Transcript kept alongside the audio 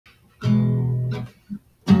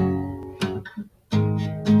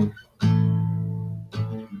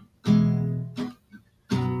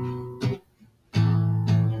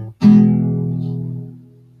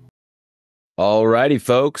All righty,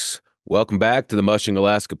 folks. Welcome back to the Mushing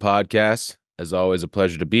Alaska podcast. As always, a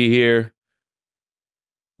pleasure to be here.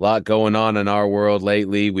 A lot going on in our world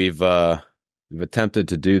lately. We've attempted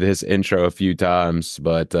to do this intro a few times,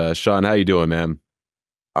 but Sean, how you doing, man?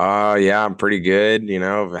 Yeah, I'm pretty good.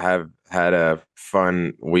 Have had a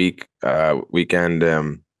fun weekend,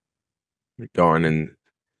 going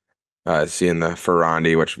and seeing the for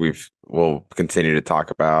Rondy, which we'll continue to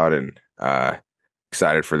talk about, and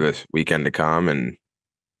excited for this weekend to come, and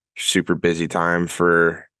super busy time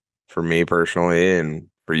for me personally, and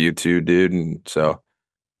for you too, dude. And so,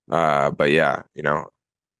 but yeah,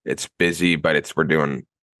 it's busy, but we're doing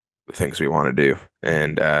the things we want to do,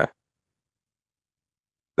 and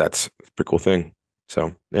that's a pretty cool thing.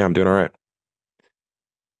 So yeah, I'm doing all right.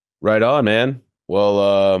 Right on, man.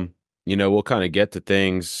 Well, we'll kind of get to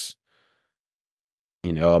things.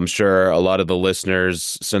 I'm sure a lot of the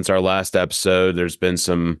listeners, since our last episode, there's been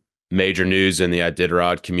some major news in the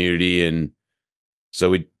Iditarod community, and so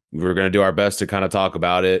we're going to do our best to kind of talk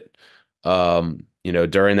about it.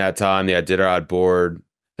 During that time, the Iditarod board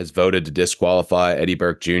has voted to disqualify Eddie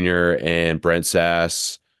Burke Jr. and Brent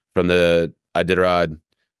Sass from the Iditarod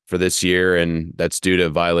for this year, and that's due to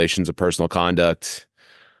violations of personal conduct.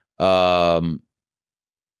 Um,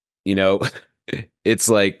 you know, it's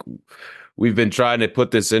like we've been trying to put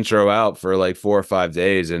this intro out for like 4 or 5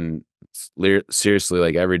 days, and seriously,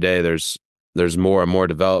 like every day, there's more and more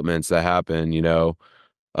developments that happen.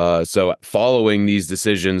 So following these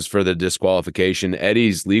decisions for the disqualification,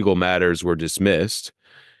 Eddie's legal matters were dismissed,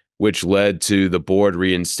 which led to the board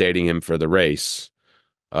reinstating him for the race.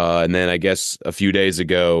 And then I guess a few days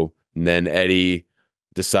ago, then Eddie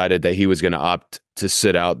decided that he was going to opt to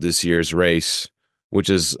sit out this year's race, which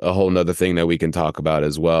is a whole nother thing that we can talk about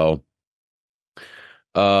as well.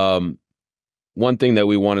 Um, One thing that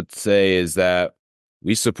we wanted to say is that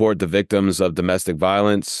we support the victims of domestic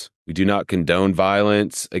violence. We do not condone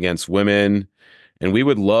violence against women. And we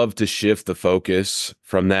would love to shift the focus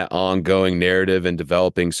from that ongoing narrative and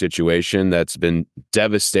developing situation that's been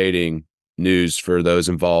devastating news for those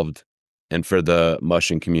involved and for the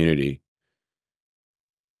mushing community.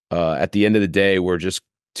 At the end of the day, we're just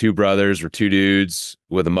two brothers or two dudes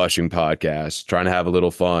with a mushing podcast trying to have a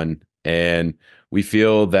little fun. And we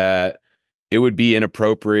feel that it would be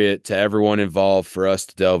inappropriate to everyone involved for us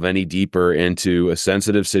to delve any deeper into a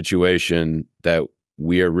sensitive situation that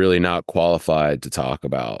we are really not qualified to talk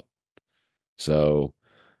about. So,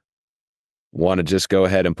 want to just go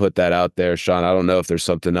ahead and put that out there. Sean, I don't know if there's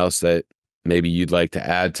something else that maybe you'd like to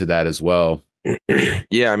add to that as well.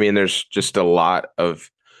 Yeah, I mean, there's just a lot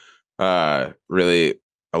of really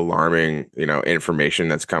alarming, information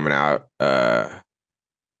that's coming out,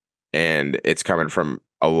 and it's coming from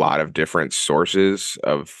a lot of different sources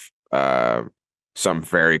of some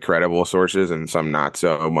very credible sources and some not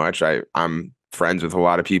so much. I'm friends with a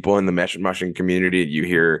lot of people in the mushing community. You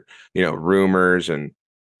hear, rumors and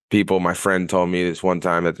people. My friend told me this one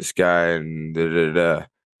time that this guy and da, da, da.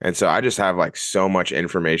 And so I just have like so much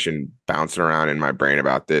information bouncing around in my brain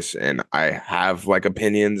about this, and I have like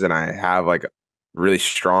opinions, and I have like really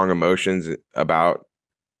strong emotions about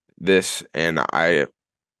this, and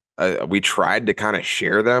we tried to kind of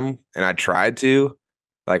share them, and I tried to,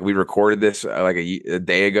 like, we recorded this like a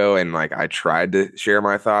day ago, and like I tried to share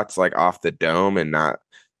my thoughts like off the dome, and not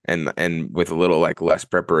and with a little like less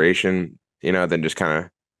preparation, than just kind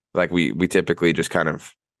of like we typically just kind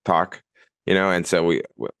of talk, and so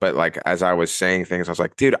but like as I was saying things, I was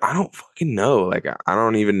like, dude, I don't fucking know, like I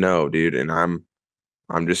don't even know, dude, and I'm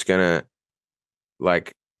just gonna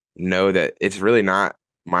like know that it's really not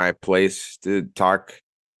my place to talk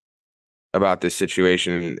about this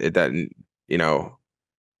situation. That, you know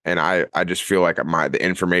and I just feel like the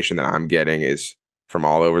information that I'm getting is from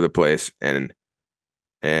all over the place, and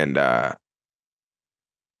and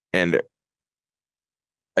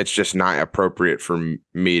it's just not appropriate for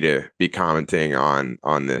me to be commenting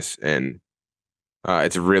on this. And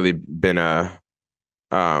it's really been um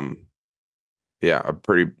a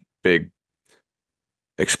pretty big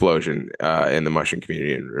explosion in the mushing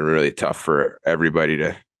community, and really tough for everybody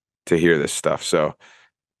to hear this stuff. So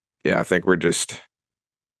yeah, I think we're just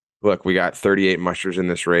look, we got 38 mushers in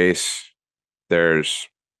this race. There's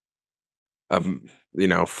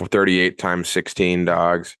 38 times 16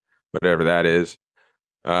 dogs, whatever that is.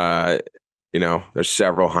 Uh, there's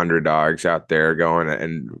several hundred dogs out there going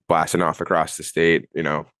and blasting off across the state.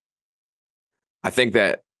 I think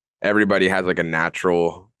that everybody has like a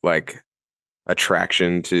natural like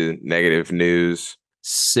attraction to negative news.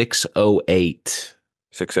 608.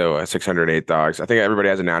 608 dogs. I think everybody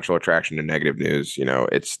has a natural attraction to negative news.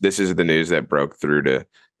 This is the news that broke through to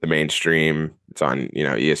the mainstream. It's on,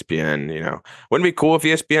 ESPN. Wouldn't it be cool if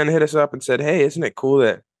ESPN hit us up and said, "Hey, isn't it cool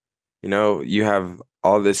that you have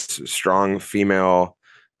all this strong female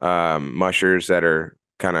mushers that are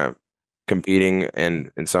kind of competing and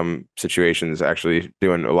in some situations actually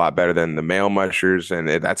doing a lot better than the male mushers, and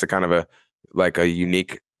that's a kind of a like a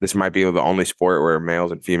unique. This might be the only sport where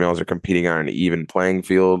males and females are competing on an even playing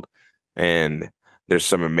field, and there's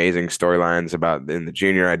some amazing storylines about in the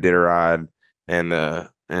junior Iditarod and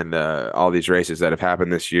all these races that have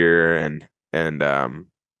happened this year, and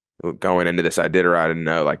going into this Iditarod and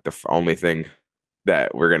know like only thing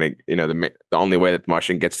that we're gonna, the only way that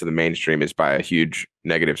mushing gets to the mainstream is by a huge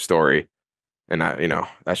negative story. And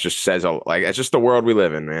that's just says like it's just the world we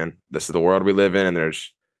live in, man. This is the world we live in, and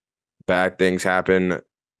there's bad things happen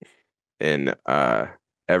in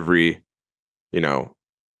every, you know,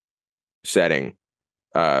 setting,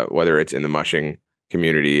 whether it's in the mushing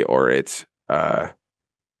community or it's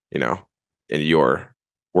you know, in your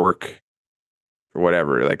work or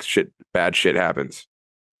whatever. Like bad shit happens.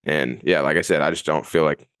 And yeah, like I said, I just don't feel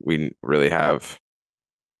like we really have.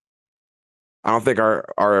 I don't think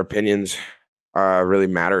our opinions really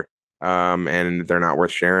matter, and they're not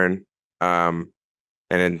worth sharing. And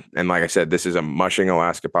like I said, this is a Mushing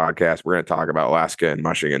Alaska podcast. We're going to talk about Alaska and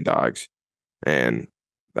mushing and dogs, and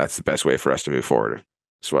that's the best way for us to move forward.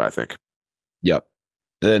 That's what I think. Yep.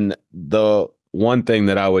 Then the one thing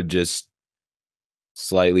that I would just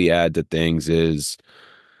slightly add to things is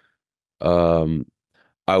um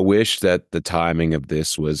I wish that the timing of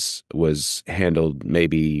this was handled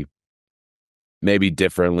maybe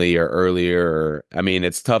differently or earlier. Or, I mean,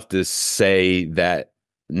 it's tough to say that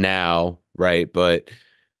now, right? But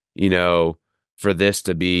you know, for this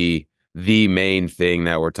to be the main thing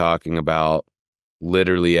that we're talking about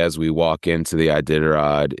literally as we walk into the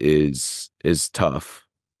Iditarod is tough.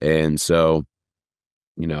 And so,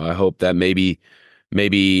 I hope that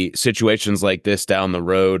maybe situations like this down the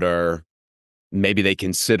road are maybe they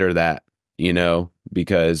consider that,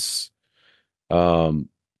 because um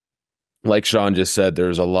like Sean just said,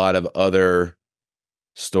 there's a lot of other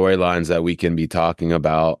storylines that we can be talking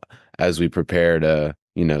about as we prepare to,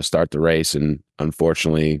 start the race. And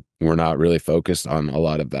unfortunately, we're not really focused on a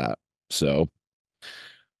lot of that. So,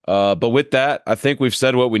 but with that, I think we've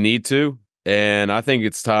said what we need to. And I think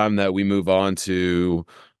it's time that we move on to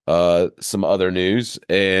some other news.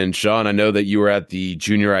 And Sean, I know that you were at the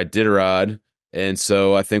Junior Iditarod. And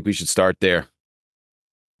so I think we should start there.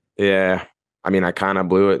 Yeah, I mean, I kind of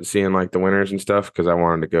blew it seeing like the winners and stuff because I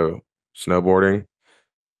wanted to go snowboarding.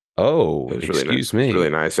 Oh, It was really nice. excuse It's really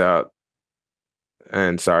me. nice out.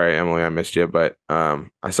 And sorry, Emily, I missed you, but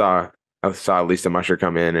I saw Lisa Musher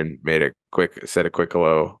come in and said a quick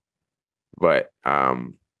hello. But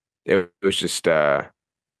it was just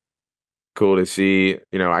cool to see.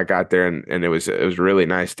 I got there and it was a really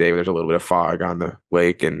nice day. There's a little bit of fog on the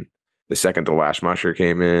lake, and the second to last musher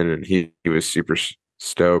came in, and he was super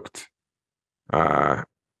stoked. Uh,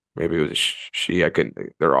 Maybe it was she. I couldn't.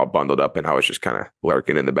 They're all bundled up, and I was just kind of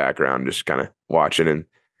lurking in the background, just kind of watching and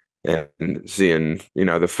seeing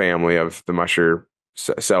the family of the musher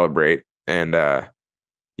celebrate. And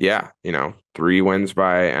yeah, 3 wins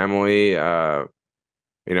by Emily.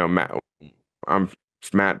 Matt, I'm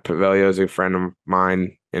Matt Pavelio is a friend of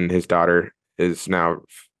mine, and his daughter is now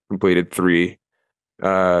completed 3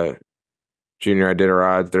 uh, junior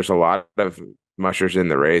Iditarods. There's a lot of mushers in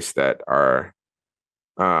the race that are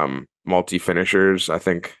multi finishers. I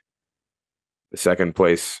think the second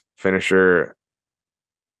place finisher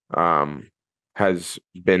um, has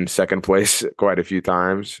been second place quite a few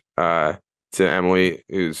times. To Emily,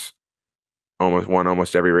 who's almost won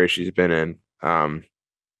almost every race she's been in.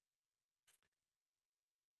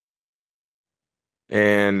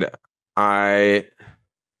 And I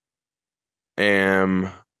am,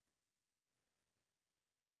 I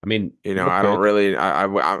mean, real I don't quick, really,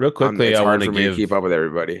 real quickly, it's I want hard to for me to keep give, up with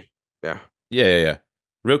everybody. Yeah. yeah, yeah, yeah.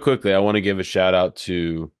 Real quickly, I want to give a shout out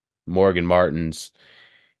to Morgan Martins.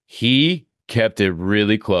 He kept it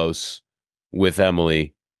really close with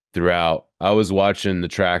Emily throughout. I was watching the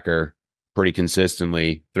tracker pretty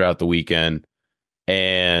consistently throughout the weekend.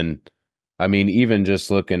 And I mean, even just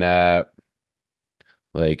looking at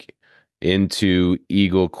like into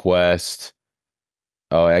Eagle Quest.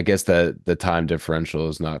 Oh, I guess the time differential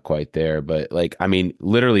is not quite there, but like I mean,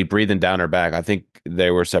 literally breathing down her back. I think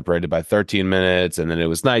they were separated by 13 minutes, and then it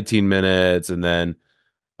was 19 minutes, and then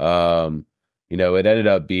um, it ended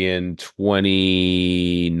up being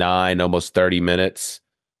 29, almost 30 minutes.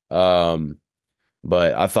 Um,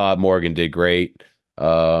 but I thought Morgan did great.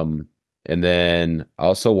 Um, And then I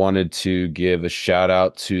also wanted to give a shout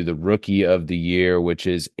out to the rookie of the year, which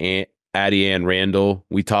is Addie Ann Randall.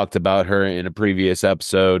 We talked about her in a previous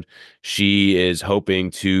episode. She is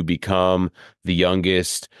hoping to become the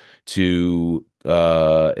youngest to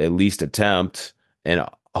at least attempt and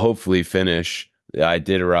hopefully finish the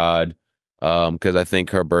Iditarod. Because I think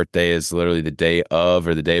her birthday is literally the day of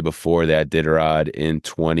or the day before the Iditarod in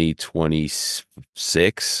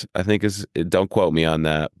 2026. I think is, don't quote me on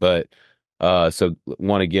that, but so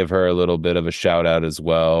want to give her a little bit of a shout out as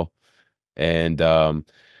well. And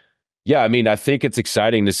yeah, I mean, I think it's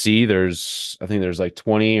exciting to see. I think there's like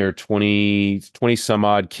 20 or 20 some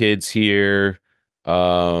odd kids here.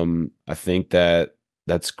 I think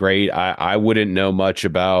that's great. I wouldn't know much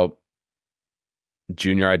about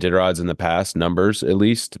junior Iditarods in the past, numbers at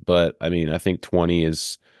least, but I mean, I think 20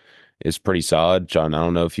 is pretty solid. John, I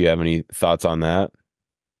don't know if you have any thoughts on that.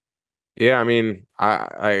 Yeah, I mean,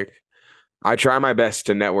 I try my best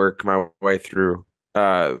to network my way through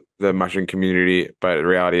the mushing community, but the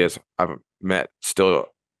reality is I've met still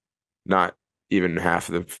not even half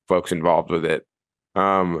of the folks involved with it.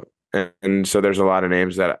 And so there's a lot of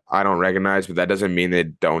names that I don't recognize, but that doesn't mean they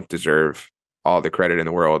don't deserve all the credit in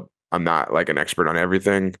the world. I'm not like an expert on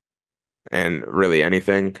everything and really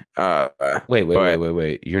anything. But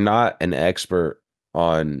Wait. You're not an expert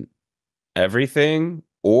on everything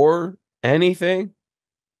or anything?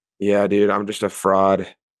 yeah, dude, I'm just a fraud.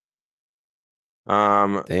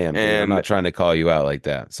 Damn, dude. I'm And not trying to call you out like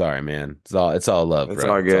that. Sorry, man. It's all love, it's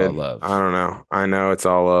bro. all It's all good. I love. don't know. I know it's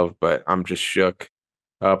all love, but I'm just shook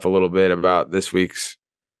up a little bit about this week's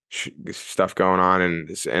stuff going on, and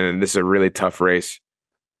this is a really tough race.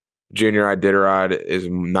 Junior Iditarod is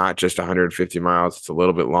not just 150 miles; it's a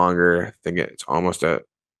little bit longer. I think it's almost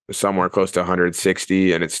somewhere close to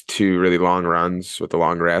 160, and it's two really long runs with a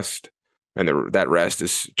long rest. And that rest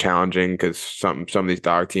is challenging because some of these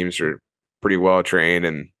dog teams are pretty well trained,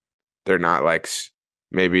 and they're not like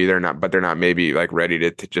maybe they're not, but they're not maybe like ready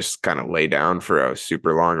to just kind of lay down for a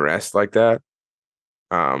super long rest like that.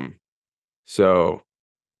 Um, so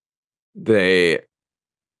they,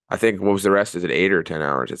 I think what was the rest? Is it 8 or 10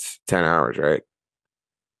 hours? It's 10 hours, right?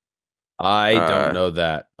 I don't Uh, know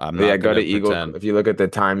that. I'm yeah, not go to gonna Eagle. pretend. If you look at the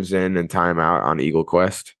times in and time out on Eagle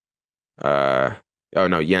Quest, uh, oh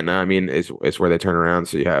no, Yentna, I mean, is where they turn around.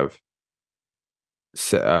 So you have,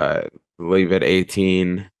 leave at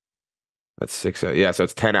 18. That's six. Yeah, so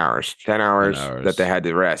it's 10 hours. 10 10 hours that they hours. had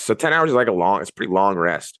to rest. So 10 hours is like it's a pretty long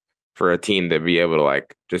rest for a team to be able to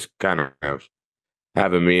like just kind of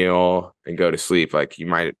have a meal and go to sleep. Like you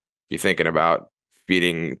might be thinking about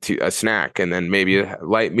feeding to a snack and then maybe a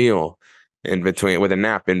light meal in between with a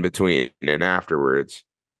nap in between and afterwards.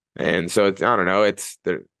 And so it's, I don't know, it's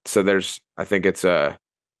there. So I think it's a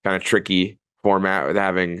kind of tricky format with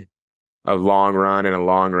having a long run and a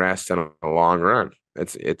long rest and a long run.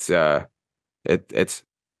 It's it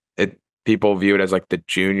people view it as like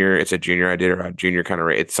it's a junior I did or a junior kind of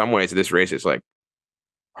race. In some ways this race is like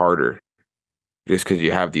harder just because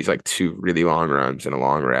you have these like two really long runs and a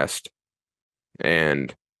long rest.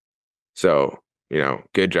 And so,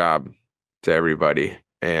 good job to everybody.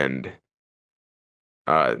 And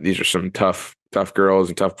these are some tough girls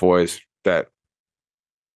and tough boys that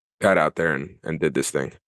got out there and did this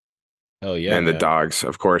thing. Hell yeah, And the man. dogs,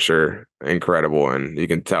 of course, are incredible. And you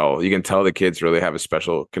can tell the kids really have a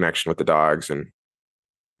special connection with the dogs, and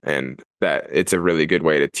that it's a really good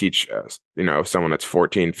way to teach us, someone that's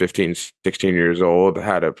 14, 15, 16 years old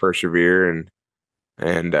how to persevere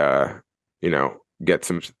and get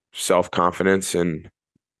some self-confidence and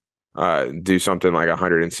do something like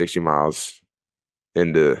 160 miles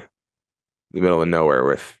into the middle of nowhere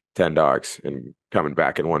with 10 dogs and coming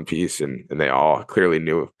back in one piece, and they all clearly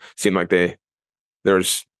knew. Seemed like there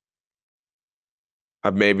was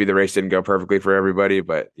maybe the race didn't go perfectly for everybody,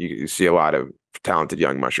 but you see a lot of talented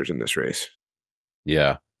young mushers in this race.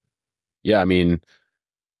 Yeah. Yeah, I mean,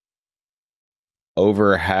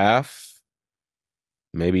 over half,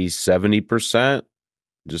 maybe 70%,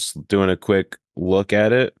 just doing a quick look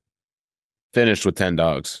at it, finished with 10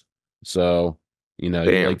 dogs. So, you like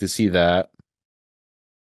Damn. to see that.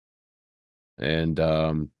 And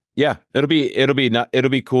yeah, it'll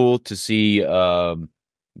be cool to see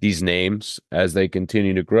these names as they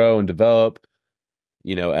continue to grow and develop.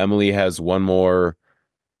 Emily has one more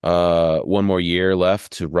year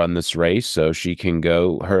left to run this race, so she can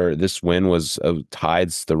go. This win was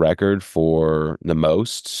tides the record for the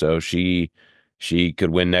most, so she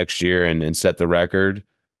could win next year and set the record.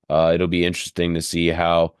 It'll be interesting to see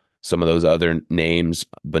how some of those other names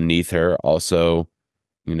beneath her also,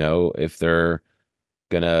 if they're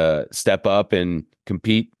gonna step up and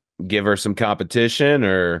compete give her some competition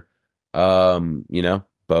or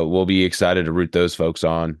but we'll be excited to root those folks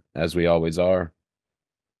on as we always are.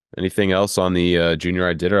 Anything else on the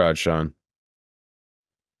junior Iditarod, Sean?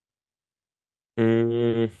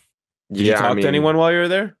 Mm, Did you yeah, I talk to mean, anyone while you were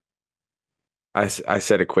there? I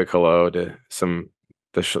said a quick hello to some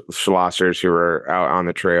the Schlossers who were out on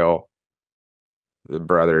the trail, the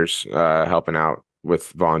brothers helping out with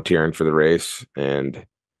volunteering for the race, and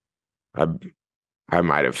I I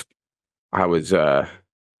might have I was I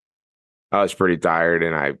was pretty tired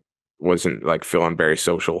and I wasn't like feeling very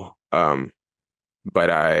social. But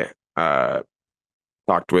I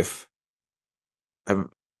talked with I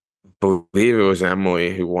believe it was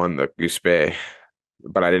Emily who won the Goose Bay,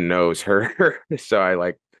 but I didn't know it was her. So I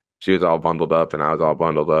like she was all bundled up and I was all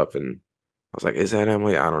bundled up and I was like, "Is that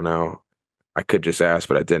Emily? I don't know. I could just ask,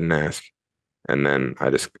 but I didn't ask." And then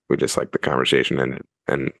we just like the conversation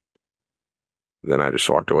and then I just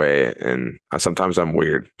walked away. And sometimes I'm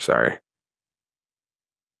weird. Sorry,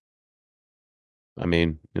 I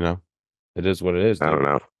mean, it is what it is, I don't dude.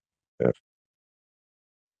 know. Yeah.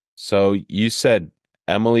 So you said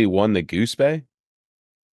Emily won the Goose Bay?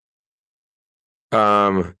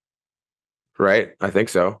 Um, right? I think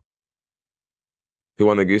so. Who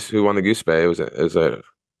won the goose? Who won the Goose Bay? It was a.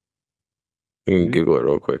 You can Goose Google it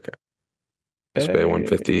real quick. Goose Bay Bay.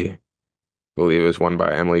 150. I believe it was won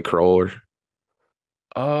by Emily Kroll. Or,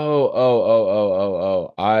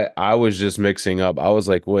 Oh. I was just mixing up. I was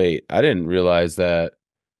like, wait, I didn't realize that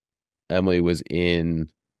Emily was in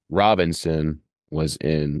Robinson was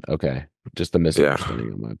in. Okay, just a yeah,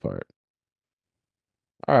 misunderstanding on my part.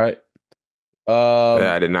 All right.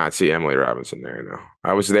 yeah. I did not see Emily Robinson there. No,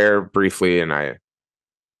 I was there briefly, and I.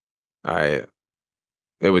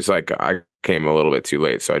 It was like I came a little bit too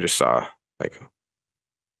late, so I just saw like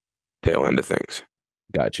tail end of things.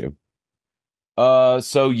 Got you.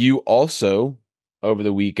 So you also over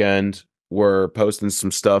the weekend were posting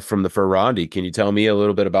some stuff from the for Rondy. Can you tell me a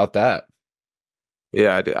little bit about that?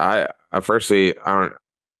 Yeah, I, did. I firstly, I don't.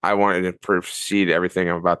 I wanted to proceed everything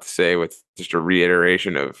I'm about to say with just a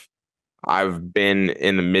reiteration of I've been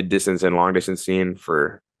in the mid distance and long distance scene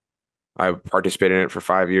for I've participated in it for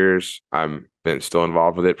 5 years. I'm been still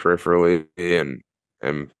involved with it peripherally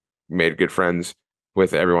and made good friends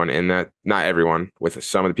with everyone in that, not everyone, with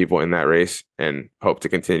some of the people in that race, and hope to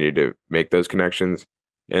continue to make those connections.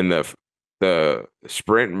 And the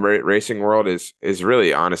sprint racing world is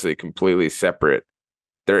really honestly completely separate.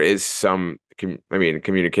 There is some, I mean,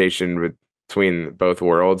 communication between both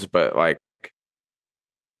worlds, but like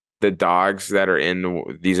the dogs that are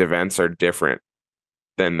in these events are different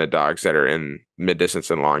than the dogs that are in mid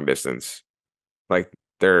distance and long distance. Like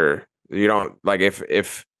they're you don't like if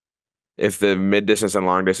the mid distance and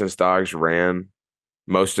long distance dogs ran,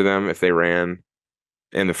 most of them, if they ran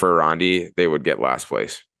in the Ferrandi, they would get last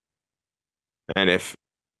place. And if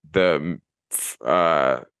the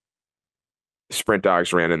uh sprint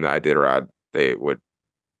dogs ran in the Iditarod, they would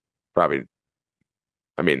probably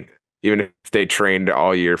I mean, even if they trained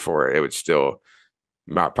all year for it, it would still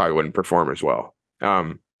not probably wouldn't perform as well.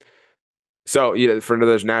 So for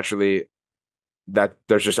those naturally that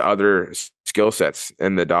there's just other skill sets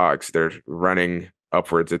in the dogs. They're running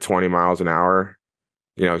upwards of 20 miles an hour.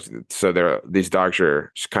 So these dogs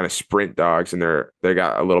are kind of sprint dogs, and they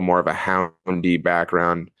got a little more of a houndy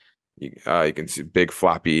background. You can see big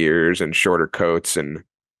floppy ears and shorter coats and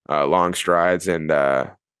long strides, and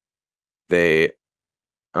they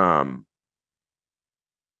um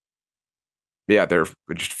yeah they're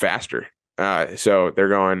just faster. So they're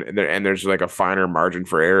going there, and there's like a finer margin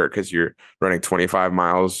for error because you're running 25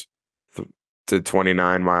 miles to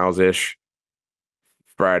 29 miles ish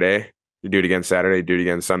Friday. You do it again Saturday, you do it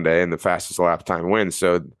again Sunday, and the fastest lap time wins.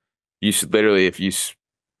 So you should literally, if you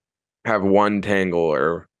have one tangle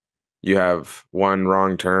or you have one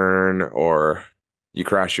wrong turn or you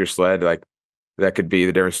crash your sled, like that could be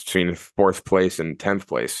the difference between fourth place and 10th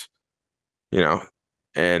place, you know?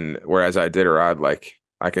 And whereas I did a ride, like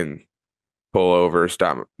I can pull over,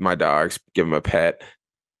 stop my dogs, give them a pet,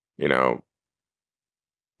 you know,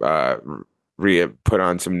 uh, put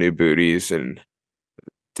on some new booties and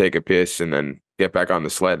take a piss and then get back on the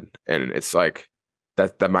sled. And it's like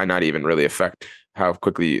that might not even really affect how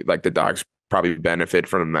quickly like the dogs probably benefit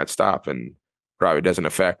from that stop and probably doesn't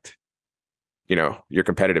affect, your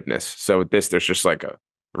competitiveness. So with this, there's just like a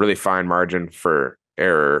really fine margin for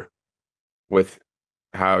error with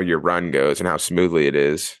how your run goes and how smoothly it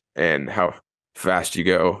is and how fast you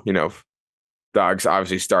go. Dogs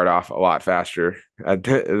obviously start off a lot faster at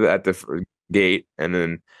the gate, and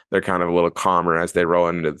then they're kind of a little calmer as they roll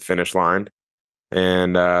into the finish line.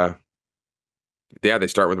 And Yeah, they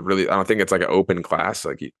start with really, I don't think it's like an open class.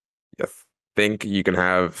 Like you think you can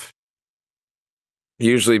have,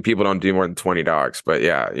 usually people don't do more than 20 dogs, but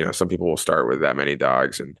yeah, some people will start with that many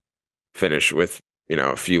dogs and finish with,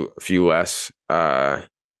 a few less, and,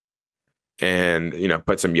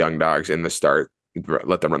 put some young dogs in the start,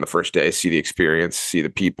 let them run the first day, see the experience, see the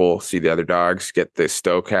people, see the other dogs, get the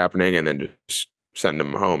stoke happening, and then just send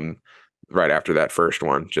them home right after that first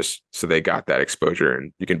one, just so they got that exposure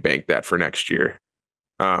and you can bank that for next year.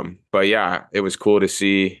 But yeah, it was cool to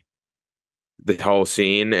see the whole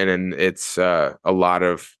scene, and then it's a lot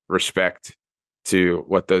of respect to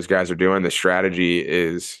what those guys are doing. The strategy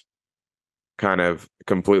is kind of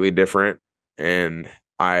completely different, and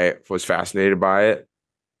I was fascinated by it,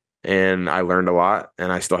 and I learned a lot,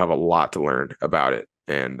 and I still have a lot to learn about it.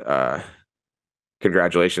 And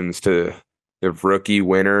congratulations to the rookie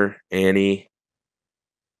winner, Annie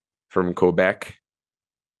from Quebec,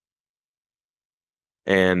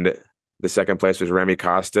 and the second place was Remy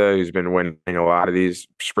Costa, who's been winning a lot of these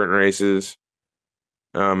sprint races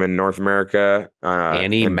in North America,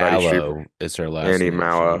 Annie and Buddy Streeper, Mallow is her last Annie name, Sean.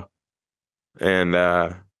 Mallow,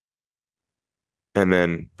 and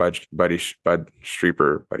then Bud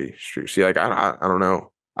Streeper, Buddy Streeper. See, like I don't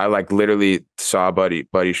know. I like literally saw Buddy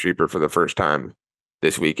Streeper for the first time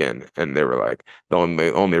this weekend, and they were like the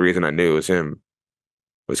only reason I knew it was him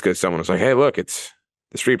was because someone was like, "Hey, look, it's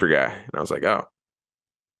the Streeper guy," and I was like, "Oh,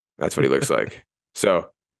 that's what he looks like." So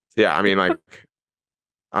yeah, I mean, like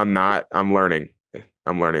I'm learning.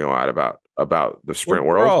 I'm learning a lot about the We're sprint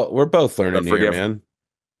we're world, all we're both but learning here, forgive, man.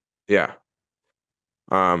 yeah.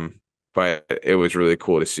 Um, but it was really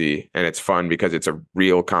cool to see, and it's fun because it's a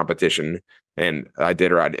real competition. And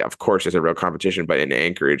Iditarod, of course, is a real competition, but in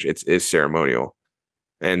Anchorage, is ceremonial,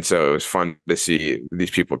 and so it was fun to see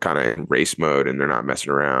these people kind of in race mode, and they're not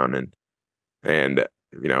messing around, and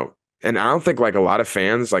you know, and I don't think like a lot of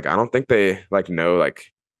fans, like I don't think they like know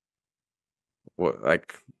like what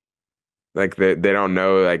like they don't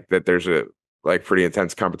know like that there's a like pretty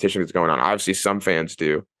intense competition that's going on. Obviously, some fans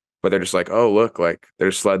do, but they're just like, oh look, like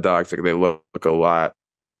there's sled dogs, like they look a lot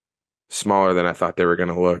smaller than I thought they were going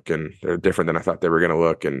to look, and they're different than I thought they were going to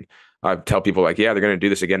look. And I tell people like, yeah, they're going to do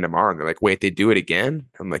this again tomorrow, and they're like, wait, they do it again?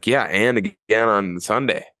 I'm like, yeah, and again on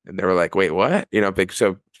Sunday, and they were like, wait, what?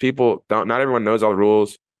 So people don't, not everyone knows all the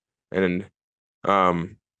rules, and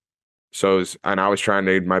um, and I was trying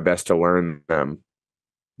to do my best to learn them,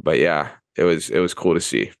 but yeah, it was cool to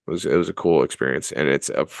see. It was a cool experience, and it's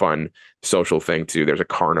a fun social thing too. There's a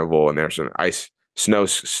carnival, and there's an ice snow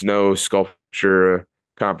sculpture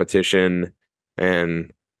competition,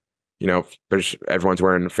 and there's everyone's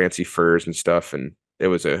wearing fancy furs and stuff, and it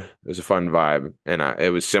was a fun vibe, and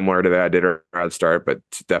it was similar to that I did at start, but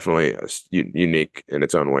it's definitely unique in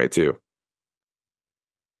its own way too.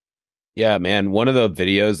 Yeah, man. One of the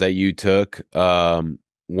videos that you took,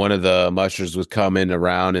 one of the mushers was coming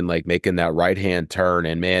around and like making that right hand turn,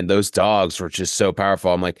 and man, those dogs were just so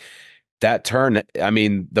powerful. I'm like, that turn, I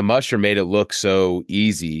mean, the musher made it look so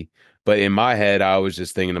easy, but in my head, I was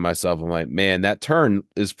just thinking to myself, I'm like, man, that turn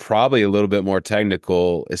is probably a little bit more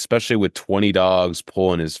technical, especially with 20 dogs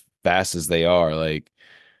pulling as fast as they are. Like,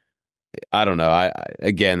 I don't know.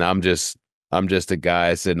 Again, I'm just a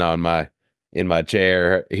guy sitting on my in my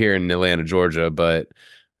chair here in Atlanta, Georgia, but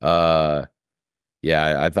uh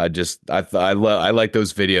yeah, I like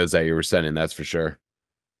those videos that you were sending, that's for sure.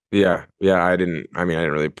 Yeah, yeah. I didn't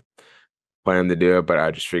really plan to do it, but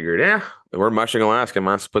I just figured, yeah, we're mushing Alaska.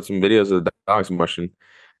 Might as well put some videos of the dogs mushing.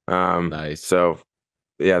 Nice. So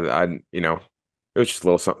yeah, it was just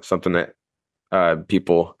a little something that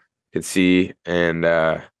people could see, and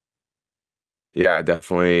yeah, I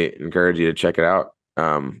definitely encourage you to check it out.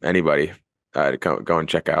 Anybody to go and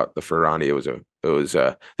check out the Fur Rondy. It was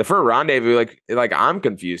the Fur Rendezvous. Like I'm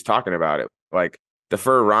confused talking about it. Like the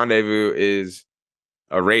Fur Rendezvous is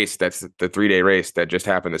a race that's the 3-day race that just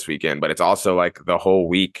happened this weekend, but it's also like the whole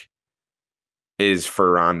week is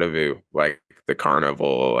for rendezvous, like the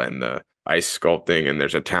carnival and the ice sculpting, and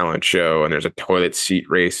there's a talent show, and there's a toilet seat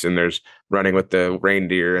race, and there's running with the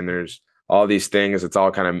reindeer, and there's all these things. It's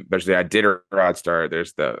all kind of, there's the Iditarod Star,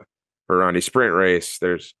 there's the Rondy sprint race,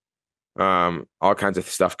 there's all kinds of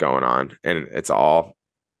stuff going on, and it's a lot.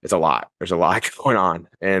 There's a lot going on,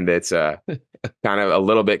 and it's kind of a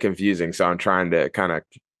little bit confusing. So I'm trying to kind of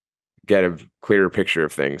get a clearer picture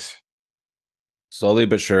of things. Slowly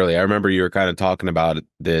but surely. I remember you were kind of talking about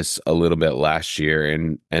this a little bit last year,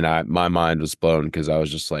 and my mind was blown because I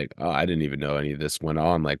was just like, oh, I didn't even know any of this went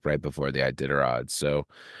on like right before the Iditarod. So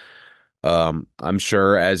I'm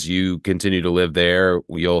sure as you continue to live there,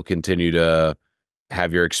 you'll continue to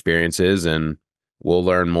have your experiences, and we'll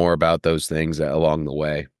learn more about those things along the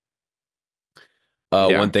way. One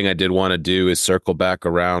Yeah, thing I did want to do is circle back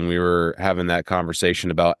around. We were having that conversation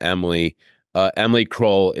about Emily. Emily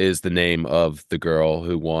Kroll is the name of the girl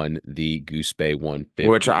who won the Goose Bay which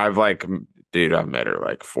 150. I've like, dude, I've met her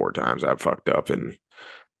like 4 times. I've fucked up and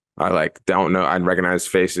I like don't know. I recognize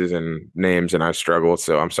faces and names and I struggled.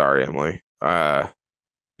 So I'm sorry, Emily.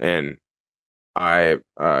 And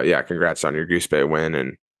yeah, congrats on your Goose Bay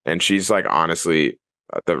win. And she's like, honestly,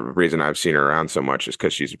 the reason I've seen her around so much is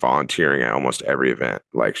because she's volunteering at almost every event.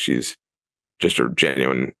 Like she's just a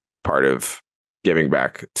genuine part of giving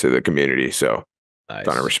back to the community. So ton of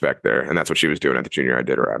Nice. respect there. And that's what she was doing at the junior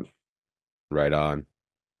Iditarod. Right on.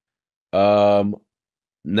 Um,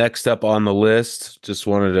 Next up on the list, just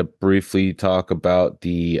wanted to briefly talk about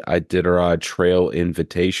the Iditarod Trail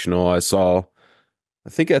Invitational. I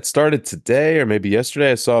think it started today or maybe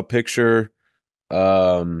yesterday. I saw a picture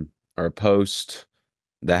or a post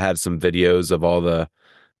that had some videos of all the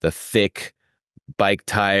thick bike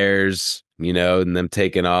tires, and them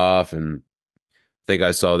taking off. And I think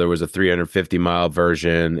I saw there was a 350-mile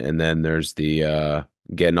version, and then there's the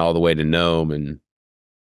getting all the way to Nome. And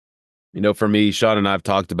for me, Sean and I've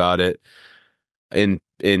talked about it in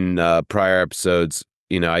prior episodes.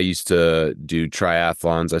 I used to do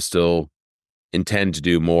triathlons. I still intend to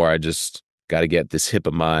do more. I just got to get this hip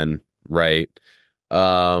of mine right.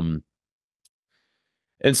 Um,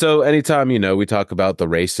 and so anytime, we talk about the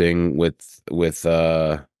racing with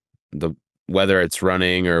the whether it's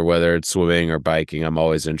running or whether it's swimming or biking, I'm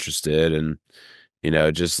always interested. And,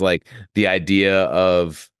 just like the idea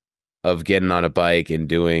of getting on a bike and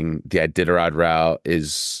doing the Iditarod route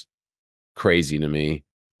is crazy to me.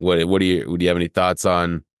 Do you have any thoughts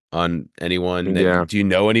on anyone Yeah. do you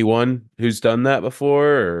know anyone who's done that before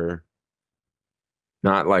or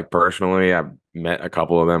Not like personally. I've met a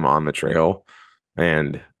couple of them on the trail.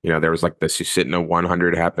 And, there was like this Susitna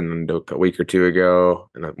 100 happened a week or two ago.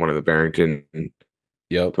 And one of the Barrington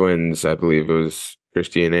yep. twins, I believe it was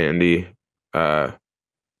Christy and Andy, uh,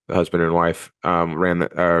 the husband and wife,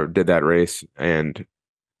 did that race. And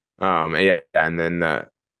yeah, and then the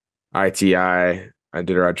ITI,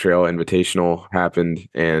 Iditarod Trail Invitational happened.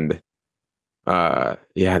 And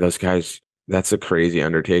yeah, those guys, that's a crazy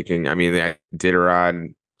undertaking. I mean, the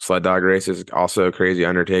Iditarod sled dog race is also a crazy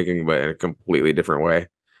undertaking, but in a completely different way.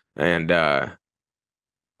 And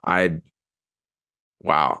I,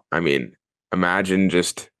 wow, I mean, imagine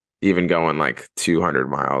just even going like 200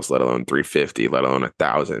 miles, let alone 350, let alone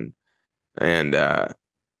 1,000. And and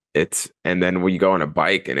then when you go on a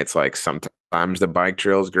bike and it's like sometimes the bike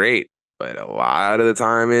trail is great, but a lot of the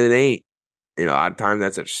time it ain't. A lot of times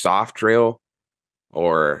that's a soft trail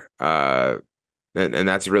or and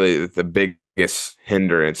that's really the biggest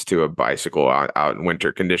hindrance to a bicycle out in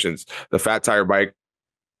winter conditions. The fat tire bike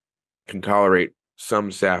can tolerate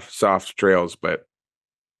some soft trails, but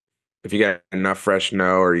if you get enough fresh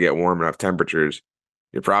snow or you get warm enough temperatures,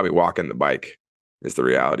 you're probably walking the bike is the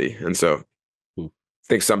reality. And so I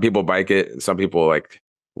think some people bike it and some people like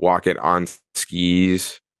walk it on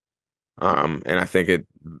skis. And I think it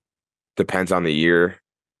depends on the year.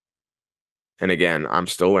 And again, I'm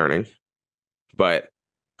still learning. But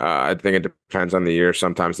I think it depends on the year.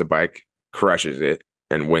 Sometimes the bike crushes it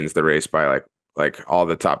and wins the race by like all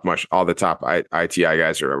the top ITI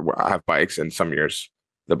guys have bikes, and some years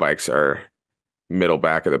the bikes are middle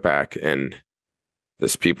back of the pack, and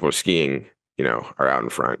this people skiing, are out in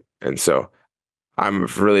front. And so I'm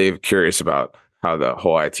really curious about how the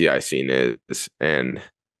whole ITI scene is, and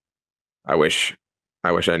I wish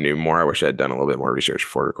I knew more. I wish I had done a little bit more research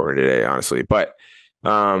before recording today, honestly. But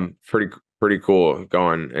pretty cool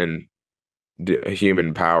going and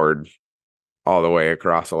human powered all the way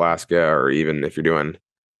across Alaska, or even if you're doing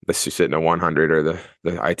the Susitna 100 or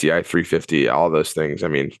the ITI 350, all those things. I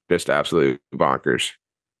mean, just absolute bonkers.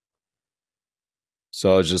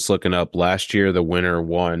 So I was just looking up last year the winner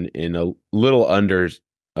won in a little under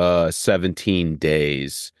 17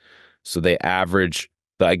 days. So they average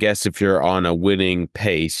I guess if you're on a winning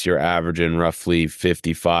pace, you're averaging roughly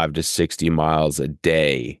 55 to 60 miles a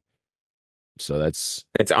day. So that's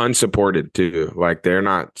It's unsupported too. Like they're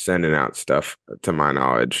not sending out stuff, to my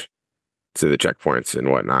knowledge, to the checkpoints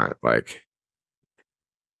and whatnot. Like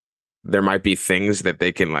there might be things that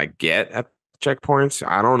they can like get at checkpoints.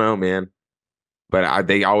 I don't know, man. But I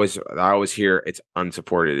always hear it's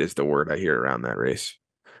unsupported is the word I hear around that race,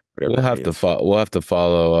 whatever it means. we'll have to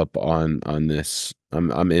follow up on this.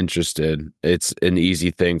 I'm interested. It's an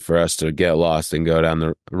easy thing for us to get lost and go down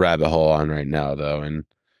the rabbit hole on right now though, and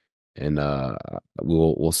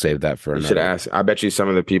we'll save that for You should another. ask. I bet you some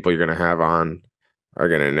of the people you're gonna have on are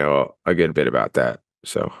gonna know a good bit about that.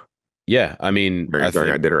 So Yeah, I mean, I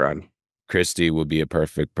during think Iditarod. Christy would be a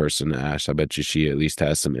perfect person to ask. I bet you she at least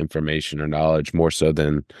has some information or knowledge more so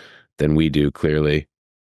than we do, clearly.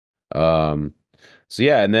 Um, so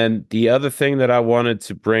yeah, and then the other thing that I wanted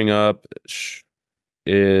to bring up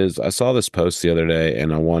is I saw this post the other day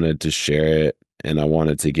and I wanted to share it and I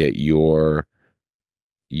wanted to get your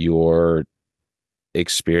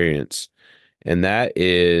experience. And that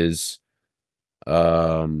is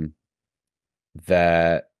um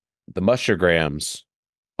that the Mushergrams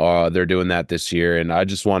they're doing that this year. And I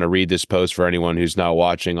just want to read this post for anyone who's not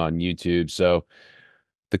watching on YouTube. So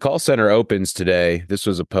the call center opens today. This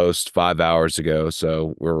was a post 5 hours ago.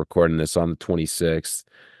 So we're recording this on the 26th.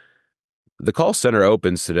 The call center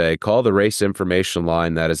opens today. Call the race information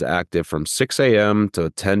line that is active from 6 a.m. to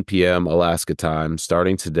 10 p.m. Alaska time,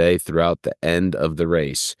 starting today throughout the end of the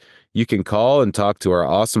race. You can call and talk to our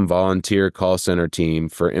awesome volunteer call center team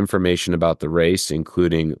for information about the race,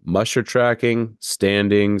 including musher tracking,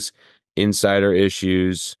 standings, insider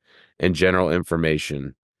issues, and general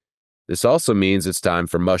information. This also means it's time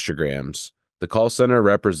for Mushergrams. The call center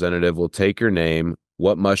representative will take your name,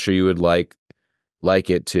 what musher you would like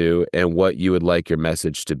it to, and what you would like your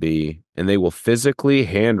message to be. And they will physically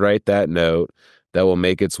handwrite that note that will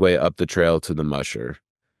make its way up the trail to the musher.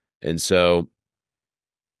 And so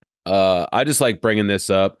I just like bringing this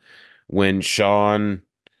up when Sean,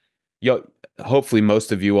 yo, hopefully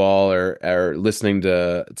most of you all are listening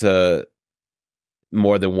to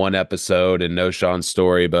more than one episode and know Sean's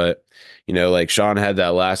story, but like Sean had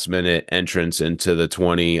that last minute entrance into the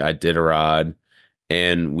 20 Iditarod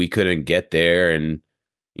and we couldn't get there. And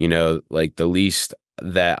like the least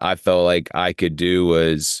that I felt like I could do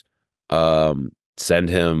was send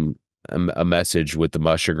him a message with the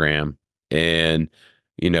Mushergram. And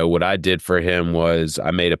what I did for him was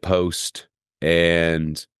I made a post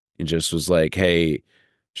and it just was like, hey,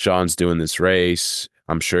 Sean's doing this race.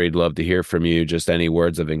 I'm sure he'd love to hear from you. Just any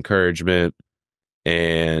words of encouragement.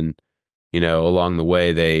 And along the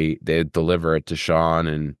way they deliver it to Sean.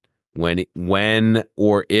 And when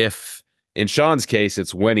or if, in Sean's case,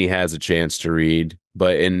 it's when he has a chance to read,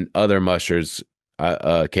 but in other mushers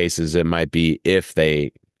cases, it might be if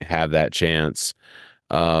they have that chance,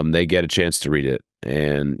 they get a chance to read it.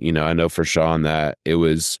 And I know for Sean that it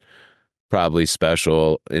was probably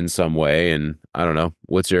special in some way. And I don't know,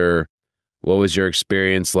 what was your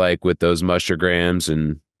experience like with those mushergrams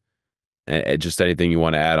and just anything you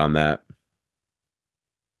want to add on that?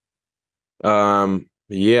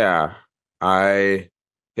 Yeah, I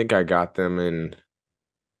think I got them in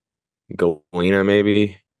Galena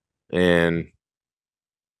maybe, and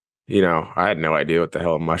I had no idea what the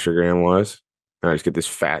hell a mushergram was. And I just get this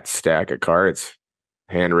fat stack of cards,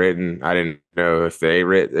 handwritten. I didn't know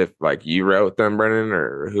if like you wrote them, Brennan,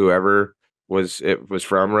 or whoever was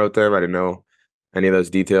from wrote them. I didn't know any of those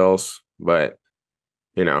details, but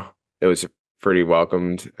you know, it was pretty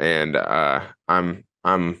welcomed. And I'm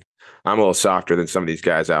a little softer than some of these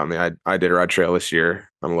guys out on the I did a rod trail this year.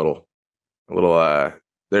 I'm a little.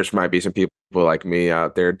 There's might be some people like me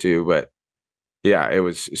out there too, but yeah,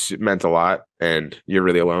 it meant a lot, and you're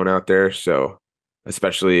really alone out there. So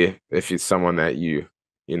especially if it's someone that you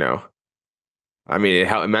know, I mean,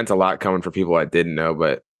 it meant a lot coming from people I didn't know,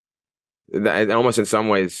 but almost in some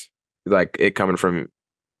ways, like it coming from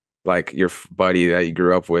like your buddy that you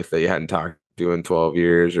grew up with that you hadn't talked to in 12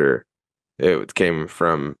 years, or it came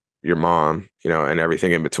from your mom, and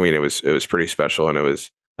everything in between. It was pretty special, and it was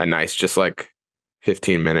a nice, just like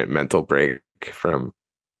 15-minute mental break from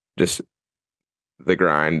just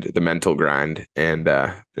the mental grind, and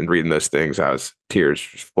reading those things. I was tears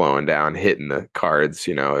flowing down, hitting the cards.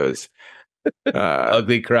 Uh,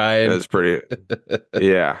 Ugly it crying. was pretty,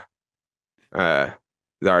 yeah. Uh,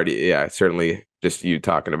 already, yeah, certainly just you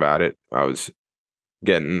talking about it, I was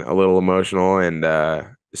getting a little emotional, and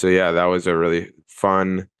so yeah, that was a really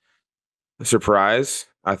fun surprise.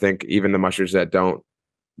 I think even the mushers that don't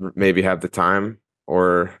maybe have the time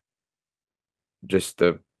or just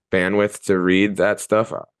the bandwidth to read that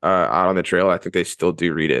stuff out on the trail, I think they still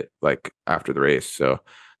do read it like after the race. So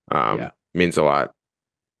Yeah. means a lot.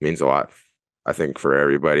 Means a lot, I think, for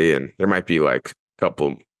everybody. And there might be like a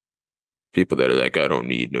couple people that are like, I don't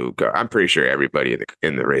need no car. I'm pretty sure everybody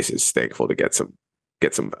in the race is thankful to get some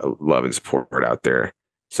love and support out there.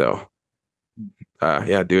 So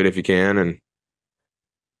yeah, do it if you can, and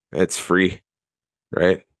it's free,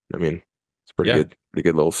 right? I mean, it's Yeah. pretty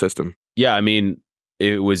good little system. Yeah, I mean,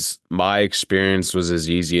 my experience was as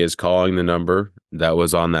easy as calling the number that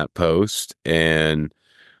was on that post, and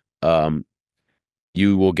um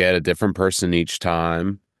you will get a different person each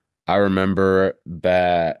time. I remember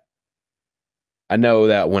that I know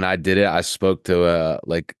that when I did it, I spoke to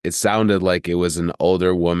like it sounded like it was an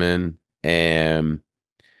older woman, and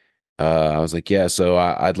I was like, yeah, so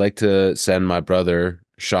I'd like to send my brother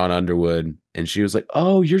Sean Underwood, and she was like,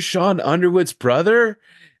 oh, you're Sean Underwood's brother,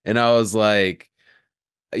 and I was like,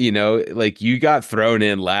 like you got thrown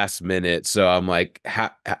in last minute, so I'm like,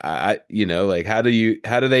 like how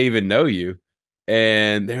do they even know you?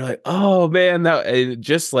 And they're like, oh man, that and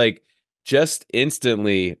just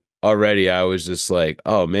instantly already, I was just like,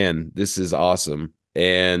 oh man, this is awesome.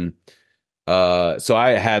 And so I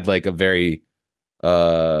had like a very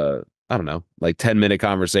uh I don't know, like 10-minute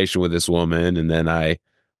conversation with this woman, and then I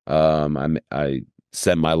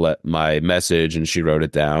sent my message and she wrote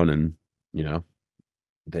it down, and you know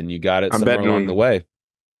then you got it I'm somewhere along the betting way.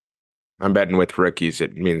 I'm betting with rookies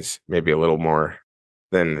it means maybe a little more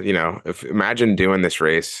than, if imagine doing this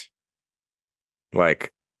race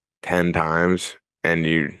like 10 times and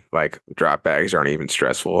you like drop bags aren't even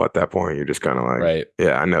stressful at that point. You're just kind of like, Right.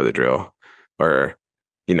 yeah, I know the drill. Or,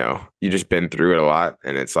 you just been through it a lot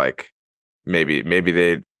and it's like maybe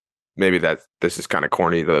that this is kind of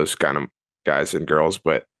corny to those kind of guys and girls,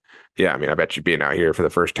 but yeah, I mean, I bet you being out here for the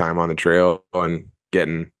first time on the trail and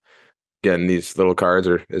getting these little cards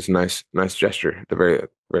is a nice gesture at the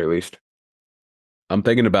very least. I'm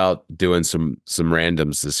thinking about doing some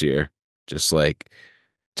randoms this year. Just like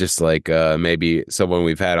maybe someone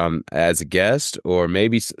we've had on as a guest, or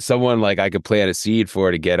maybe someone like I could plant a seed for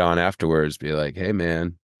to get on afterwards. Be like, hey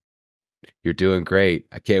man, you're doing great.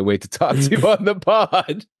 I can't wait to talk to you on the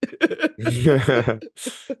pod.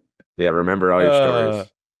 Yeah, remember all your uh, stories.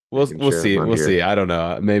 You can we'll share them see. on We'll see. here. I don't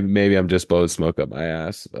know. Maybe I'm just blowing smoke up my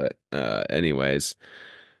ass. But anyways.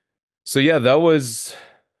 So yeah, that was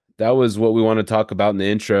what we want to talk about in the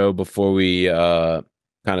intro before we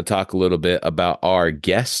kind of talk a little bit about our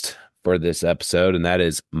guest for this episode, and that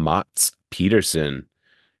is Mats Pettersson.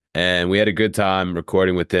 And we had a good time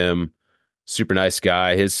recording with him. Super nice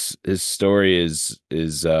guy. His story is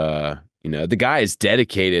the guy is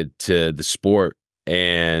dedicated to the sport,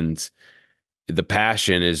 and the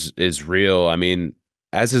passion is real. I mean,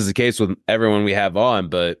 as is the case with everyone we have on,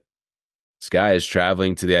 but this guy is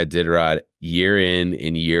traveling to the Iditarod year in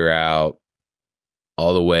and year out,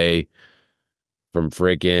 all the way from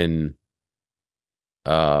freaking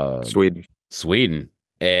uh Sweden. Sweden.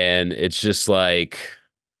 And it's just like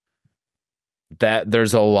that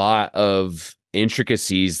there's a lot of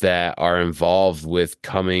intricacies that are involved with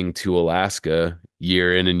coming to Alaska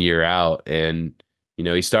year in and year out. And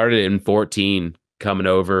he started in 14 coming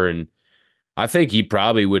over, and I think he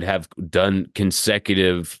probably would have done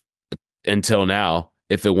consecutive until now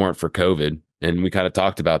if it weren't for COVID. And we kind of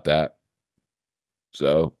talked about that.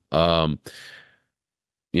 So, I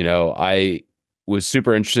was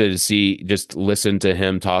super interested to just listen to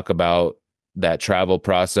him talk about that travel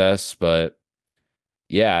process. But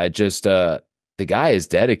yeah, the guy is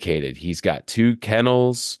dedicated. He's got two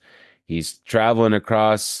kennels. He's traveling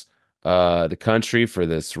across the country for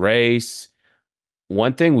this race.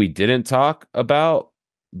 One thing we didn't talk about,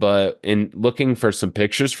 but in looking for some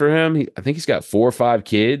pictures for him, I think he's got 4 or 5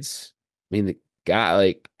 kids. I mean, the guy,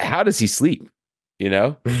 like, how does he sleep? You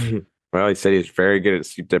know? Well, he said he's very good at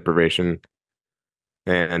sleep deprivation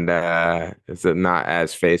and is not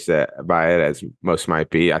as faced by it as most might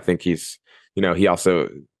be. I think he also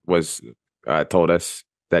was told us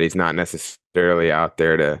that he's not necessarily out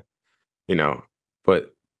there to, you know,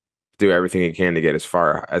 put do everything he can to get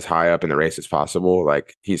as high up in the race as possible.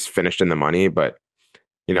 Like he's finished in the money, but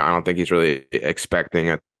I don't think he's really expecting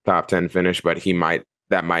a top 10 finish, but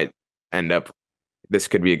that might end up, this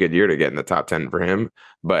could be a good year to get in the top 10 for him.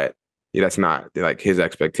 But that's not like his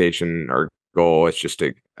expectation or goal. It's just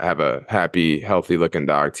to have a happy, healthy looking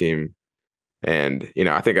dog team. And,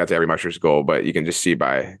 I think that's every musher's goal, but you can just see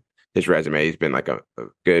by his resume, he's been like a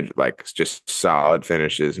good, like just solid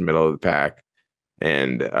finishes, middle of the pack.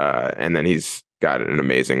 And then he's got an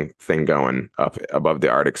amazing thing going up above the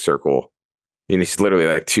Arctic Circle. And he's literally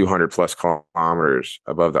like 200 plus kilometers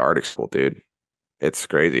above the Arctic Circle, dude. It's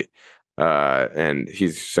crazy. And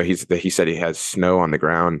he said he has snow on the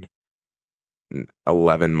ground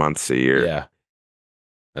 11 months a year. Yeah,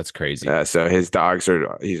 that's crazy. So his dogs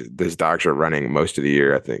are running most of the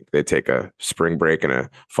year. I think they take a spring break and a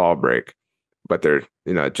fall break, but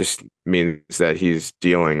it just means that he's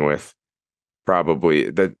dealing with probably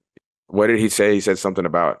that. What did he say? He said something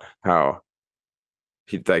about how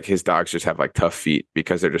his dogs just have like tough feet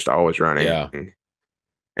because they're just always running. Yeah.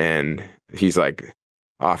 And he's like,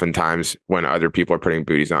 oftentimes when other people are putting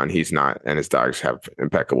booties on, he's not, and his dogs have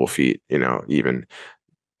impeccable feet, even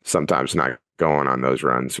sometimes not going on those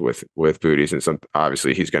runs with booties, and some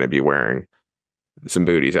obviously he's going to be wearing some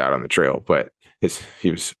booties out on the trail, but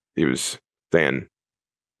he was saying,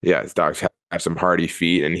 yeah, his dogs have some hardy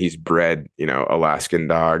feet, and he's bred, Alaskan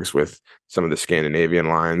dogs with some of the Scandinavian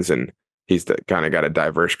lines, and he's kind of got a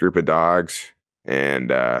diverse group of dogs,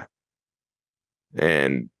 and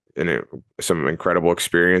and some incredible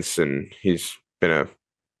experience, and he's been a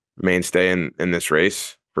mainstay in this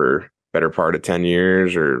race for better part of 10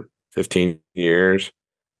 years or 15 years,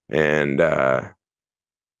 and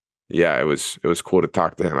yeah, it was cool to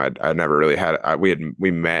talk to him. I never really had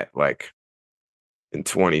we met like in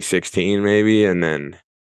 2016 maybe, and then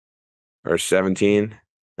or 17,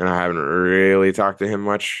 and I haven't really talked to him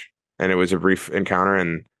much, and it was a brief encounter,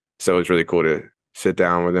 and so it was really cool to sit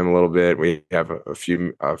down with him a little bit. We have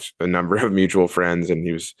a number of mutual friends, and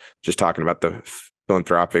he was just talking about the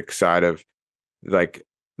philanthropic side of like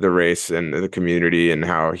the race and the community, and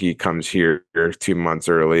how he comes here 2 months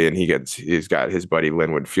early, and he's got his buddy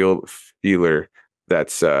Linwood Feeler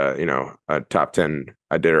that's a top 10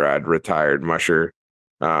 Iditarod retired musher.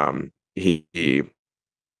 He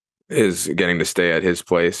is getting to stay at his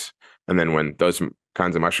place, and then when those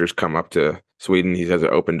kinds of mushers come up to Sweden, he has an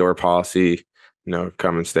open door policy.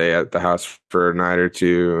 Come and stay at the house for a night or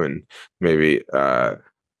two, and maybe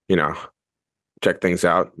check things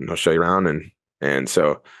out, and he'll show you around, and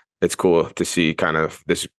so it's cool to see kind of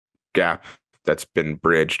this gap that's been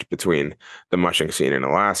bridged between the mushing scene in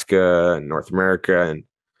Alaska and North America,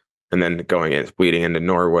 and then bleeding into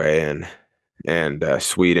Norway and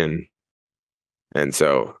Sweden, and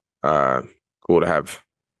so cool to have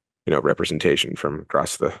representation from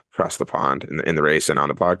across the pond in the race and on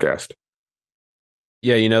the podcast.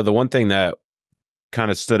 Yeah, the one thing that kind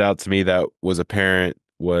of stood out to me that was apparent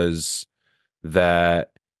was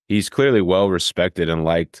that he's clearly well respected and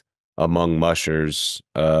liked among mushers.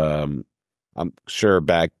 I'm sure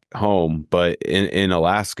back home, but in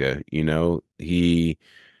Alaska, he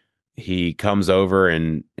comes over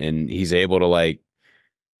and he's able to like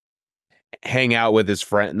hang out with his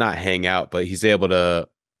friend, not hang out, but he's able to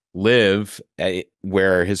live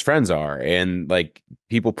where his friends are, and like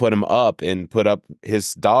people put him up and put up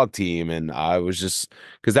his dog team, and I was just,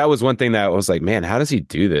 because that was one thing that I was like, man, how does he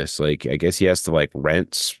do this? Like, I guess he has to like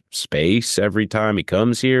rent space every time he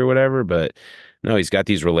comes here or whatever, but no, he's got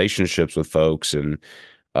these relationships with folks, and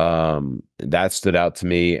that stood out to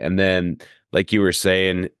me. And then like you were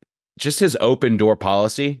saying, just his open door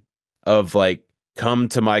policy of like, come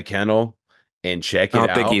to my kennel and check I it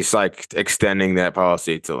don't think out. he's like extending that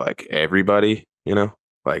policy to like everybody,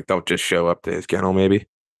 like don't just show up to his kennel maybe,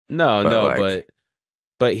 No, but no, like,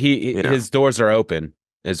 but you know, his doors are open,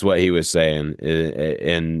 is what he was saying.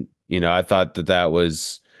 And I thought that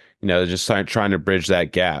was, just trying to bridge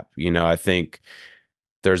that gap. I think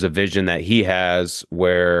there's a vision that he has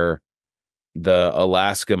where the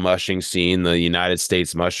Alaska mushing scene, the United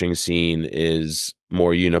States mushing scene, is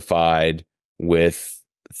more unified with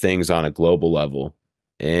things on a global level.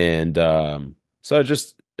 And so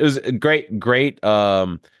just it was a great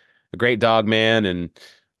dog man, and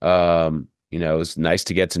it was nice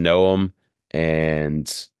to get to know him.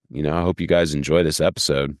 And I hope you guys enjoy this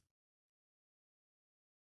episode.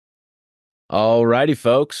 All righty,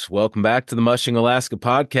 folks. Welcome back to the Mushing Alaska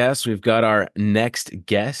podcast. We've got our next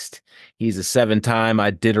guest. He's a 7-time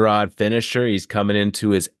Iditarod finisher. He's coming into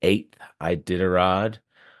his 8th Iditarod.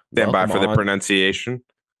 stand by Welcome for the on. pronunciation.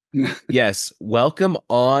 Yes, welcome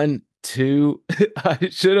on to. I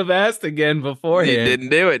should have asked again You beforehand. didn't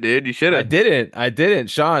do it, dude. You should I have. didn't. I didn't.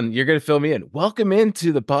 Sean, you're going to fill me in. Welcome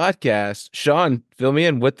into the podcast. Sean, fill me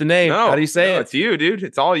in with the name. How do you No, say no, it? it's you, dude.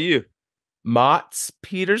 It's all you. Mats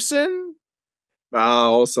Pettersson? Ah,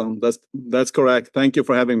 awesome. That's correct. Thank you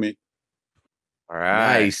for having me. All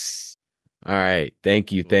right. Nice. All right.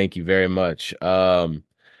 Thank you. Thank you very much.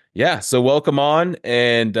 Yeah, so welcome on.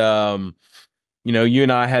 And you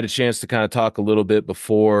and I had a chance to kind of talk a little bit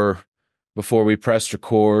before we pressed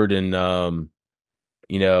record, and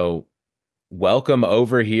you know, welcome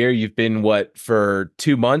over here. You've been what, for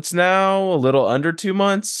 2 months now? A little under 2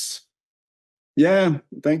 months? Yeah,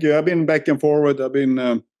 thank you. I've been back and forward. I've been,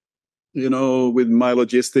 with my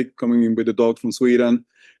logistic coming in with the dog from Sweden.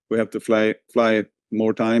 We have to fly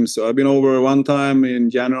more times. So I've been over one time in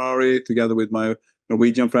January together with my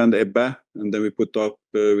Norwegian friend Ebbe, and then we took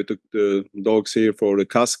the dogs here for the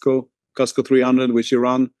Casco 300, which he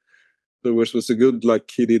run. So which was a good,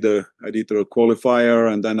 like I did a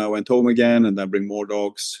qualifier, and then I went home again, and I bring more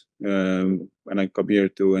dogs. When I come here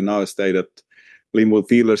and now I stayed at Linwood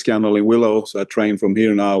Fielder's Kennel in Willow. So I train from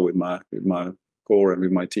here now with my core and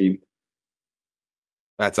with my team.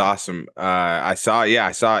 That's awesome. I saw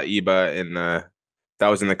Iba in that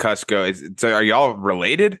was in the Cusco. So are y'all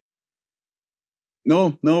related?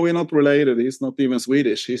 No, no, we're not related. He's not even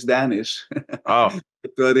Swedish. He's Danish. Oh,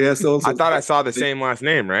 But he has I also thought I saw the same last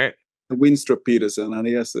name, right? Winstrup Peterson, and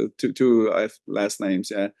he has two last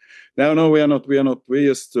names. Yeah, no, we are not. We are not. We're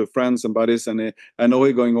just friends and buddies. And I know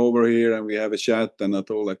he's going over here, and we have a chat. And I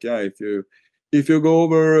told like, yeah, if you go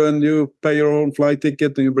over and you pay your own flight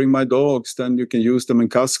ticket and you bring my dogs, then you can use them in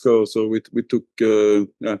Cusco. So we took the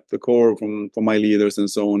core from my leaders and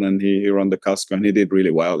so on, and he ran the Cusco, and he did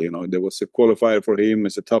really well. You know, there was a qualifier for him.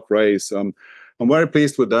 It's a tough race. I'm very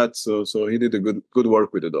pleased with that. So he did a good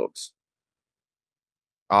work with the dogs.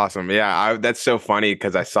 Awesome. Yeah, that's so funny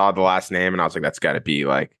because I saw the last name and I was like, that's got to be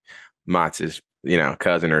like Mats's,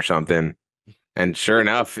 cousin or something. And sure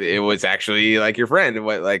enough, it was actually like your friend.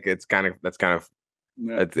 What like Yeah.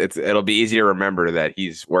 it'll be easy to remember that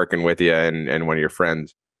he's working with you and one of your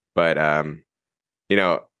friends. But you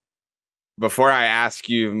know, before I ask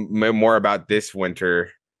you more about this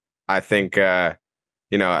winter, I think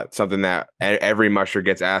something that every musher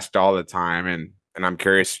gets asked all the time, and I'm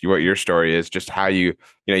curious what your story is, just how you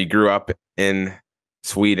grew up in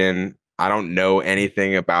Sweden. I don't know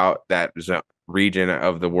anything about that region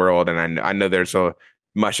of the world, and I know there's a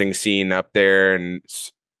mushing scene up there, and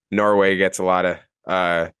Norway gets a lot of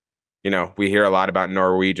we hear a lot about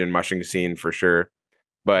Norwegian mushing scene for sure.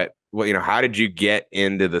 But how did you get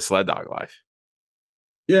into the sled dog life?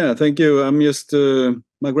 Yeah, thank you. I'm just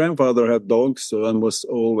my grandfather had dogs, so I was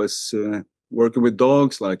always working with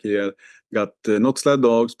dogs. Like he had got not sled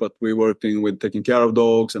dogs, but we working with taking care of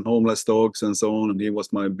dogs and homeless dogs and so on. And he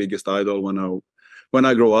was my biggest idol when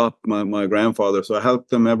I grew up. My grandfather, so I helped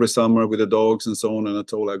them every summer with the dogs and so on. And I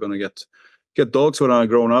told I'm gonna get dogs when I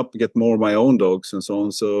grown up, get more of my own dogs and so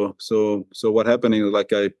on. So what happening?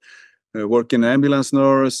 Like I work in ambulance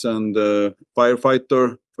nurse and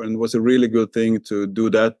firefighter, and it was a really good thing to do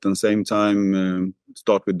that and same time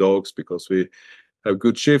start with dogs because we have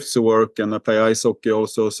good shifts to work, and I play ice hockey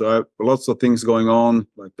also, so I have lots of things going on.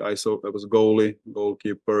 Like ice hockey, I was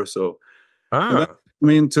goalkeeper, so and then Ah, I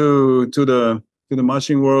mean to the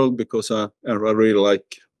mushing world because I really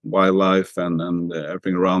like wildlife and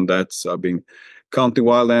everything around that. So I've been counting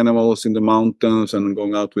wild animals in the mountains and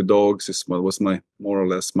going out with dogs is what was my more or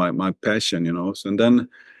less my passion, So, and then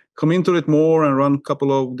come into it more and run a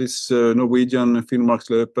couple of this Norwegian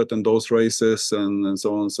Finnmarksløpet and those races and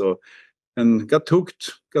so on. So and got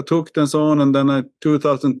hooked and so on. And then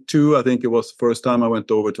 2002, I think it was the first time I went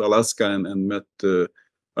over to Alaska and met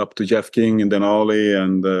up to Jeff King in Denali,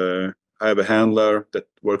 and I have a handler that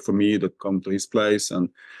worked for me that come to his place, and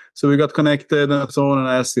so we got connected and so on. And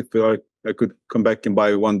I asked if I could come back and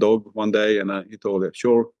buy one dog one day, and he told me,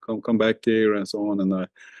 sure, come back here and so on. And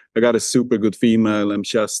I got a super good female,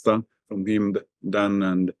 Shasta, from him then,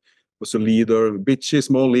 and was a leader, bitchy,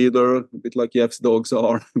 small leader, a bit like Jeff's dogs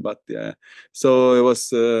are. But yeah, so it was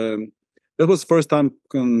that was first time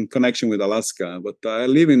connection with Alaska. But I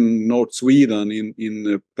live in North Sweden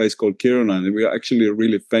in a place called Kiruna, and we are actually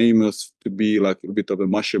really famous to be like a bit of a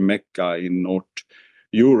musher mecca in North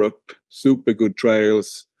Europe. Super good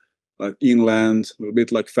trails, like inland, a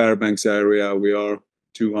bit like Fairbanks area. We are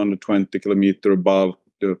 220 kilometers above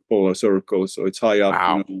the polar circle, so it's high up,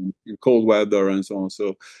 wow. in cold weather and so on.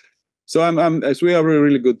 So as we have a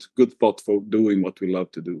really good spot for doing what we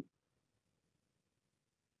love to do.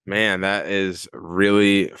 Man, that is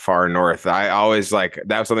really far north. I always that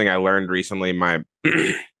was something I learned recently. My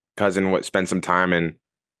cousin would spend some time in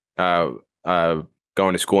uh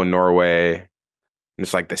going to school in Norway. And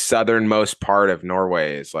it's like the southernmost part of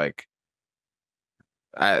Norway is like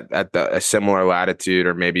at a similar latitude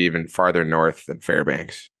or maybe even farther north than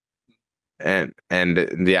Fairbanks. And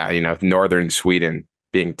yeah, northern Sweden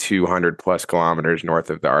being 200 plus kilometers north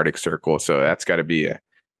of the Arctic Circle. So that's got to be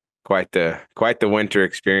quite the winter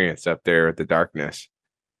experience up there with the darkness.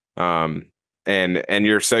 And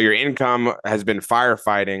your income has been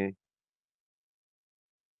firefighting,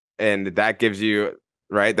 and that gives you,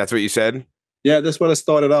 right? That's what you said? Yeah, that's what I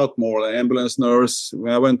started out more, like ambulance nurse.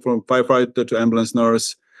 When I went from firefighter to ambulance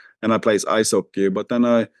nurse, and I played ice hockey. But then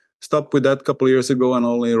I stopped with that a couple of years ago and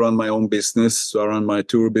only run my own business. So I run my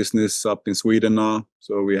tour business up in Sweden now.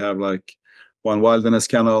 So we have like one wilderness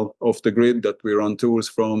canal off the grid that we run tours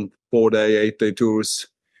from, 4-day, 8-day tours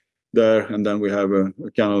there, and then we have a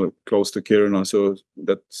canal close to Kiruna, so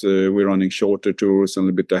that's we're running shorter tours and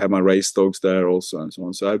a bit. I have my race dogs there also and so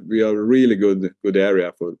on. So we are a really good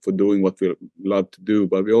area for doing what we love to do,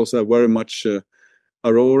 but we also have very much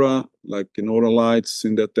aurora, like the northern lights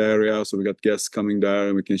in that area. So we got guests coming there,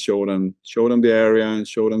 and we can show them the area and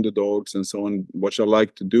show them the dogs and so on. What I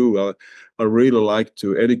like to do, I really like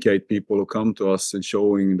to educate people who come to us and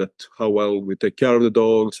showing that how well we take care of the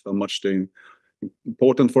dogs, how much they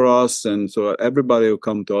important for us. And so everybody who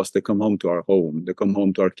come to us, they come home to our home. They come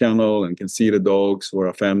home to our kennel and can see the dogs, where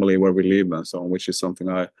our family, where we live, and so on, which is something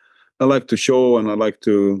I like to show, and I like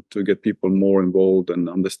to get people more involved and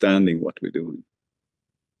understanding what we're doing.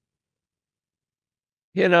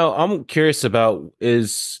 I'm curious about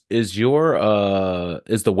is your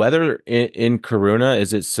is the weather in Karuna,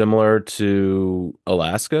 is it similar to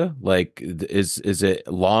Alaska? Like is it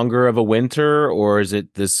longer of a winter, or is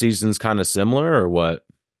it the season's kind of similar, or what?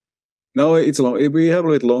 No, it's long. We have a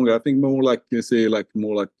little longer. I think more like you see, like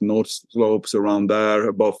more like North Slopes around there,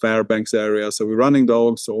 above Fairbanks area. So we're running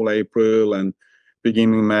dogs all April and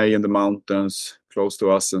beginning May in the mountains close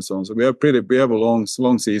to us and so on. So we have a long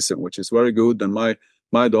season, which is very good. And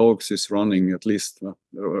my dogs is running at least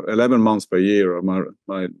 11 months per year. Of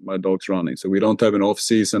my dogs running. So we don't have an off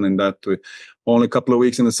season in that. Only a couple of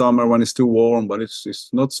weeks in the summer when it's too warm, but it's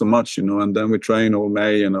not so much, And then we train all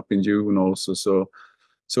May and up in June also.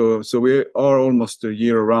 So we are almost a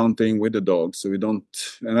year-round thing with the dogs. So we don't,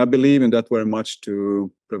 and I believe in that very much to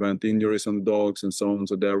prevent injuries on the dogs and so on.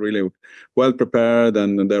 So they're really well prepared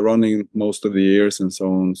and they're running most of the years and so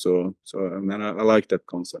on. So I like that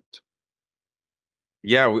concept.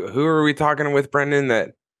 Yeah, who are we talking with, Brendan?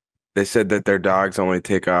 That they said that their dogs only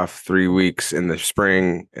take off 3 weeks in the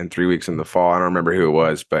spring and 3 weeks in the fall. I don't remember who it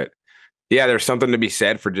was, but yeah, there's something to be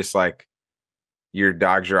said for just like your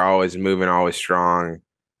dogs are always moving, always strong.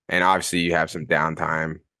 And obviously you have some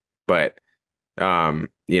downtime, but yeah,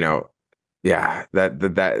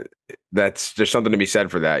 that's there's something to be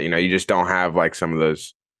said for that. You just don't have like some of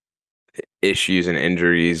those issues and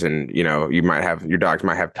injuries, and your dogs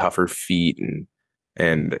might have tougher feet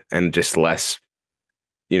and just less,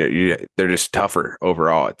 they're just tougher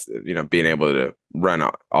overall. It's being able to run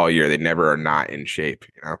all year. They never are not in shape.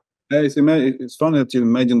 Yeah, it's funny that you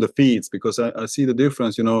mentioned the feeds, because I see the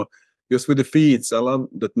difference, just with the feeds. I love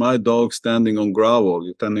that my dog's standing on gravel,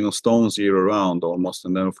 you're standing on stones year round almost,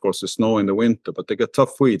 and then of course the snow in the winter. But they got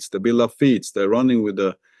tough feet. They build up feet. They're running with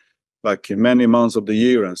like many months of the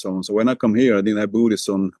year and so on. So when I come here, I didn't have booties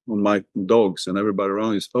on my dogs, and everybody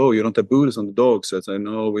around is, oh, you don't have booties on the dogs. I say,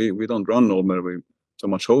 no, we don't run normally so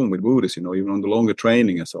much home with booties, even on the longer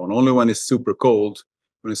training and so on. Only when it's super cold.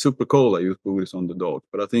 When it's super cold, I use booties on the dog.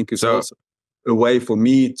 But I think it's also a way for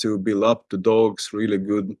me to build up the dogs really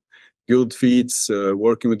good feeds,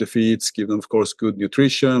 working with the feeds, give them, of course, good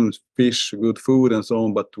nutrition, fish, good food, and so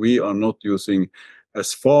on. But we are not using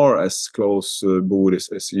as far as close booties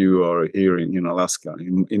as you are here in Alaska,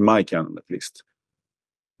 in my kennel at least.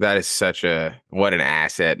 That is what an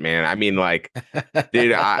asset, man. I mean, like,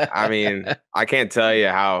 dude, I mean, I can't tell you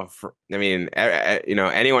how,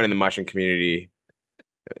 anyone in the mushing community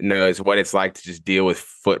knows what it's like to just deal with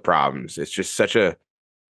foot problems. It's just such a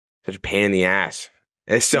pain in the ass.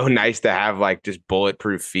 It's so nice to have like just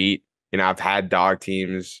bulletproof feet. I've had dog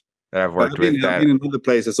teams that I've worked with. I've been in other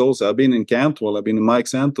places also. I've been in Cantwell. I've been in Mike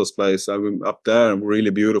Santos' place. I've been up there, a really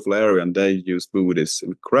beautiful area, and they use booties,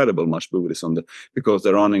 incredible much booties because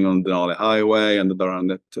they're running on the highway and they're on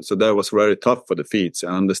that. So that was very tough for the feet. So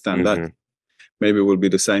I understand that. Maybe it will be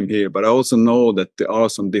the same here, but I also know that there are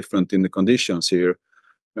some different in the conditions here.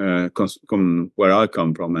 Where I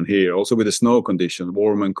come from and here, also with the snow conditions,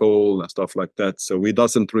 warm and cold and stuff like that. So we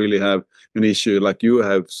doesn't really have an issue like you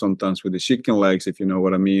have sometimes with the chicken legs, if you know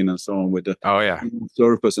what I mean, and so on, with the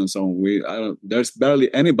surface and so on. There's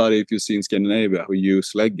barely anybody, if you see in Scandinavia, who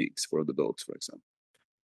use leggings for the dogs, for example.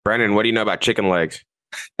 Brendan, what do you know about chicken legs?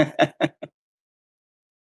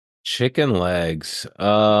 Chicken legs.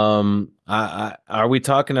 Are we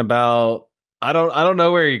talking about? I don't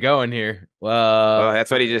know where you're going here. Well, that's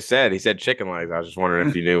what he just said. He said chicken legs. I was just wondering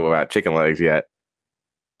if you knew about chicken legs yet.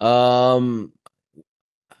 Barbecue.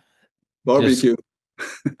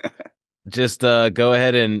 Just go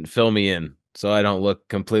ahead and fill me in so I don't look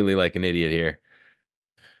completely like an idiot here.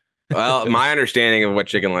 Well, my understanding of what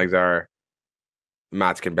chicken legs are,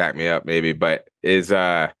 Mats can back me up maybe, but is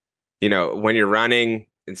when you're running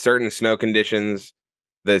in certain snow conditions,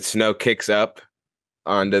 the snow kicks up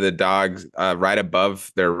onto the dogs right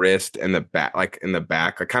above their wrist and the back, like in the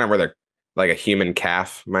back, like kind of where they're like a human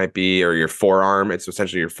calf might be, or your forearm. It's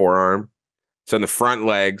essentially your forearm. So in the front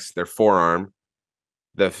legs, their forearm,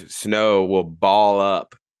 the snow will ball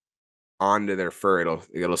up onto their fur.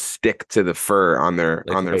 It'll stick to the fur on their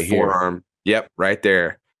forearm. Here. Yep, right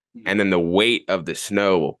there. And then the weight of the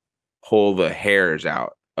snow will pull the hairs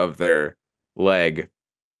out of their leg,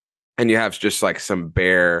 and you have just like some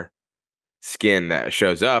bare skin that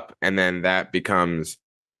shows up, and then that becomes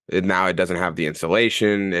now it doesn't have the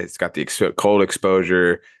insulation. It's got the cold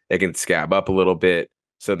exposure. It can scab up a little bit.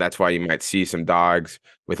 So that's why you might see some dogs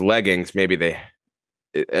with leggings. Maybe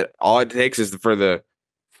all it takes is for the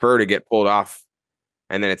fur to get pulled off,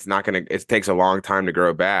 and then it takes a long time to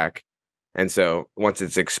grow back. And so once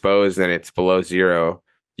it's exposed and it's below zero,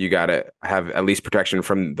 you got to have at least protection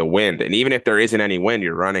from the wind. And even if there isn't any wind,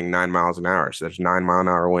 you're running 9 miles an hour. So there's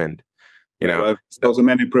 9-mile-an-hour wind. Also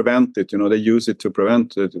many prevent it. They use it to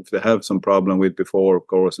prevent it if they have some problem with before, of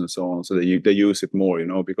course, and so on. So they use it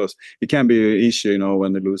more, because it can be an issue,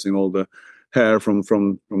 when they're losing all the hair from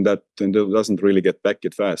that, and it doesn't really get back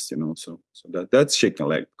it fast, So that's chicken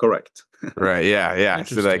leg, correct? Right. Yeah.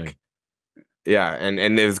 So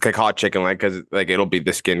and it's call it chicken leg because like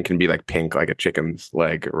the skin can be like pink like a chicken's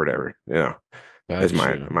leg or whatever. Is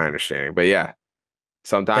my understanding. But yeah.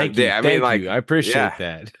 Sometimes, I appreciate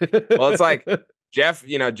that. Well, it's like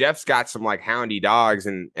Jeff's got some like houndy dogs,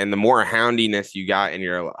 and the more houndiness you got in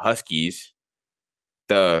your huskies,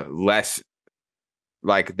 the less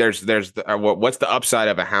like there's what's the upside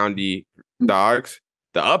of a houndy dogs?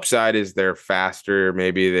 The upside is they're faster.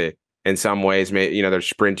 Maybe in some ways, they're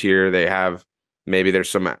sprintier. There's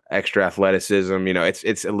some extra athleticism.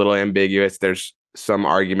 It's a little ambiguous. There's some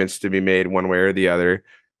arguments to be made one way or the other.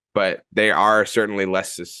 But they are certainly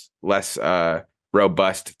less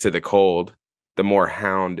robust to the cold. The more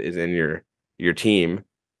hound is in your team,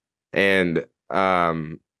 and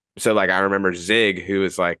so like I remember Zig, who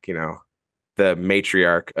was like the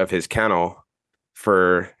matriarch of his kennel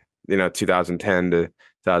for 2010 to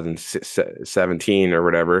 2017 or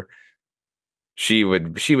whatever. She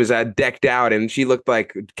was decked out, and she looked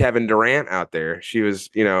like Kevin Durant out there. She was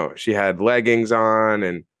she had leggings on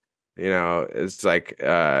and. It's like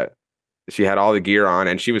she had all the gear on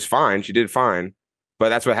and she was fine. She did fine. But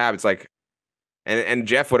that's what happens. Like, and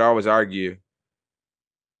Jeff would always argue,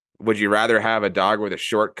 would you rather have a dog with a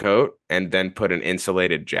short coat and then put an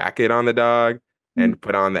insulated jacket on the dog and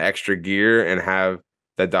put on the extra gear and have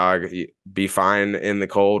the dog be fine in the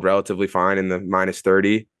cold, relatively fine in the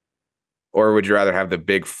 -30? Or would you rather have the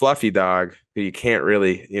big fluffy dog who you can't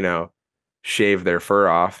really, shave their fur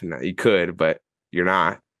off? You could, but you're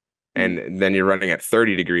not. And then you're running at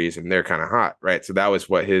 30 degrees and they're kind of hot, right? So that was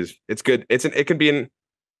what it's good. It can be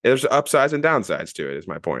there's upsides and downsides to it, is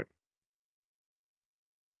my point.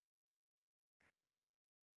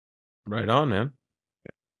 Right on, man.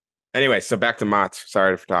 Anyway, so back to Mats.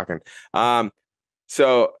 Sorry for talking.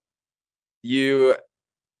 So you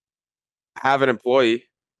have an employee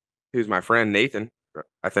who's my friend Nathan,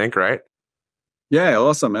 I think, right? Yeah,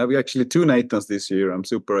 awesome. I have actually 2 Nathans this year. I'm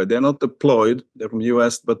super. They're not deployed. They're from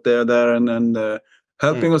US, but they're there and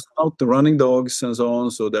helping us out, the running dogs and so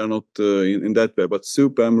on. So they're not in that way. But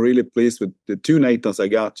super, I'm really pleased with the 2 Nathans I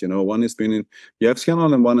got. One has been in Jeff's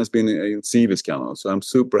kennel and one has been in Sivi's kennel. So I'm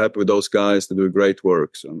super happy with those guys. They do great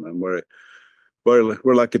work. So I'm very, very,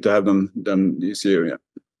 we're lucky to have them this year. Yeah.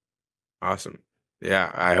 Awesome.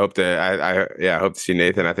 Yeah, I hope I hope to see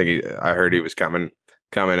Nathan. I think I heard he was coming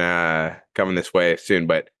this way soon.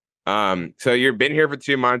 But so you've been here for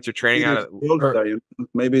 2 months. You're training out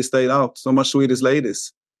maybe stayed out. So much Swedish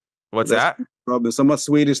ladies. What's that? Probably so much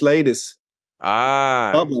Swedish ladies.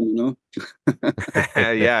 Problem,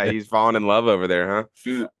 yeah, he's falling in love over there, huh?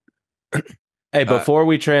 Yeah. Hey, before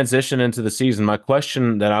we transition into the season, my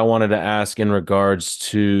question that I wanted to ask in regards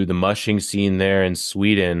to the mushing scene there in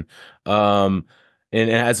Sweden, and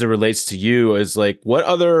as it relates to you, is like, what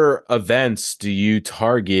other events do you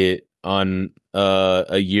target on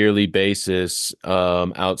a yearly basis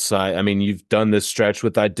outside? I mean, you've done this stretch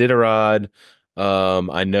with Iditarod.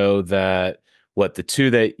 I know that the 2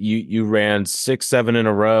 that you ran 6, 7 in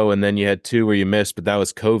a row, and then you had 2 where you missed, but that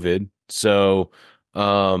was COVID. So,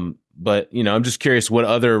 but I'm just curious what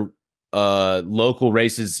other local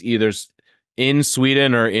races, either in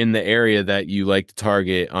Sweden or in the area, that you like to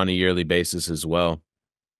target on a yearly basis as well.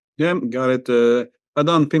 Yeah, got it. I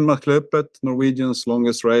done Finnmarkslöpet, Norwegian's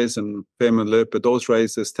longest race, and Femundlöpet, those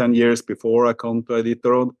races 10 years before I come to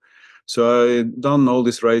Iditarod. So I done all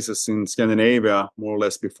these races in Scandinavia more or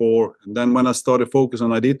less before. And then when I started focus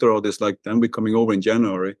on Iditarod, it's like then we're coming over in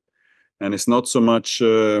January. And it's not so much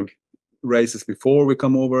races before we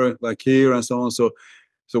come over, like here and so on.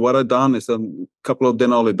 So what I've done is a couple of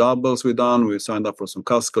Denali doubles we done. We signed up for some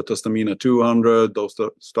Casco, Tostamina 200, those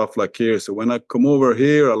stuff like here. So when I come over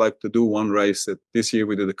here, I like to do one race. This year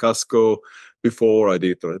we did the Casco before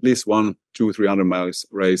Iditarod, at least 100-300 miles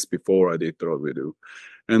race before Iditarod we do.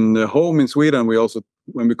 And home in Sweden, we also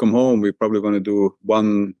when we come home, we're probably going to do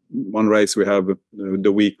one race. We have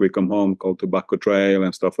the week we come home called Tobacco Trail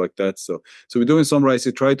and stuff like that. So we're doing some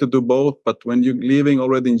races. Try to do both, but when you're leaving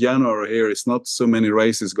already in January here, it's not so many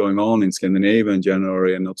races going on in Scandinavia in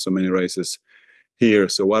January, and not so many races here.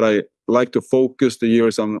 So what I like to focus the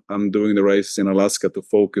years I'm doing the races in Alaska, to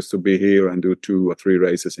focus to be here and do 2 or 3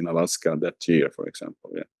 races in Alaska that year, for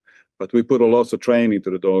example. Yeah. But we put a lot of training to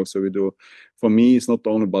the dogs. So we do, for me, it's not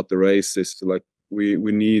only about the races. Like we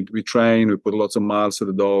train, we put lots of miles to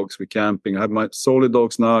the dogs, we camping. I have my solid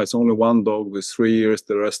dogs now. It's only one dog with 3 years.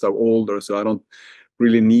 The rest are older. So I don't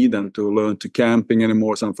really need them to learn to camping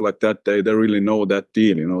anymore, something like that. They really know that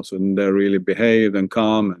deal, you know. So they're really behaved and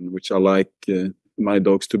calm, and which I like my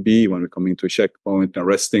dogs to be when we come into a checkpoint and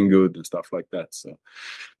resting good and stuff like that.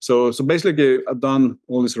 So basically, I've done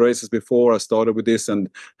all these races before. I started with this and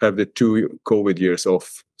have the 2 COVID years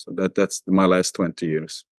off. So that's my last 20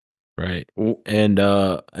 years. Right. And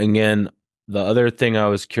again, the other thing I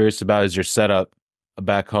was curious about is your setup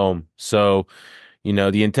back home. So, you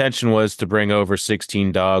know, the intention was to bring over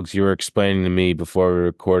 16 dogs. You were explaining to me before we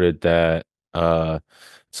recorded that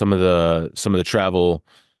some of the travel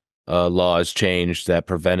laws changed that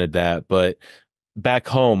prevented that. But back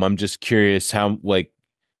home, I'm just curious how, like,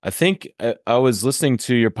 I think I was listening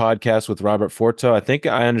to your podcast with Robert Forto. I think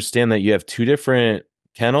I understand that you have 2 different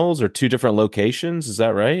kennels or 2 different locations. Is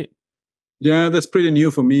that right? Yeah, that's pretty new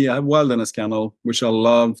for me. I have Wilderness Kennel, which I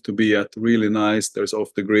love to be at. Really nice. There's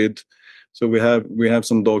off the grid. So we have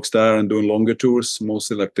some dogs there and doing longer tours,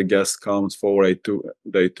 mostly like the guest comes 4 8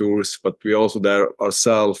 day tours. But we also there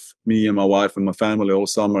ourselves, me and my wife and my family, all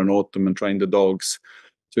summer and autumn, and train the dogs.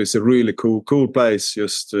 So it's a really cool place,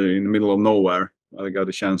 just in the middle of nowhere. I got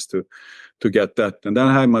a chance to get that. And then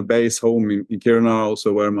I have my base home in Kiruna,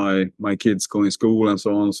 also where my kids go in school and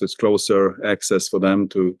so on. So it's closer access for them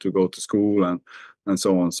to go to school and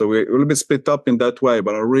so on. So we're a little bit split up in that way,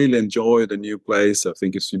 but I really enjoy the new place. I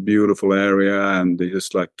think it's a beautiful area and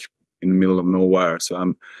just like in the middle of nowhere.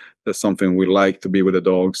 So that's something we like, to be with the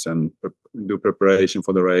dogs and do preparation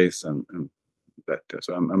for the race and that.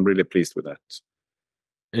 So I'm really pleased with that.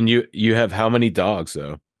 And you have how many dogs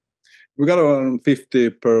though? We got around 50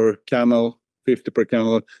 per kennel.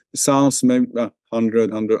 It sounds maybe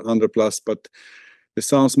 100 plus, but it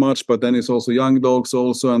sounds much. But then it's also young dogs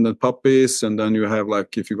also, and then puppies. And then you have,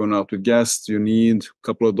 like, if you're going out with guests, you need a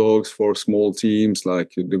couple of dogs for small teams.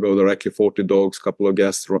 Like you go directly 40 dogs, couple of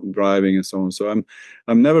guests driving and so on. So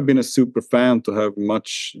I've never been a super fan to have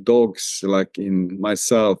much dogs like in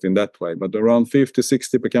myself in that way. But around 50,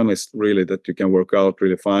 60 per kennel is really that you can work out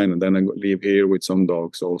really fine. And then I leave here with some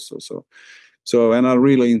dogs also. So, and I'm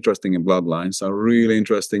really interested in bloodlines. I'm really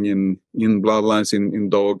interested in bloodlines in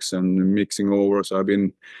dogs and mixing over. So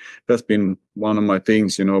that's been one of my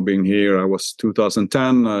things, you know, being here. I was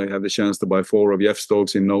 2010. I had the chance to buy 4 of Jeff's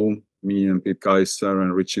dogs in Nome, me and Pete Kaiser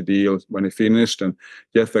and Richie Deal when he finished. And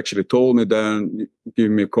Jeff actually told me then,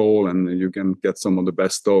 give me a call and you can get some of the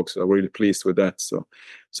best dogs. So I'm really pleased with that. So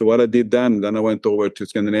what I did then I went over to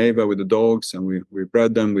Scandinavia with the dogs, and we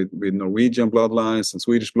bred them with Norwegian bloodlines and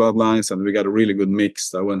Swedish bloodlines, and we got a really good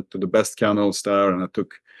mix. I went to the best kennels there, and I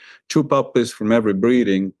took 2 puppies from every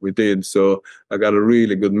breeding we did. So I got a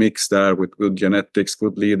really good mix there with good genetics,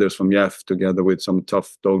 good leaders from Jeff, together with some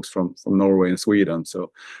tough dogs from Norway and Sweden.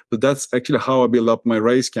 So that's actually how I built up my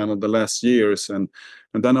race kennel the last years. And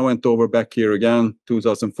then I went over back here again,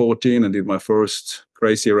 2014, and did my first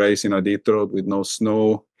crazy race in Iditarod with no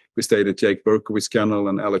snow. We stayed at Jake Berkowitz's kennel,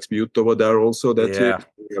 and Alex Butte over there also that year.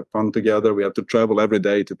 We had fun together. We had to travel every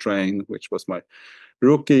day to train, which was my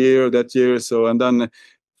rookie year that year. So, and then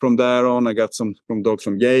from there on, I got some from dogs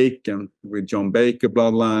from Jake and with John Baker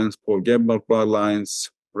bloodlines, Paul Gebhardt bloodlines,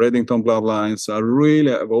 Reddington bloodlines.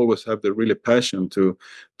 I've always had the really passion to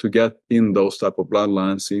get in those type of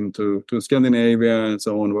bloodlines into Scandinavia and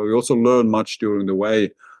so on. Where we also learn much during the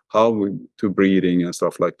way, how we to breeding and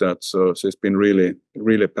stuff like that. So it's been really,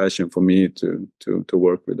 really passion for me to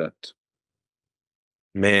work with that.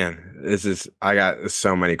 Man, I got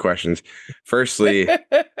so many questions. Firstly,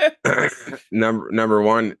 number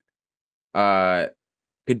one,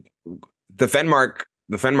 could the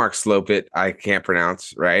Fenmark slope it, I can't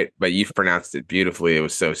pronounce, right? But you've pronounced it beautifully. It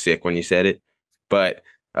was so sick when you said it. But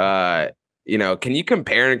you know, can you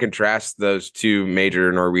compare and contrast those 2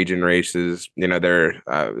 major Norwegian races? You know, they're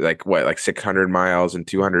like 600 miles and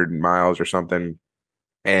 200 miles or something.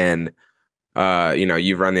 And you know,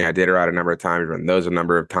 you've run the Iditarod a number of times, run those a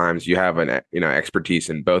number of times. You have an expertise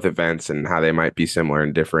in both events and how they might be similar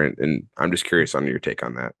and different. And I'm just curious on your take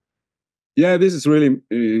on that. Yeah, this is really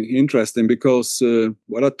interesting because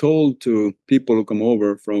what I told to people who come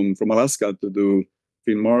over from Alaska to do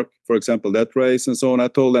Finnmark, for example, that race and so on. I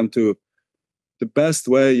told them the best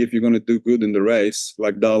way if you're going to do good in the race,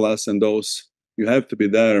 like Dallas and those, you have to be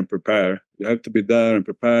there and prepare. You have to be there and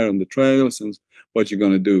prepare on the trails and what you're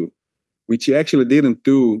going to do, which he actually didn't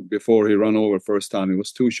do before he ran over first time. It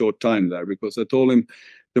was too short time there because I told him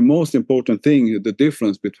the most important thing, the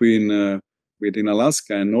difference between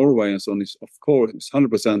Alaska and Norway and so on is, of course, it's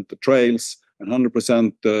 100% the trails and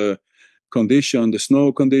 100% the condition, the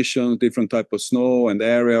snow conditions, different type of snow and the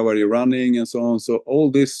area where you're running and so on. So all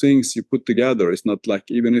these things you put together, it's not like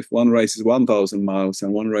even if one race is 1,000 miles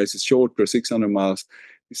and one race is shorter, 600 miles,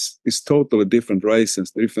 it's totally different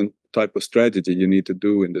races, different type of strategy you need to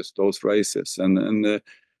do in those races. And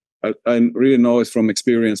I really know it from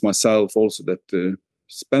experience myself also that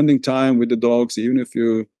spending time with the dogs, even if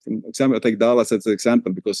you, for example, I take Dallas as an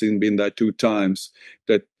example because he's been there 2 times,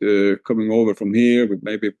 that coming over from here with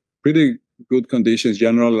maybe pretty good conditions,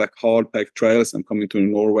 generally like hard packed trails, and coming to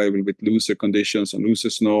Norway with looser conditions and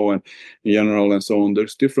looser snow and in general and so on.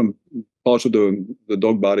 There's different parts of the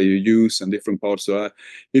dog body you use and different parts. So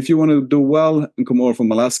if you want to do well and come over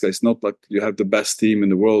from Alaska, it's not like you have the best team in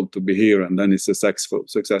the world to be here and then it's successful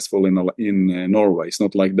in Norway. It's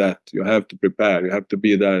not like that. You have to prepare. You have to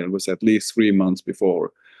be there. It was at least 3 months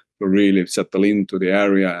before to really settle into the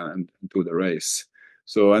area and to the race.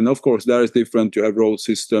 So, and of course, that is different. You have road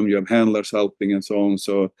system, you have handlers helping and so on.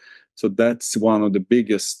 So that's one of the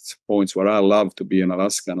biggest points where I love to be in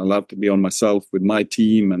Alaska, and I love to be on myself with my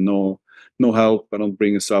team and no help. I don't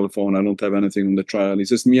bring a cell phone. I don't have anything on the trail. It's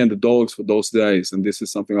just me and the dogs for those days. And this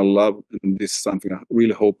is something I love. And this is something I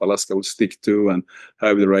really hope Alaska will stick to and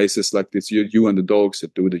have the races like this. You and the dogs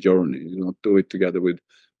that do the journey. You don't do it together with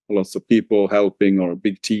lots of people helping or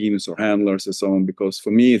big teams or handlers and so on. Because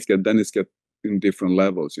for me, it's get in different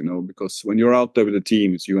levels, because when you're out there with the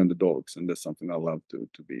team, it's you and the dogs. And that's something I love to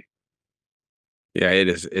be. Yeah, it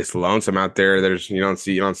is. It's lonesome out there. You don't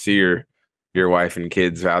see your wife and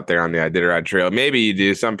kids out there on the Iditarod Trail. Maybe you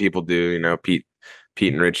do. Some people do. Pete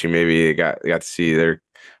and Richie maybe got to see their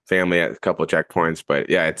family at a couple of checkpoints.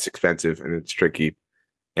 But yeah, it's expensive and it's tricky.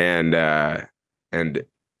 And that's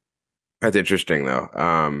interesting though.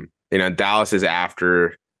 Dallas is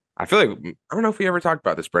after. I feel like I don't know if we ever talked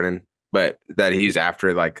about this, Brennan, but that he's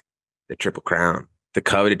after like the Triple Crown, the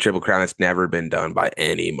coveted Triple Crown that's never been done by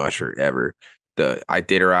any musher ever. The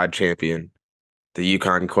Iditarod champion, the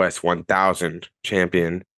Yukon Quest 1000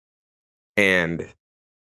 champion, and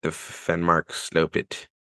the Finnmark Snow Pit.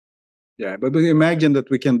 Yeah, but imagine that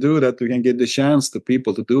we can do that. We can get the chance to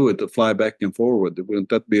people to do it, to fly back and forward. Wouldn't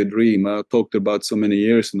that be a dream? I talked about so many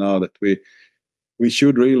years now that we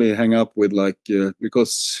should really hang up with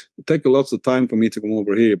because it takes lots of time for me to come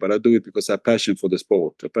over here, but I do it because I have passion for the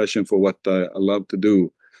sport, a passion for what I love to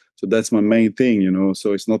do. So that's my main thing,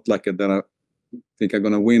 So it's not like that I think I'm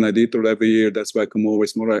going to win Iditarod every year. That's why I come over.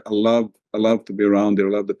 It's more like I love to be around there.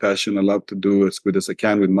 I love the passion. I love to do as good as I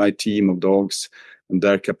can with my team of dogs and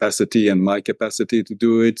their capacity and my capacity to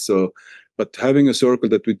do it. So, but having a circle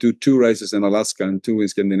that we do 2 races in Alaska and 2 in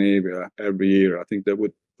Scandinavia every year, I think that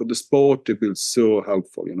would, for the sport, it will be so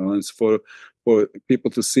helpful, and for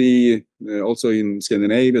people to see also in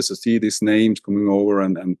Scandinavia, to see these names coming over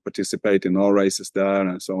and participate in our races there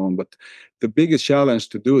and so on. But the biggest challenge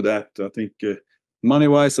to do that, I think,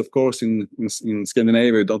 money-wise, of course, in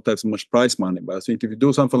Scandinavia, you don't have so much prize money. But I think if you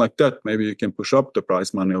do something like that, maybe you can push up the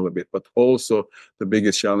prize money a little bit. But also the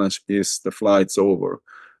biggest challenge is the flights over.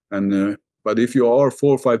 And but if you are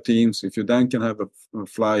 4 or 5 teams, if you then can have a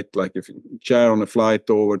flight, like if you share on a flight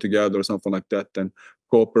over together or something like that, then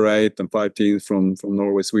cooperate and 5 teams from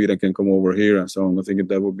Norway, Sweden can come over here and so on. I think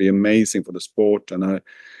that would be amazing for the sport. And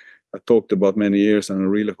I talked about many years, and I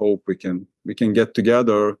really hope we can get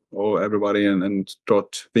together, everybody, and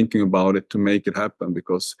start thinking about it to make it happen,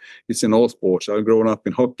 because it's in all sports. I've grown up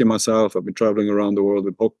in hockey myself. I've been traveling around the world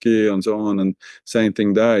with hockey and so on, and same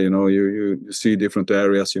thing there. You see different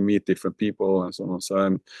areas, you meet different people and so on.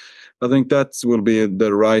 So I think that will be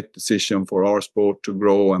the right decision for our sport to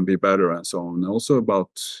grow and be better and so on. Also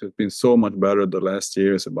it's been so much better the last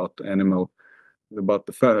years about the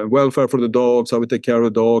welfare for the dogs, how we take care of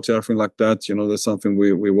the dogs, everything like that. That's something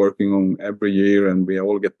we're working on every year, and we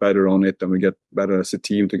all get better on it, and we get better as a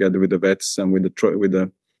team together with the vets and with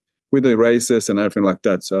the races and everything like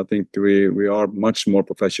that. So I think we are much more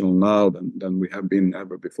professional now than we have been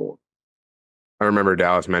ever before. I remember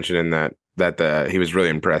Dallas mentioning that he was really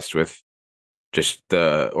impressed with just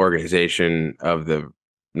the organization of the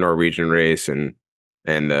Norwegian race and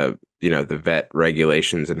the the vet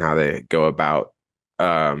regulations and how they go about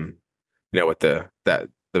with the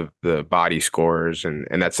body scores, and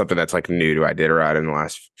that's something that's like new to Iditarod in the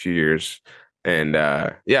last few years. And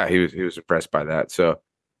yeah, he was impressed by that. So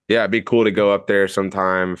yeah, it'd be cool to go up there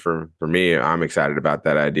sometime. For me, I'm excited about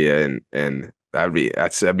that idea, and that'd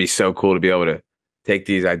be so cool to be able to take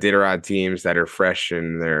these Iditarod teams that are fresh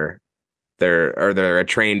and they're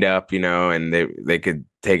trained up, and they could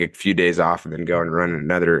take a few days off and then go and run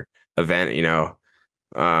another event,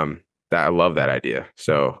 that I love that idea.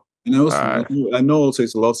 So And also, I know also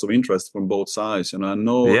it's lots of interest from both sides, and I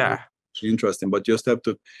know yeah. it's interesting, but just have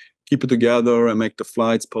to keep it together and make the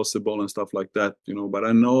flights possible and stuff like that, But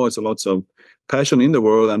I know it's a lots of passion in the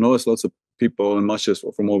world. I know it's lots of people and muches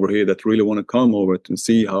from over here that really want to come over and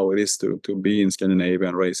see how it is to be in Scandinavia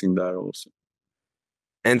and racing there also.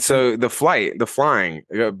 And so the flying,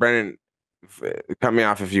 Brennan, cut me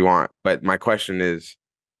off if you want, but my question is,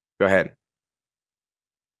 go ahead.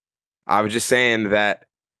 I was just saying that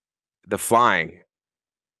the flying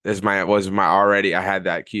I had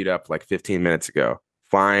that queued up like 15 minutes ago.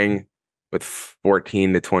 Flying with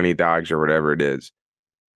 14 to 20 dogs or whatever it is,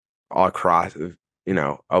 all across, a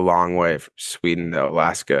long way from Sweden to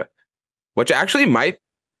Alaska, which actually might,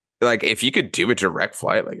 like, if you could do a direct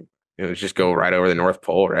flight, like, just go right over the North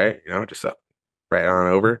Pole, right? Just up right on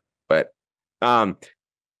over. But how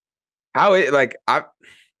it, like,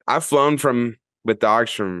 I've flown with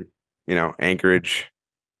dogs from, Anchorage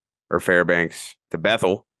or Fairbanks to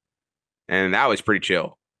Bethel, and that was pretty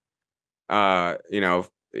chill.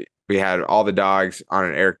 We had all the dogs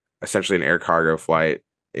on essentially an air cargo flight,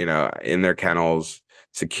 in their kennels,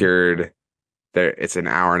 secured. It's an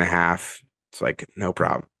hour and a half. It's like no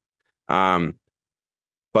problem.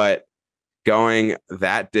 But going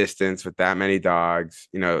that distance with that many dogs,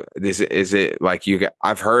 is it like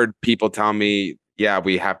I've heard people tell me, yeah,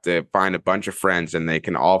 we have to find a bunch of friends and they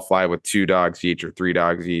can all fly with 2 dogs each or 3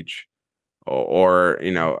 dogs each, or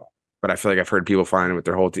but I feel like I've heard people flying with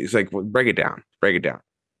their whole team. It's like, well, break it down.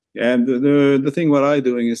 And the thing what I'm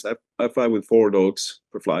doing is I fly with 4 dogs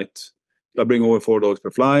per flight. I bring over 4 dogs per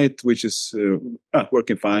flight, which is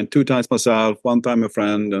working fine. 2 times myself, 1 time a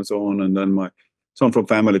friend, and so on, and then some from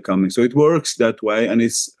family coming. So it works that way, and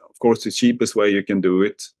it's of course the cheapest way you can do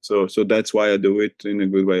it. So that's why I do it in a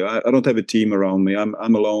good way. I don't have a team around me.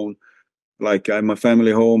 I'm alone. Like I'm a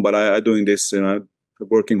family home, but I doing this,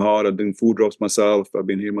 working hard. I've done food drops myself. I've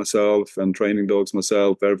been here myself and training dogs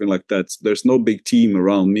myself, everything like that. So there's no big team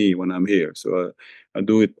around me when I'm here. So I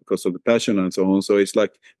do it because of the passion and so on. So it's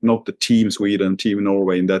like not the team Sweden, team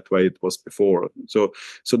Norway in that way it was before. So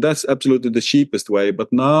that's absolutely the cheapest way.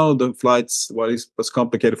 But now the flights, was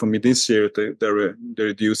complicated for me this year, they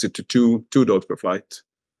reduce it to two dogs per flight,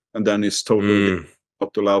 and then it's totally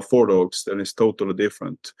up to allow 4 dogs. Then it's totally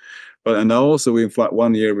different. And now also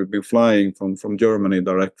 1 year we've been flying from Germany,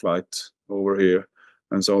 direct flight over here,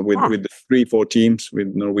 and so with 3-4 teams with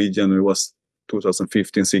Norwegian, it was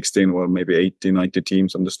 2015, 16, or maybe 80, 90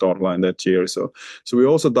 teams on the start line that year. So we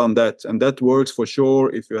also done that, and that works for sure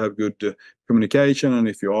if you have good communication, and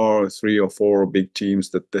if you are 3 or 4 big teams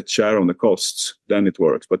that share on the costs, then it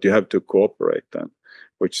works. But you have to cooperate then,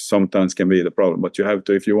 which sometimes can be the problem. But you have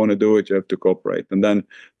to, if you want to do it, you have to cooperate. And then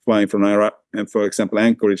flying from for example,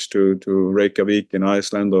 Anchorage to Reykjavik in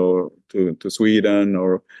Iceland, or to Sweden,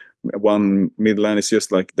 or one Midland, is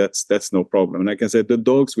just like that's no problem. And I can say the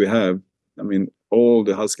dogs we have, I mean, all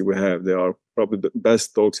the husky we have, they are probably the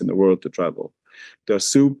best dogs in the world to travel. They're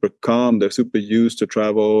super calm. They're super used to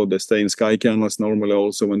travel. They stay in sky kennels normally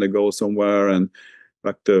also when they go somewhere, and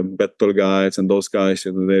like the battle guys and those guys,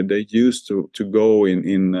 they used to go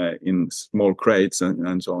in small crates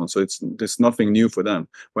and so on. So there's nothing new for them.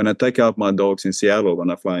 When I take out my dogs in Seattle when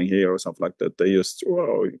I'm flying here or something like that, they just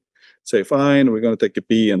say, fine, we're going to take a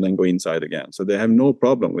pee and then go inside again. So they have no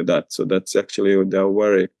problem with that. So that's actually, they're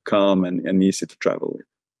very calm and easy to travel with.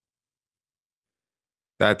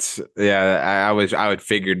 That's I would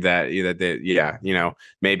figured that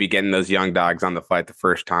maybe getting those young dogs on the flight the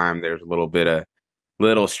first time, there's a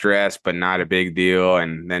little stress, but not a big deal.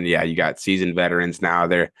 And then you got seasoned veterans now.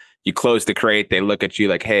 You close the crate, they look at you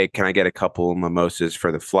like, hey, can I get a couple of mimosas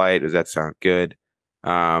for the flight? Does that sound good?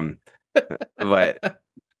 But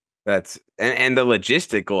that's and the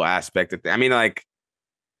logistical aspect of I mean, like,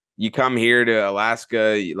 you come here to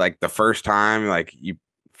Alaska, like the first time, like you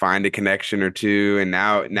find a connection or two, and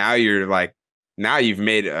now you're like, now you've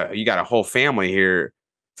made you got a whole family here.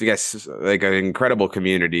 So you guys, like, an incredible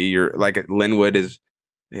community. You're like, Linwood is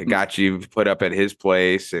got you put up at his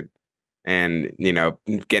place, and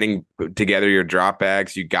getting together your drop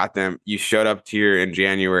bags. You got them. You showed up here in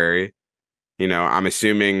January. I'm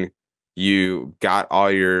assuming you got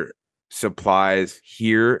all your supplies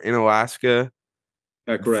here in Alaska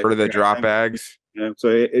correct. for the drop bags. Yeah, so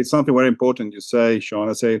it's something very important you say, Sean.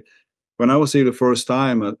 I say when I was here the first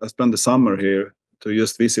time, I spent the summer here to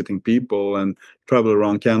just visiting people and travel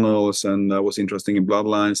around kennels, and I was interested in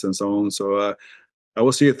bloodlines and so on. So I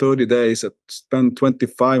was here 30 days. I spent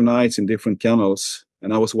 25 nights in different kennels,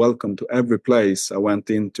 and I was welcome to every place I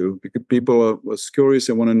went into because people was curious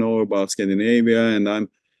and want to know about Scandinavia, and I'm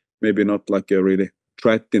maybe not like a really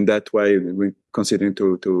threat in that way, considering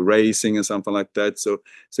to racing and something like that. So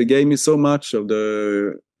it gave me so much of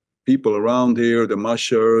the people around here, the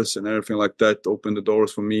mushers and everything like that, opened the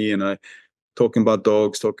doors for me, and I talking about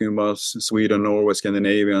dogs, talking about Sweden, Norway,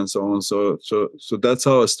 Scandinavia, and so on. So that's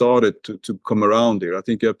how I started to come around here. I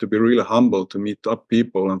think you have to be really humble to meet up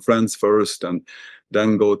people and friends first, and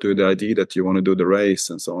then go to the idea that you want to do the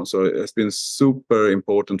race and so on. So it's been super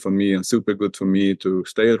important for me and super good for me to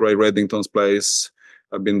stay at Ray Reddington's place.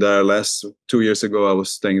 I've been there 2 years ago. I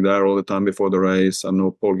was staying there all the time before the race. I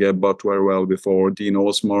know Paul Gebhardt very well before, Dean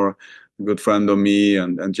Osmore, a good friend of me,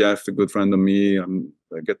 and Jeff, a good friend of me, and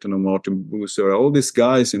I get to know Martin Booser. All these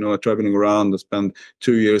guys, are traveling around. I spent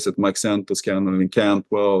 2 years at Mike Santos Kennel in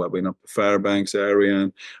Cantwell. I've been up to Fairbanks area,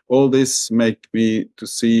 and all this make me to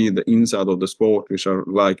see the inside of the sport, which I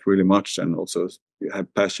like really much and also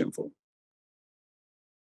have passion for.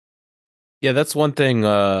 Yeah, that's one thing.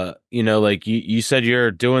 Like you said, you're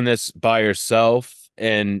doing this by yourself,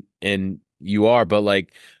 and you are, but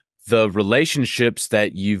like the relationships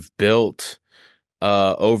that you've built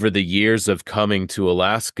over the years of coming to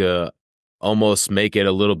Alaska almost make it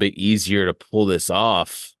a little bit easier to pull this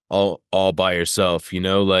off all by yourself.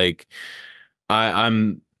 Like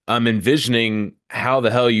I'm envisioning how the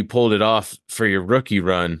hell you pulled it off for your rookie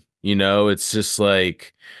run. It's just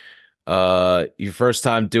like your first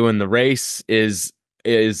time doing the race is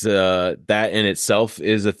that in itself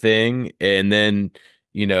is a thing, and then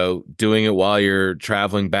doing it while you're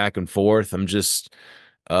traveling back and forth. I'm just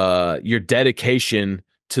your dedication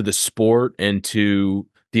to the sport and to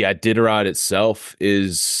the Iditarod itself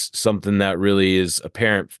is something that really is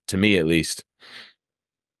apparent to me, at least.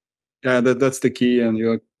 Yeah, that's the key, and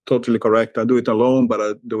you're totally correct. I do it alone, but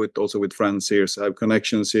I do it also with friends here. So I have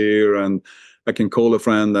connections here, and I can call a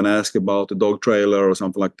friend and ask about the dog trailer or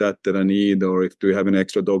something like that I need, or if do you have an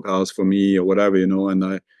extra dog house for me or whatever, and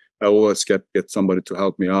I always get somebody to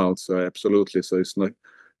help me out. So absolutely. So it's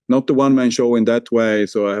not the one-man show in that way.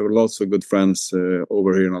 So I have lots of good friends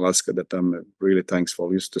over here in Alaska that I'm really thankful.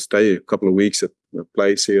 I used to stay a couple of weeks at a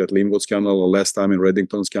place here at Lindwood's Kennel, or last time in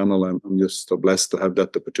Reddington's Kennel. I'm just so blessed to have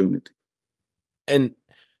that opportunity. And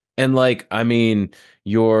like, I mean,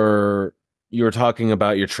 you're talking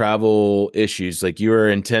about your travel issues. Like, you were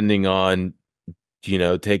intending on,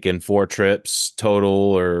 taking 4 trips total,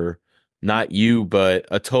 or not you, but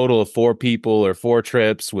a total of 4 people or 4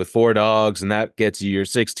 trips with 4 dogs, and that gets you your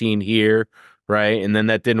 16 here, right? And then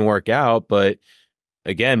that didn't work out, but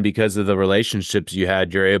again, because of the relationships you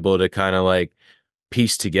had, you're able to kind of like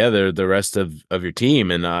piece together the rest of your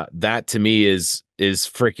team, and that to me is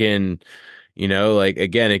freaking, like,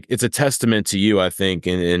 again, it's a testament to you, I think,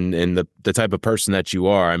 and the type of person that you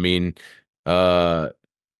are. I mean, I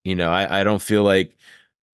don't feel like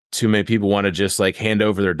too many people want to just like hand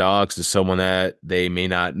over their dogs to someone that they may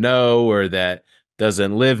not know or that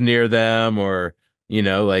doesn't live near them, or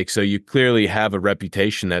like, so you clearly have a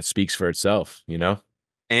reputation that speaks for itself.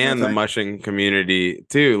 And the mushing community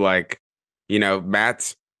too. Like,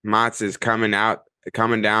 Mats is coming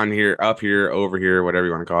down here, up here, over here, whatever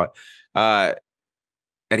you want to call it.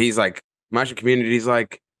 And he's like, mushing community. He's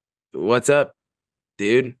like, "What's up,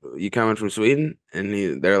 dude? You coming from Sweden?" And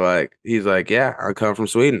he's like, "Yeah, I come from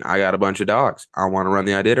Sweden. I got a bunch of dogs. I want to run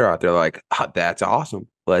the Iditarod." They're like, "Oh, that's awesome.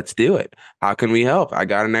 Let's do it. How can we help? I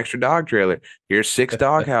got an extra dog trailer. Here's 6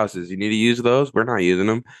 dog houses. You need to use those. We're not using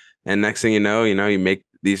them." And next thing you know, you make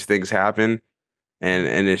these things happen.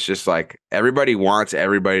 And it's just like everybody wants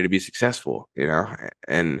everybody to be successful,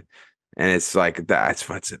 and it's like that's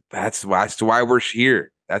why we're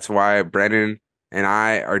here. That's why Brennan and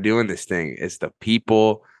I are doing this thing. It's the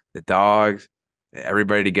people, the dogs,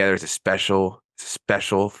 everybody together. It's a special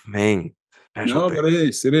thing. But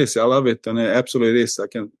it is. I love it, and it absolutely is. I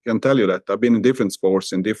can tell you that I've been in different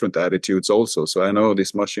sports in different attitudes also, so I know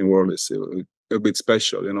this mushing world is a bit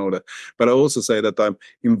special, that. But I also say that I'm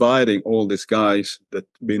inviting all these guys that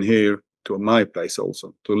been here to my place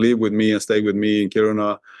also to live with me and stay with me in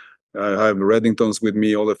Kiruna, I have Reddingtons with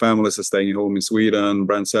me. All the families are staying home in Sweden.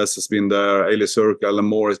 Brand Sass has been there. Ailey Cirque, Alan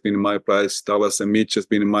Moore has been in my place. Dallas and Mitch has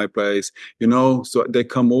been in my place. So they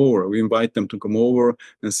come over. We invite them to come over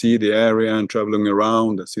and see the area and traveling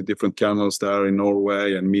around and see different kennels there in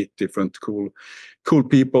Norway and meet different cool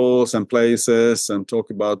peoples and places and talk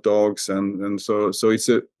about dogs. And so it's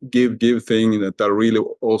a give thing that I really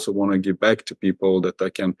also want to give back to people, that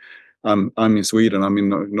I can. I'm in Sweden, I'm in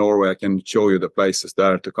Norway. I can show you the places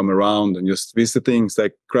there to come around and just visit things.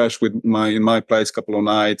 Like crash in my place a couple of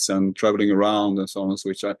nights and traveling around and so on.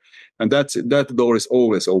 That door is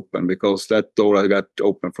always open, because that door I got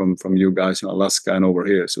open from you guys in Alaska and over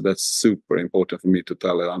here. So that's super important for me to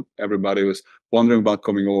tell it. Everybody who's wondering about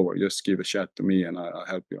coming over, just give a chat to me and I'll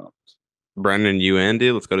help you out. Brendan, you in,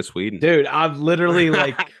 dude? Let's go to Sweden, dude. I'm literally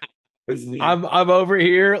like. I'm over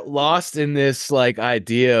here lost in this like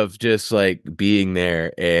idea of just like being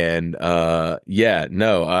there, and I'm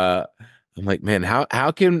like, man,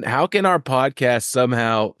 how can our podcast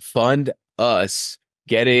somehow fund us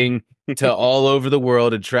getting to all over the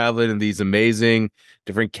world and traveling in these amazing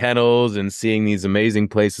different kennels and seeing these amazing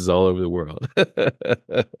places all over the world?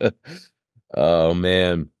 Oh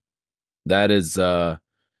man, that is I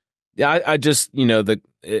just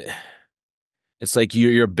it's like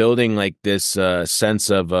you're building like this sense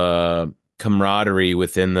of camaraderie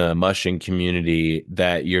within the mushing community,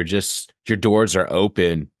 that your doors are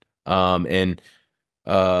open. And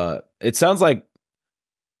it sounds like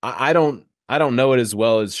I don't know it as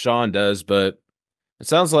well as Sean does, but it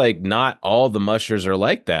sounds like not all the mushers are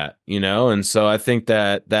like that, And so I think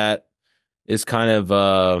that is kind of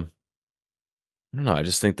I don't know. I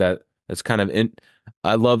just think that's kind of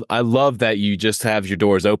I love that you just have your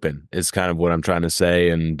doors open, is kind of what I'm trying to say.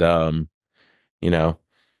 And But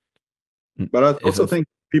I also think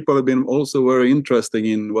people have been also very interested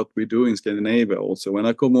in what we do in Scandinavia. Also, when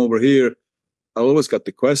I come over here, I always got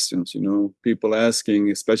the questions, people asking,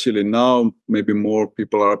 especially now, maybe more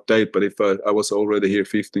people are updated. But if I was already here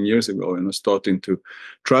 15 years ago, starting to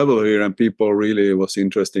travel here, and people really was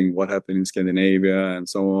interested in what happened in Scandinavia and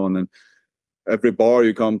so on. And every bar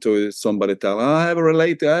you come to, somebody tell, I have a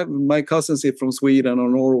relative, I have my cousins here from Sweden or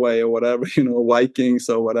Norway or whatever, Vikings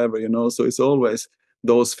or whatever, So it's always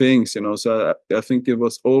those things, So I think it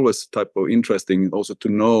was always type of interesting also to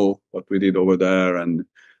know what we did over there. And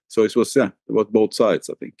so it was both sides,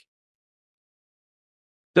 I think.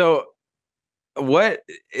 So what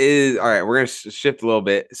is, all right, we're going to shift a little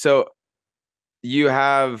bit. So you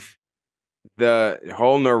have the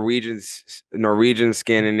whole Norwegian,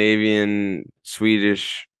 Scandinavian,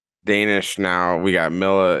 Swedish, Danish. Now we got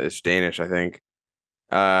Milla is Danish, I think.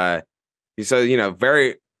 So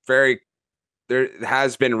very, very. There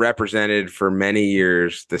has been represented for many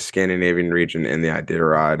years the Scandinavian region in the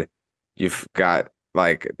Iditarod. You've got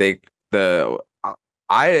I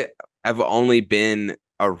have only been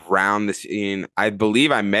around the scene. I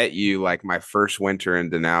believe I met you like my first winter in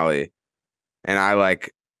Denali, and I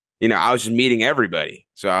was just meeting everybody.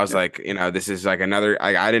 So I was like, this is like another.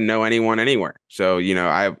 I didn't know anyone anywhere. So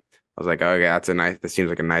I was like, okay, that seems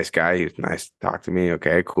like a nice guy. He was nice to talk to me.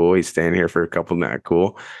 Okay, cool. He's staying here for a couple of nights.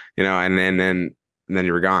 Cool. And then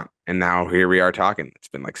you were gone. And now here we are talking. It's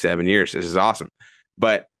been like 7 years. This is awesome.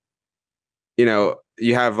 But you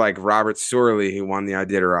have like Robert Sorley, who won the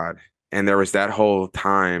Iditarod, and there was that whole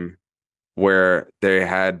time where they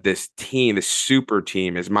had this team, this super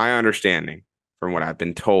team, is my understanding from what I've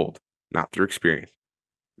been told, not through experience,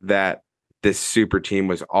 that this super team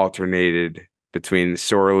was alternated between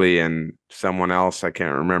Sorley and someone else. I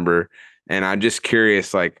can't remember. And I'm just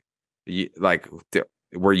curious, were you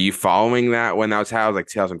following that when that was how? It was like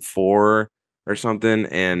 2004 or something?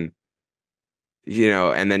 And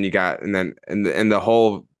and then you got, and the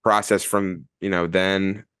whole process from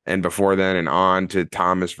then and before then and on to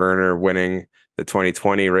Thomas Werner winning the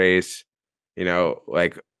 2020 race. What's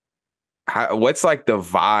like the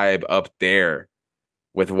vibe up there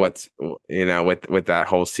with what's with that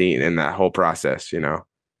whole scene and that whole process?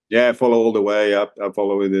 Yeah, I follow all the way up. I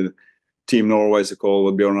follow with the Team Norway, is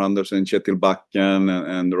called Björn Andersen, Kjetil Bakken,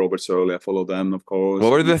 and Robert Sorley. I follow them, of course.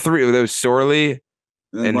 What were the three? There was Sorley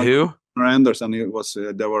and who? Andersen. It was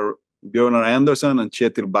there were Björn Andersen and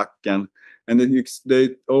Kjetil Bakken, and they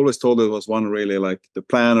always told it was one really like the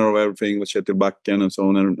planner of everything was Kjetil Bakken and so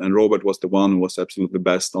on, and Robert was the one who was absolutely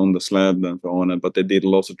best on the sled and so on. But they did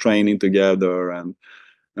lots of training together and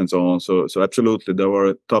so on. So absolutely, they were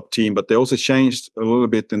a top team. But they also changed a little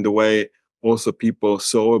bit in the way also people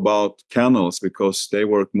saw about kennels, because they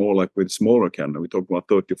work more like with smaller kennel. We talk about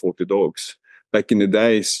 30, 40 dogs. back in the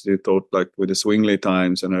days, they thought like with the Swingley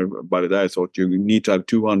times and everybody there thought you need to have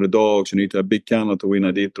 200 dogs, you need to have big kennel to win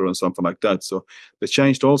Iditarod and something like that. So they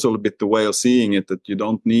changed also a bit the way of seeing it, that you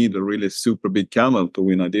don't need a really super big kennel to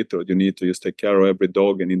win Iditarod. You need to just take care of every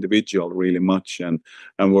dog and individual really much and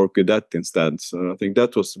work with that instead. So I think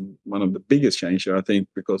that was one of the biggest changes, I think,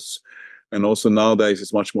 because and also nowadays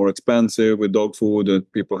it's much more expensive with dog food and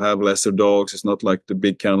people have lesser dogs. It's not like the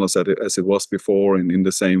big kennels as it was before in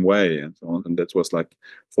the same way and so on. And that was like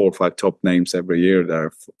 4 or 5 top names every year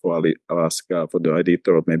there for Alaska, for the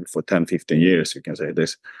Iditarod, maybe for 10, 15 years, you can say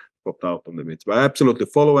this popped out on the bit. But I absolutely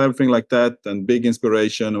follow everything like that and big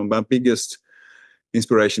inspiration. And my biggest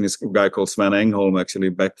inspiration is a guy called Sven Engholm, actually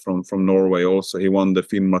back from Norway also. He won the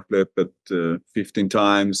Finnmarksløpet 15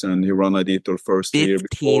 times and he won Iditarod first year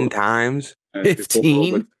before. 15 times?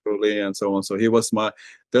 15? And so on. So he was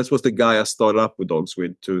that was the guy I started up with dogs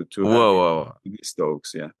with to whoa. These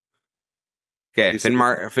dogs, yeah. Okay,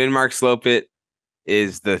 Finnmarksløpet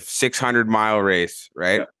is the 600-mile race,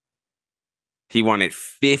 right? Yeah. He won it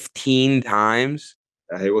 15 times.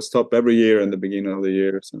 He was top every year in the beginning of the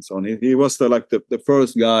years and so on. He was the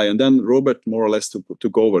first guy, and then Robert more or less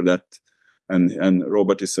took over that. And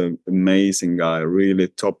Robert is an amazing guy, really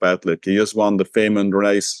top athlete. He just won the famous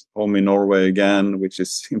race home in Norway again, which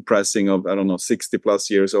is impressive. Of 60 plus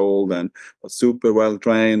years old and was super well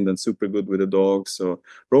trained and super good with the dogs. So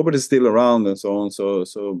Robert is still around and so on.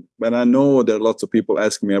 So but I know there are lots of people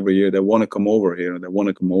asking me every year they want to come over here and they want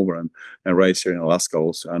to come over and race here in Alaska.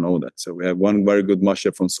 Also, I know that. So we have one very good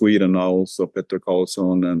musher from Sweden now, also Petter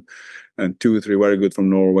Karlsson, and 2 or 3 very good from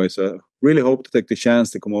Norway. So really hope to take the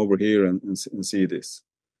chance to come over here and see this.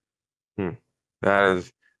 That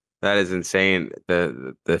is insane.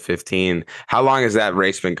 The 15. How long has that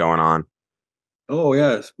race been going on? Oh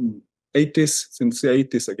yeah, 80s, since the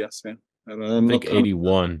 80s, I guess. Yeah, I think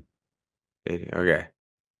 81. 80, okay.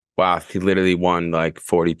 Wow, he literally won like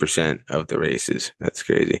 40% of the races. That's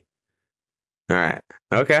crazy. All right.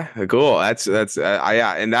 Okay. Cool. That's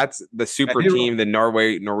yeah, and that's the super team, the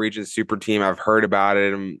Norwegian super team. I've heard about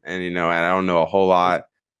it, and and I don't know a whole lot,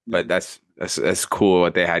 but that's cool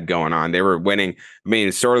what they had going on. They were winning. I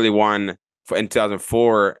mean, Sorley won in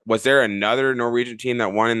 2004. Was there another Norwegian team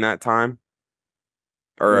that won in that time,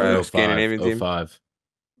 or a Scandinavian team? 05.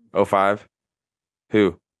 05.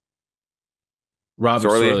 Who? Robert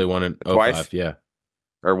Sorley won in 05. Twice? Yeah.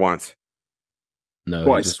 Or once? No,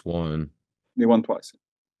 twice. He just won. He won twice.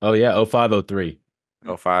 Oh yeah, 05, 03.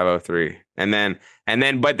 05, 03. And then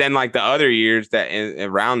like the other years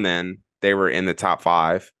around then they were in the top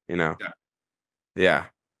 5, Yeah.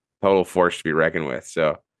 Total force to be reckoned with.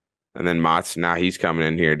 So, and then Mats, now he's coming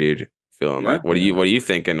in here, dude. Feeling like, what are you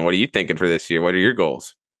thinking? What are you thinking for this year? What are your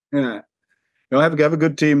goals? Yeah. I have a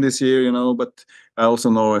good team this year, but I also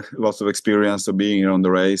know lots of experience of being here on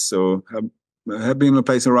the race. So I have been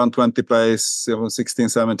placing around 20 place, 16,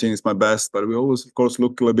 17 is my best, but we always, of course,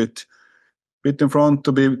 look a little bit in front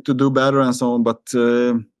to do better and so on. But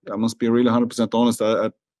I must be really 100% honest.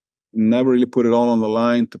 I never really put it all on the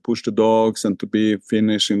line to push the dogs and to be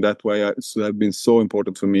finished in that way. So that's been so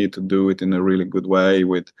important for me to do it in a really good way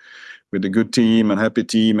with a good team and happy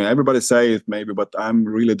team. And everybody say it maybe, but I'm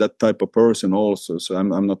really that type of person also. So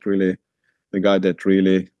I'm not really the guy that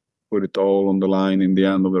really put it all on the line in the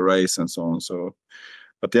end of the race and so on. So,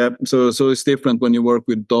 but yeah, so it's different when you work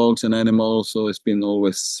with dogs and animals. So it's been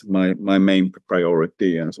always my main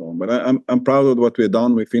priority and so on. But I'm proud of what we've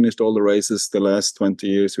done. We finished all the races the last 20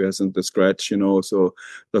 years. We hasn't a scratch, So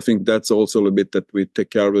I think that's also a bit that we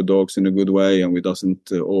take care of the dogs in a good way and we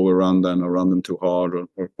doesn't overrun them or run them too hard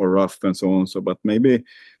or rough and so on. So, but maybe,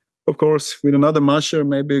 of course, with another musher,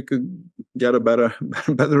 maybe we could get a better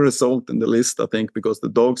result in the list, I think, because the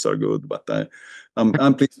dogs are good. But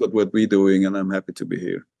I'm pleased with what we're doing, and I'm happy to be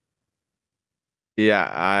here. Yeah,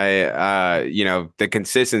 I the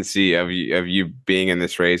consistency of you being in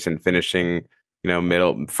this race and finishing,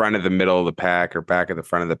 front of the middle of the pack or back of the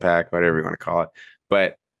front of the pack, whatever you want to call it.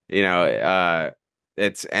 But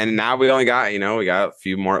and now we only got we got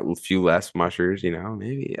a few less mushers,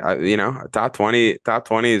 maybe top 20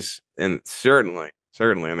 is and certainly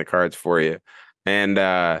in the cards for you, and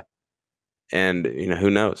who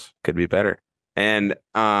knows, could be better. And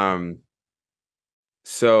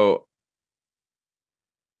so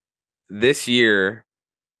this year,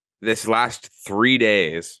 this last 3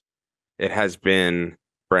 days, it has been,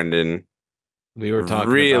 Brendan, we were talking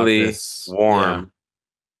really about this. warm,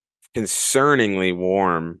 concerningly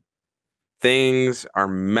warm. Things are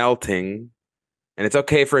melting, and it's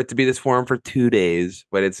okay for it to be this warm for 2 days,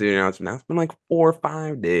 but it's it's been like 4 or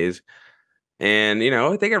 5 days, and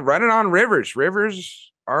they can run it on rivers.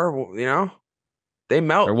 Rivers are they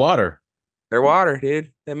melt. They're water. They're water,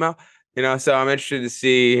 dude. They melt. So I'm interested to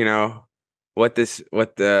see, what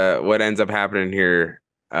ends up happening here.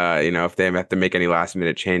 If they have to make any last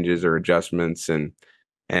minute changes or adjustments, and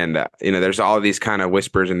there's all these kind of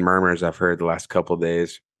whispers and murmurs I've heard the last couple of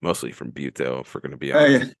days, mostly from Buto, if we're going to be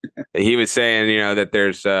honest. He was saying, that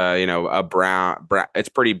there's, a brown, it's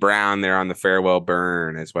pretty brown there on the farewell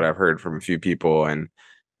burn, is what I've heard from a few people, but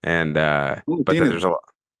then there's a lot.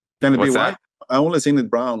 Can it be white? I only seen it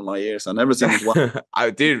brown in my ears. I never seen it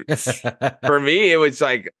white. Dude, for me, it was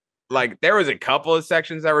like there was a couple of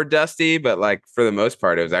sections that were dusty, but like for the most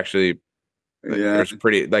part, it was actually there's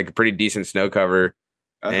pretty decent snow cover.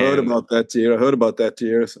 I heard about that year.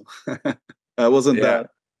 So I wasn't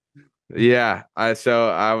that. Yeah. So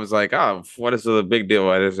I was like, oh, what is the big deal?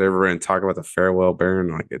 Why does everyone talk about the farewell burn?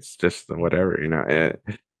 Like it's just whatever,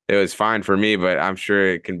 It was fine for me, but I'm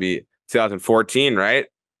sure it can be 2014, right?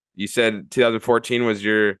 You said 2014 was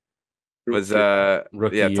your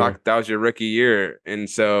rookie year. That was your rookie year. And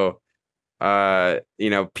so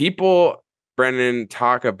people, Brendan,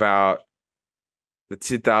 talk about the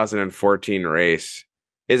 2014 race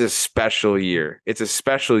is a special year. It's a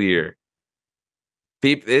special year.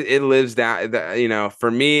 It lives down,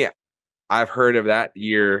 for me, I've heard of that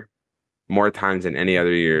year more times than any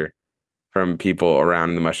other year from people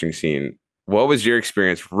around the mushing scene. What was your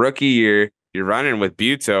experience? Rookie year, you're running with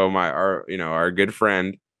Buto, our good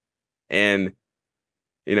friend, and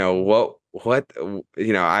there's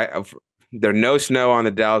no snow on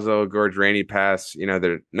the Dalzo Gorge Rainy Pass.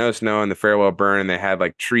 There's no snow on the farewell burn, and they had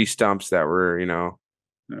like tree stumps that were,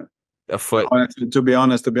 a foot. To be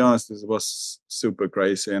honest, this was super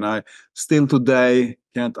crazy, and I still today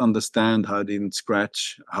can't understand how I didn't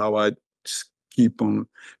scratch. How I keep on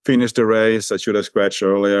finish the race. I should have scratched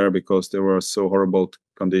earlier because there were so horrible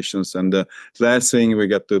conditions. And the last thing we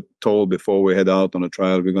got told before we head out on the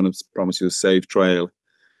trail, we're going to promise you a safe trail.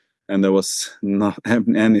 And there was not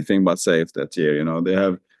anything but safe that year. They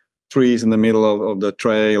have trees in the middle of the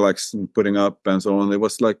trail, like putting up and so on. It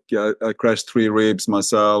was like I crashed 3 ribs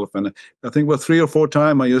myself. And I think 3 or 4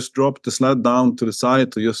 times I just dropped the sled down to the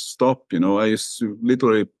side to just stop. I used to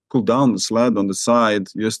literally pull down the sled on the side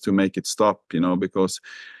just to make it stop, because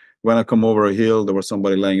when I come over a hill, there was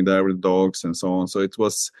somebody laying there with dogs and so on. So it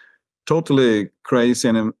was totally crazy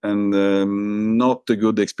and not a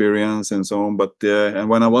good experience and so on. But and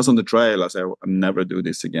when I was on the trail, I said, I'll never do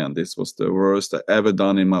this again. This was the worst I ever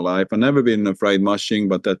done in my life. I've never been afraid mushing,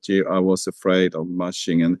 but that year I was afraid of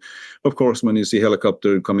mushing. And of course, when you see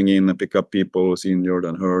helicopter coming in and pick up people who's injured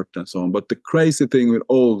and hurt and so on. But the crazy thing with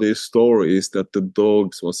all this story is that the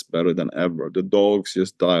dogs was better than ever. The dogs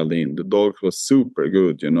just dialed in. The dogs was super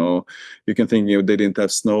good, You can think they didn't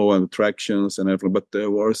have snow and attractions and everything, but they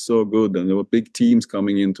were so good, and there were big teams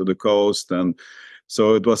coming into the coast, and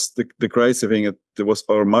so it was the crazy thing. It was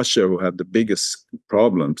our musher who had the biggest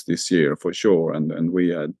problems this year for sure, and we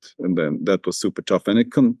had, and then that was super tough, and it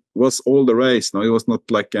was all the race. No, it was not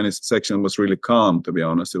like any section was really calm, to be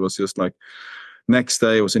honest. It was just like next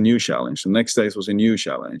day was a new challenge. The next day was a new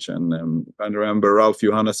challenge. And I remember Ralph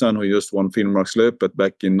Johannesson, who just won Finnmarksløpet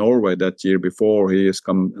back in Norway that year before, he just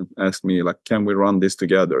come and asked me, like, can we run this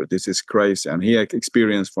together? This is crazy. And he had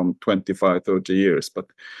experience from 25, 30 years. But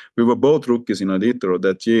we were both rookies in Iditarod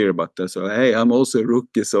that year. But I said, hey, I'm also a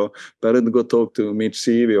rookie, so better to go talk to Mitch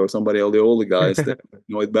Seavey or somebody, all the older guys that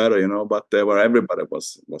know it better, But everybody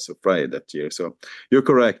was afraid that year. So you're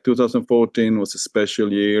correct. 2014 was a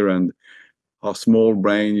special year, and how small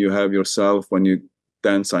brain you have yourself when you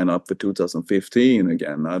then sign up for 2015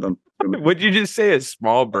 again. I don't remember. Would you just say a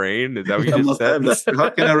small brain? Is that what you just said?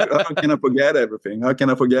 How can I forget everything? How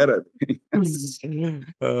can I forget it?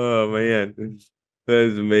 Oh man, that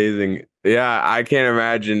is amazing. Yeah, I can't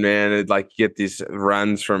imagine, man. It's like you get these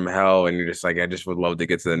runs from hell, and you're just like, I just would love to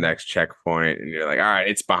get to the next checkpoint, and you're like, all right,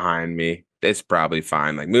 it's behind me. It's probably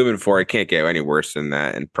fine. Like moving forward, it can't get any worse than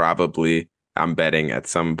that, and probably. I'm betting at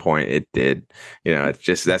some point it did. That's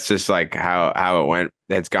just like how it went.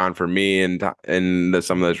 It's gone for me and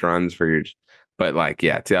some of those runs for years. But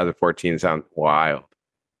 2014 sounds wild.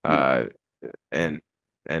 And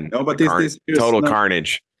no, but this total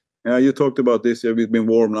carnage. Yeah, you talked about this. It's been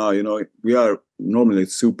warm now. We are normally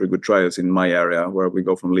super good trails in my area where we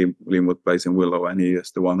go from Linwood Place in Willow, and he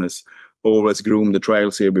is the one who's always groomed the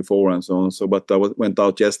trails here before and so on. So, but I went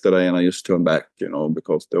out yesterday and I just turned back,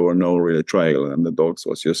 because there were no really trail and the dogs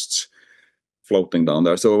was just floating down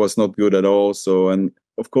there. So it was not good at all. So, and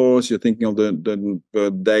of course, you're thinking of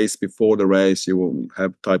the days before the race, you will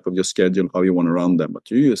have type of your schedule, how you want to run them,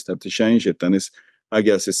 but you just have to change it. And it's I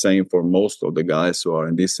guess it's same for most of the guys who are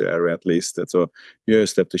in this area at least. So you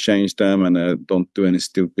just have to change them and don't do any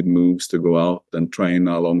stupid moves to go out and train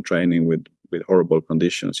a long training with horrible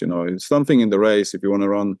conditions. It's something in the race. If you want to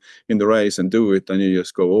run in the race and do it, then you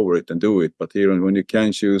just go over it and do it. But here, when you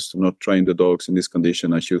can choose to not train the dogs in this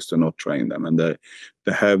condition, I choose to not train them, and they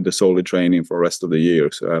have the solid training for the rest of the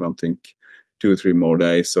year. So I don't think 2 or 3 more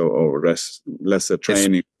days or lesser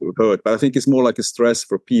training would hurt. But I think it's more like a stress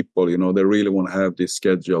for people. They really want to have this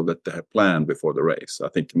schedule that they have planned before the race. I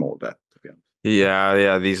think more that.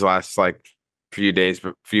 Yeah. These last like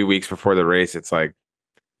few weeks before the race, it's like,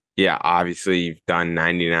 yeah, obviously you've done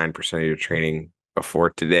 99% of your training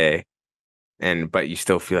before today. But you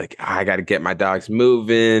still feel like, I got to get my dogs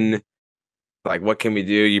moving. Like, what can we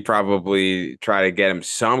do? You probably try to get them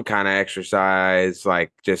some kind of exercise,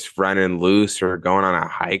 like just running loose or going on a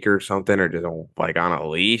hike or something, or just like on a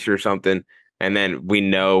leash or something. And then we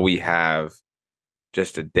know we have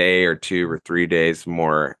just a day or 2 or 3 days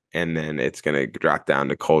more, and then it's going to drop down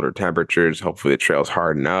to colder temperatures. Hopefully the trails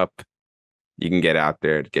harden up. You can get out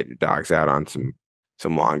there to get your dogs out on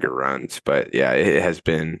some longer runs. But yeah, it has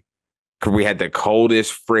been, we had the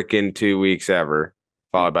coldest freaking 2 weeks ever,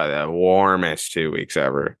 followed by the warmest 2 weeks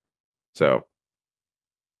ever. So,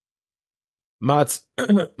 Mats,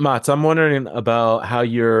 Mats, I'm wondering about how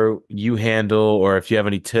you handle, or if you have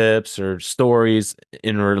any tips or stories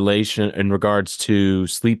in regards to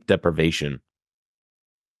sleep deprivation.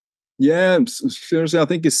 Yeah, seriously, I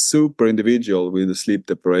think it's super individual with the sleep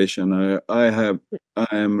deprivation. I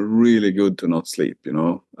am really good to not sleep,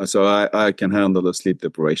 so I can handle the sleep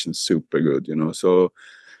deprivation super good,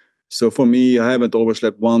 So for me, I haven't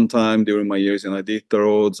overslept one time during my years in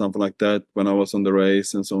Iditarod, something like that, when I was on the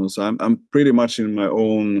race and so on. So I'm pretty much in my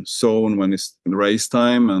own zone when it's race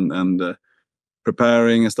time and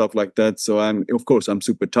preparing and stuff like that. So I'm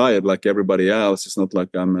super tired like everybody else. It's not like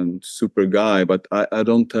I'm a super guy, but I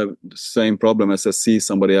don't have the same problem as I see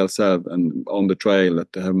somebody else have and on the trail,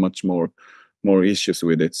 that they have much more issues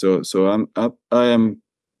with it. So I am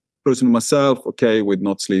personally myself okay with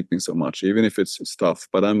not sleeping so much, even if it's tough.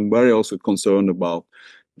 But I'm very also concerned about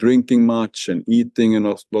drinking much and eating and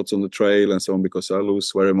lots on the trail and so on, because I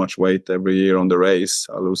lose very much weight every year on the race.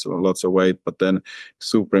 I lose lots of weight, but then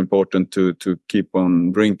super important to keep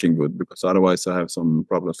on drinking good, because otherwise I have some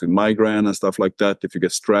problems with migraine and stuff like that. If you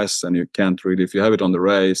get stressed and you can't really, if you have it on the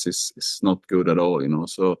race, it's not good at all,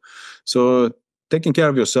 So taking care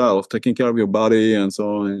of yourself, taking care of your body and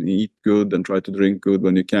so on, and eat good and try to drink good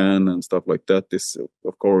when you can and stuff like that is,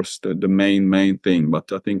 of course, the main thing.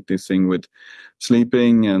 But I think this thing with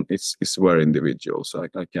sleeping, and it's very individual. So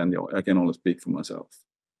I can only speak for myself.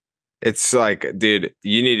 it's like, dude,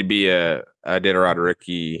 you need to be a Iditarod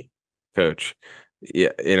rookie coach. Yeah,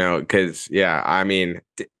 because, yeah, I mean,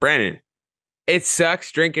 Brandon, it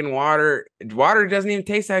sucks drinking water. Water doesn't even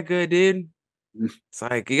taste that good, dude. It's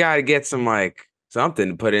like you got to get some like something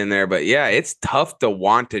to put in there. But yeah, it's tough to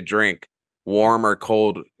want to drink warm or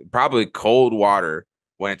cold, probably cold water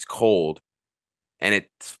when it's cold and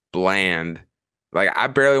it's bland. Like, I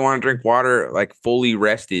barely want to drink water like fully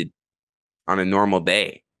rested on a normal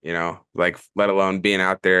day, like let alone being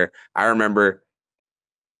out there. I remember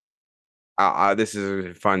this is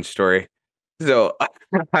a fun story. So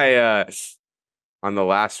I on the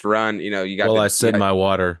last run, you got I said my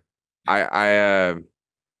water. I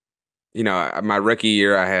my rookie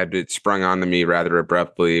year, I had it sprung onto me rather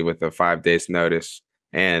abruptly with a 5 days notice.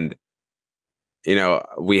 And,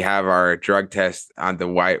 we have our drug test on the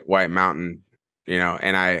White Mountain,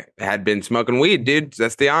 and I had been smoking weed, dude.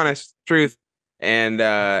 That's the honest truth. And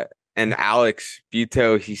Alex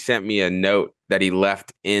Buto, he sent me a note that he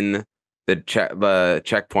left in the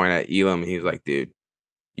checkpoint at Elam. He was like, dude,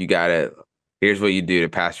 here's what you do to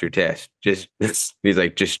pass your test. He's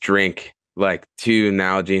like, just drink like 2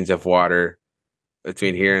 Nalgene's of water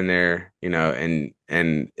between here and there,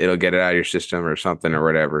 and it'll get it out of your system or something or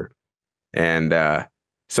whatever. And and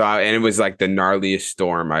it was like the gnarliest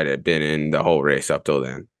storm I'd have been in the whole race up till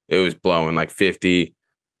then. It was blowing like 50.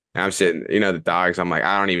 And I'm sitting, the dogs, I'm like,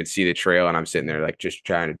 I don't even see the trail. And I'm sitting there like just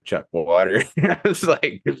trying to chuck water. It's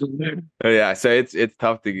like, yeah. So it's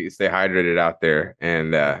tough to stay hydrated out there.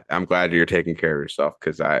 And I'm glad you're taking care of yourself,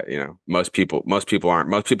 because most people aren't.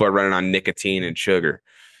 Most people are running on nicotine and sugar.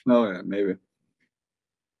 Oh yeah, maybe.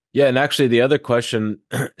 Yeah, and actually the other question,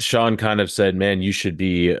 Sean kind of said, man, you should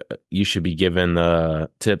be given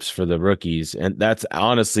tips for the rookies. And that's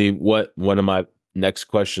honestly what one of my next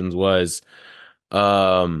questions was.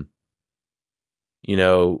 You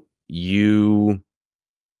know, you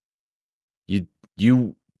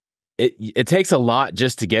it takes a lot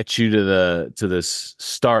just to get you to the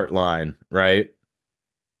start line, right?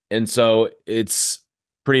 And so it's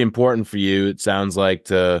pretty important for you, it sounds like,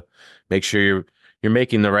 to make sure you're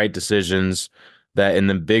making the right decisions that in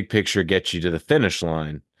the big picture get you to the finish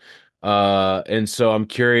line. And so I'm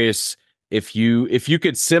curious if you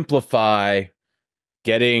could simplify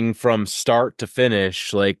getting from start to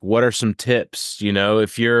finish, like what are some tips?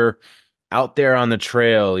 If you're out there on the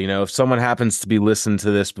trail, if someone happens to be listening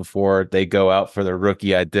to this before they go out for their rookie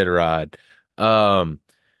Iditarod, um,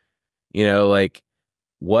 like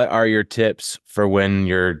what are your tips for when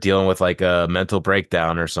you're dealing with like a mental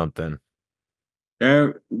breakdown or something?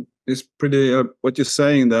 Yeah, it's pretty. What you're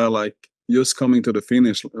saying there, like just coming to the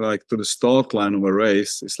finish, like to the start line of a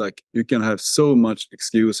race, it's like you can have so much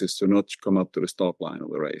excuses to not come up to the start line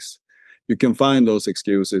of the race. You can find those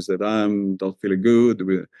excuses that I'm not feeling good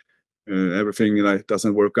with everything, like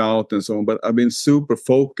doesn't work out and so on. But I've been super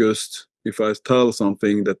focused. If I tell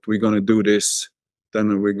something that we're gonna do this,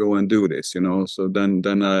 then we go and do this, So then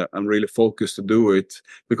I'm really focused to do it,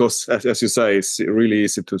 because as you say, it's really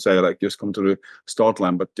easy to say like just come to the start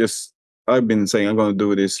line, but just I've been saying I'm going to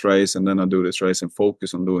do this race, and then I do this race and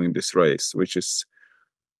focus on doing this race, which is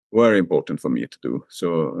very important for me to do.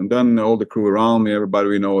 So, and then all the crew around me, everybody,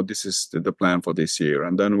 we know this is the plan for this year.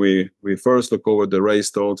 And then we first look over the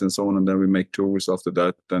race dogs and so on, and then we make tours after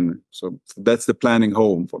that. And so that's the planning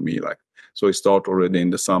home for me. Like, so we start already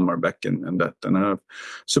in the summer back in and that. And I have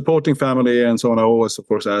supporting family and so on. I always, of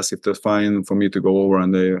course, ask if they're fine for me to go over,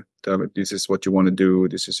 and they tell me this is what you want to do.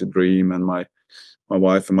 This is a dream. And my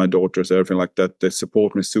wife and my daughters, everything like that, they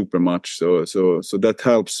support me super much. So that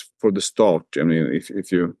helps for the start. I mean,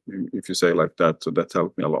 if you say like that, so that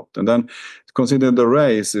helped me a lot. And then consider the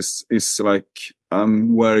race is like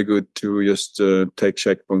I'm very good to just take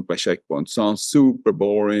checkpoint by checkpoint. Sounds super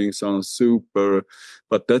boring, sounds super,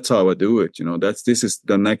 but that's how I do it. This is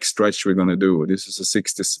the next stretch we're gonna do. This is a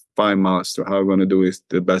 65 miles. So how we're gonna do it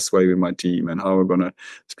the best way with my team, and how we're gonna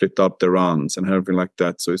split up the runs and everything like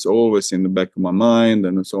that. So it's always in the back of my mind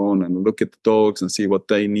and so on, and look at the dogs and see what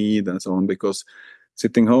they need and so on, because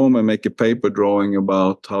sitting home and make a paper drawing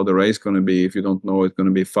about how the race is going to be, if you don't know it's going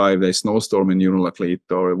to be 5 days snowstorm in Unalakleet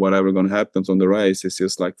or whatever going to happen on the race, it's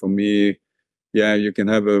just like, for me, yeah, you can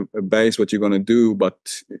have a base what you're going to do,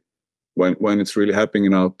 but when it's really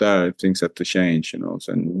happening out there, things have to change, so,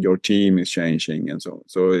 and your team is changing and so on.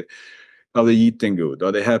 So are they eating good?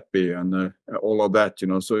 Are they happy? And all of that,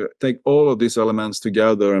 So take all of these elements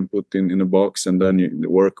together and put in a box, and then you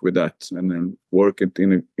work with that, and then work it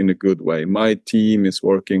in a good way. My team is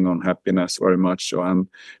working on happiness very much, so I'm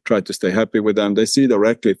trying to stay happy with them. They see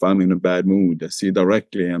directly if I'm in a bad mood. They see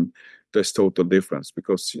directly, and there's total difference.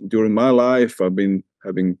 Because during my life, I've been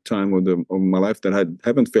having time of my life that I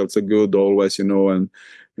haven't felt so good always, and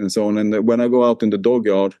so on. And when I go out in the dog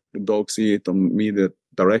yard, the dogs see it on me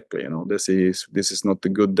directly, this is not a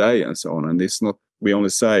good day and so on. And it's not, we only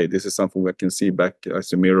say this is something we can see back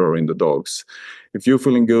as a mirror in the dogs. If you're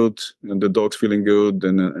feeling good and the dog's feeling good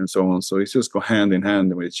and so on, so it's just go hand in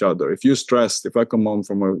hand with each other. If you're stressed, if I come home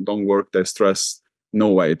from a long work day stressed, no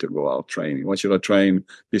way to go out training. Why should I train,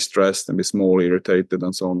 be stressed and be small, irritated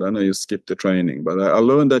and so on? Then I just skip the training. But I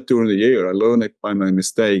learned that during the year. I learned it by my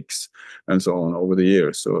mistakes and so on over the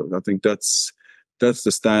years. So I think that's the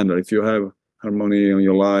standard. If you have harmony in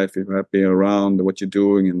your life, if you're happy around what you're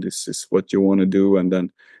doing, and this is what you want to do, and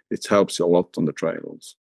then it helps you a lot on the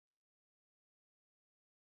trails.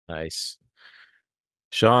 Nice.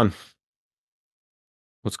 Sean,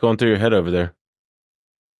 what's going through your head over there?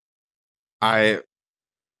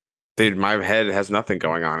 Dude, my head has nothing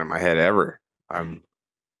going on in my head ever. I'm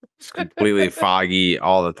just completely foggy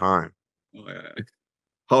all the time. Oh, yeah.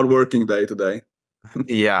 Hard-working day today.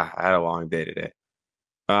 Yeah, I had a long day today.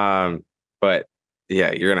 But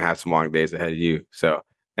yeah, you're gonna have some long days ahead of you. So,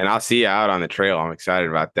 and I'll see you out on the trail. I'm excited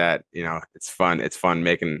about that. It's fun. It's fun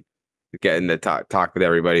getting to talk with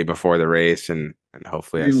everybody before the race, and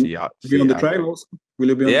hopefully I see you out. Be on the trail also? Will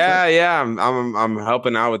you be on the trail? Yeah. I'm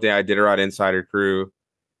helping out with the Iditarod Insider crew,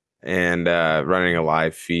 and running a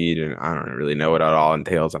live feed, and I don't really know what it all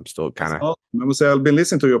entails. I'm still kind of. I must say, I've been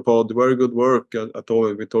listening to your pod. Very good work. I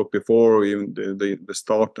told we talked before, even the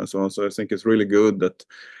start and so on. So I think it's really good that,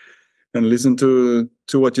 and listen to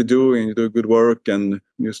what you're doing. You do good work, and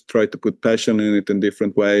just try to put passion in it in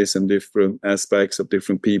different ways and different aspects of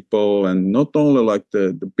different people, and not only like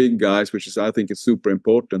the big guys, which is, I think it's super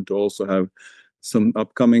important to also have some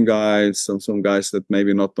upcoming guys, some guys that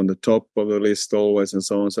maybe not on the top of the list always and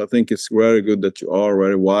so on. So I think it's very good that you are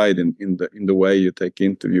very wide in the way you take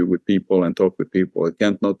interview with people and talk with people. It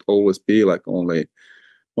can't not always be like only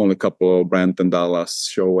a couple of Brent and Dallas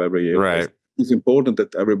show every year. Right. It's important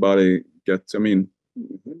that everybody gets, I mean,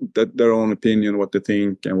 that their own opinion, what they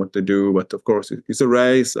think and what they do. But of course, it's a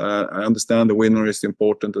race. I understand the winner is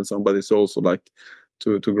important, and somebody's also like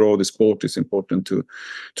to grow the sport is important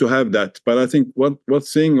to have that. But I think what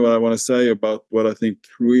I want to say about what I think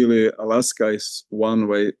really Alaska is one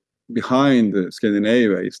way behind the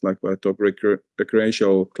Scandinavia is like what I talk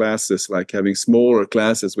recreational classes, like having smaller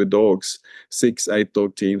classes with dogs, 6, 8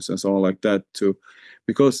 dog teams and so on like that too.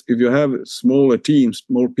 Because if you have smaller teams,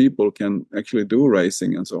 more people can actually do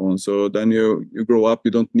racing and so on. So then you grow up,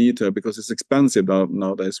 you don't need to, because it's expensive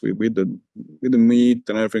nowadays with the meat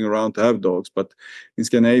and everything around to have dogs. But in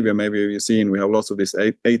Scandinavia, maybe you've seen we have lots of these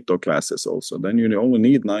eight dog classes also. Then you only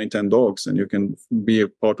need 9, 10 dogs, and you can be a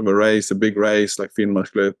part of a race, a big race like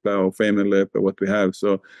Finnmarkslöp or Femmenlöp or what we have.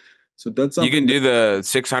 So that's You something. can do the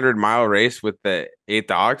 600-mile race with the 8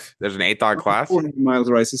 dogs. There's an 8 dog class. 400 miles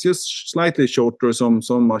race. It's just slightly shorter. Some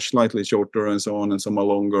are slightly shorter and so on, and some are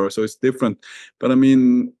longer. So it's different. But I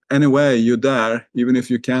mean, anyway, you're there. Even if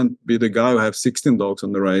you can't be the guy who have 16 dogs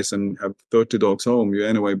on the race and have 30 dogs home, you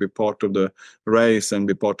anyway be part of the race and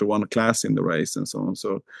be part of one class in the race and so on.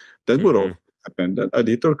 So that would all happen. That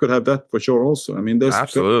Iditarod could have that for sure also. I mean, there's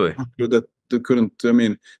Absolutely that they couldn't. I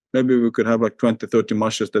mean, maybe we could have like 20, 30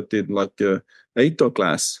 mushers that did like a 8 dog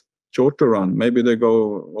class, shorter run. Maybe they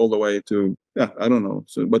go all the way to, I don't know.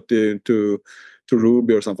 So, but to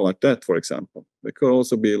Ruby or something like that, for example. It could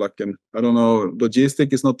also be like I don't know.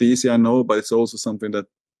 Logistic is not easy, I know, but it's also something that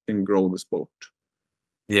can grow the sport.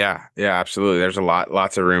 Yeah, absolutely. There's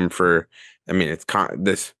lots of room for. I mean, it's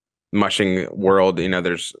this mushing world. You know,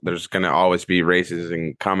 there's going to always be races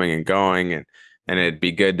and coming and going, and it'd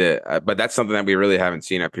be good to. But that's something that we really haven't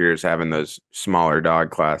seen up here is having those smaller dog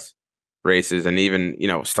class races, and even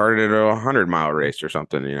started at a 100-mile race or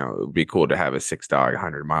something. It would be cool to have a 6 dog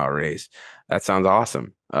 100-mile race. That sounds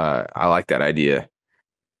awesome. I like that idea.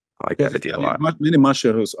 I like that idea a lot. Many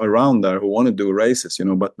mushers around there who want to do races,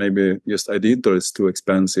 but maybe just Iditarod is too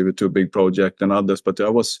expensive, too big project, and others. But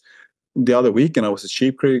the other weekend I was at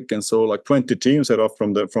Sheep Creek and saw like 20 teams set off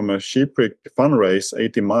from a Sheep Creek fun race,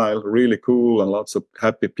 80-mile, really cool, and lots of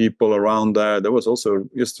happy people around there. There was also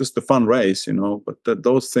just a fun race, But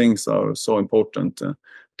those things are so important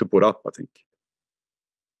to put up, I think.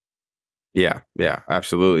 Yeah,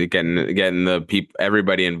 absolutely. Getting the people,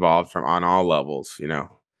 everybody involved from on all levels.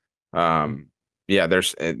 That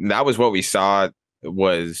was what we saw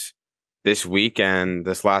was this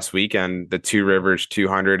last weekend, the Two Rivers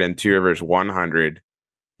 200 and Two Rivers 100.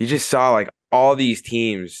 You just saw like all these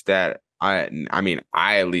teams that I mean,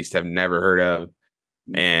 I at least have never heard of,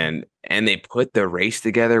 and they put the race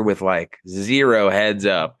together with like 0 heads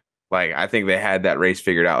up. Like I think they had that race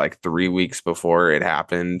figured out like 3 weeks before it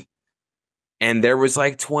happened. And there was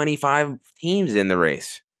like 25 teams in the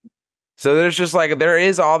race. So there's just like, there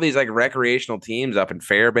is all these like recreational teams up in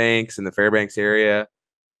Fairbanks, in the Fairbanks area.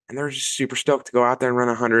 And they're just super stoked to go out there and run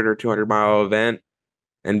a 100 or 200-mile event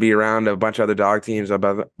and be around a bunch of other dog teams, a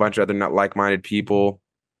bunch of other not like-minded people.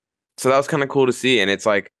 So that was kind of cool to see. And it's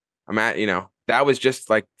like, that was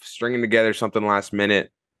just like stringing together something last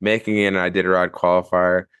minute, making it an Iditarod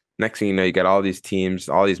qualifier. Next thing you know, you got all these teams,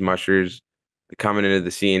 all these mushers coming into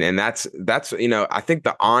the scene. And that's I think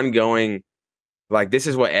the ongoing, like, this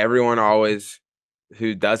is what everyone always,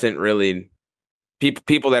 who doesn't really,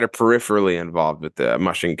 people that are peripherally involved with the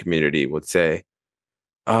mushing community would say,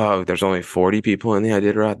 oh, there's only 40 people in the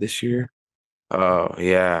Iditarod this year. Oh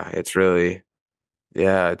yeah, it's really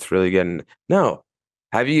getting, no.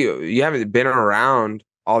 You haven't been around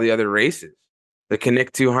all the other races. The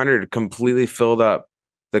Connect 200 completely filled up.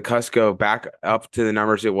 The Cusco back up to the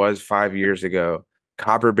numbers it was 5 years ago.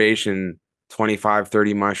 Copper Basin, 25,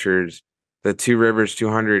 30 mushers. The Two Rivers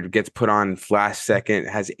 200 gets put on last second,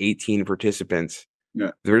 has 18 participants.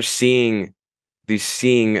 Yeah. They're seeing the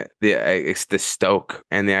stoke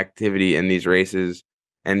and the activity in these races.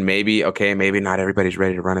 And maybe not everybody's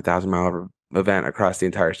ready to run a 1,000-mile event across the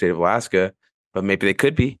entire state of Alaska, but maybe they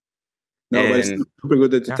could be. No, but it's super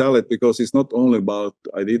good that you tell it, because it's not only about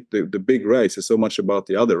the big race, it's so much about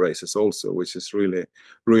the other races also, which is really,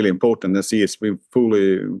 really important. And see, it's been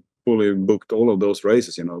fully booked all of those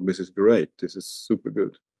races, this is great. This is super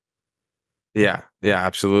good. Yeah,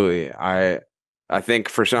 absolutely. I think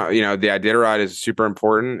for some, the Iditarod is super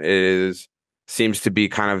important. It seems to be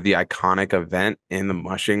kind of the iconic event in the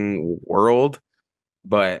mushing world.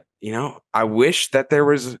 But, I wish that there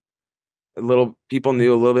was people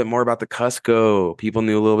knew a little bit more about the Cusco. People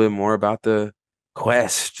knew a little bit more about the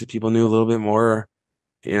Quest. People knew a little bit more,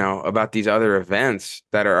 about these other events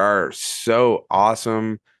that are so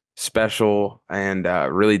awesome, special, and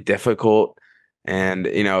really difficult. And,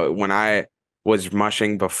 when I was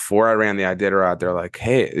mushing before I ran the Iditarod. They're like,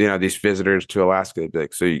 hey, these visitors to Alaska, they'd be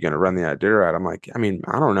like, so you're gonna run the Iditarod? I'm like, I mean,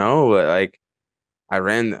 I don't know, but like I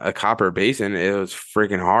ran a Copper Basin. It was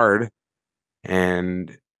freaking hard,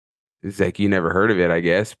 and it's like you never heard of it, I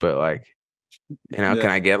guess, but like, Yeah. can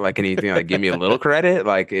I get like anything like give me a little credit?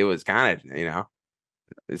 Like it was kind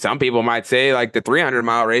of, some people might say like the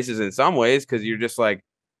 300-mile races in some ways because you're just like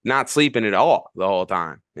not sleeping at all the whole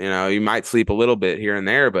time. You might sleep a little bit here and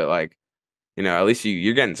there, but like, at least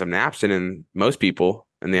you're getting some naps in most people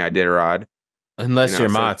in the Iditarod. Unless you're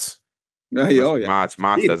So Mats. Yeah, unless oh, yeah.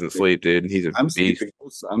 Mott's doesn't sleep, dude. He's a I'm beast. sleeping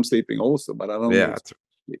also. I'm sleeping also, but I don't know.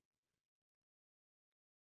 Yeah.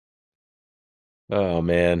 Oh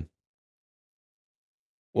man.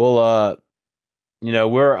 Well,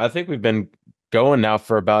 I think we've been going now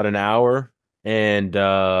for about an hour and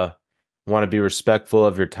want to be respectful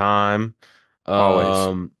of your time. Always.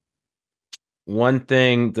 Um, one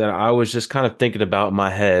thing that I was just kind of thinking about in my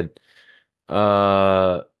head,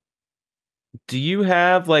 uh, do you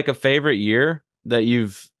have like a favorite year that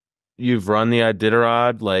you've run the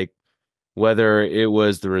Iditarod? Like whether it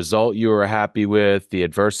was the result you were happy with, the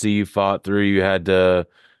adversity you fought through, you had to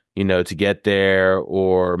get there,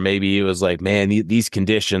 or maybe it was like, man, these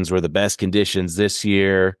conditions were the best conditions this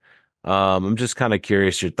year. I'm just kind of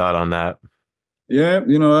curious your thought on that. Yeah,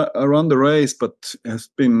 I run the race, but it's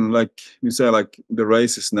been like you say, like the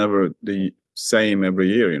race is never the same every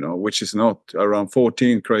year, which is not. Around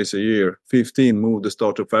 14 crazy a year, 15 moved the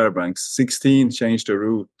start to Fairbanks, 16 changed the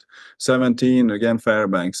route, 17 again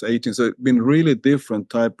Fairbanks, 18. So it's been really different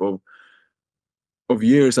type of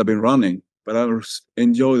years I've been running. But I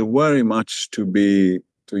enjoyed very much to be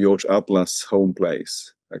to George Atlas' home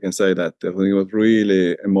place. I can say that. I think it was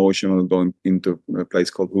really emotional going into a place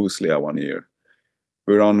called Huslia one year.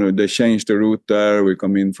 They changed the route there. We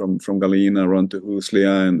come in from Galina, run to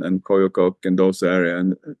Huslia and Koyokok and those areas.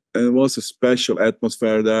 And it was a special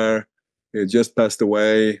atmosphere there. It just passed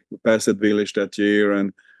away. We passed that village that year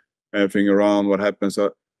and everything around what happened.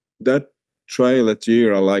 So that trail that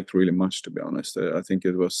year I liked really much, to be honest. I think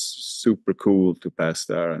it was super cool to pass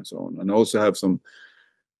there and so on. And also have some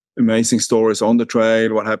amazing stories on the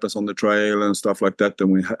trail, what happens on the trail and stuff like that.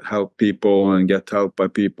 And we help people and get help by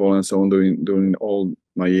people and so on during all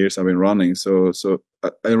my years I've been running. So I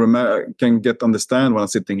remember I can understand when I'm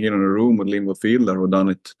sitting here in a room with Linwood Fielder who done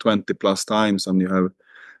it 20 plus times, and you have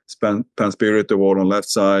Pan Spirit Award on left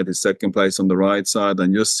side, his second place on the right side,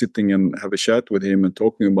 and just sitting and have a chat with him and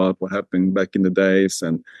talking about what happened back in the days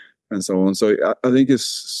and so on. So I think it's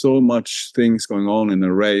so much things going on in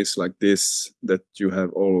a race like this that you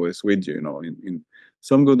have always with you, in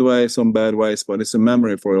some good ways, some bad ways, but it's a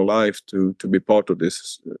memory for your life to be part of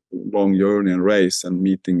this long journey and race and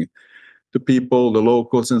meeting the people, the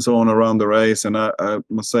locals and so on around the race. And I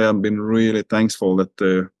must say I've been really thankful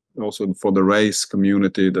that also for the race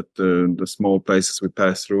community that the small places we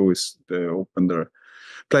pass through is open their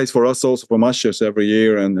place for us also for mushers every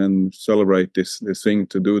year and celebrate this thing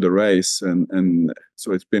to do the race and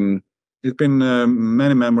so it's been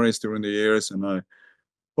many memories during the years, and I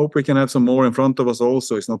hope we can have some more in front of us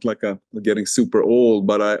also. It's not like I'm getting super old,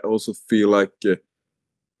 but I also feel like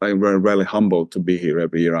I'm very, really humbled to be here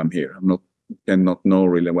every year I'm here. Cannot know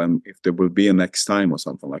really when if there will be a next time or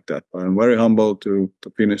something like that, but I'm very humbled to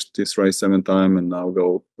finish this race 7 times and now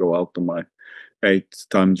go out on my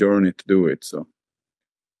 8th-time journey to do it. So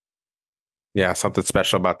Yeah, something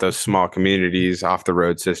special about those small communities off the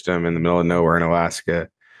road system in the middle of nowhere in Alaska.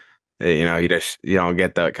 You don't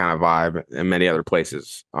get that kind of vibe in many other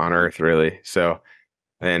places on Earth, really. So,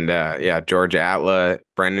 and yeah, George Atla,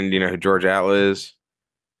 Brendan, do you know who George Atla is?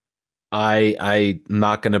 I'm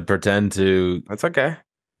not gonna pretend to. That's okay.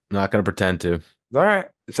 Not gonna pretend to. All right.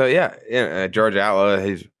 So yeah, George Atla.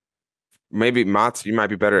 He's maybe Mats. You might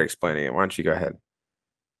be better at explaining it. Why don't you go ahead?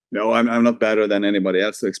 no, I'm not better than anybody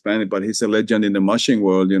else to explain it, but he's a legend in the mushing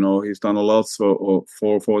world. He's done a lot for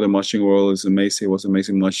the mushing world. He's amazing. He was an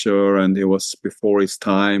amazing musher, and he was before his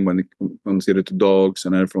time when it considered to dogs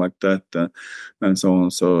and everything like that, and so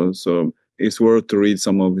on. So it's worth to read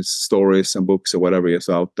some of his stories and books or whatever is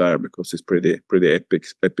out there because it's pretty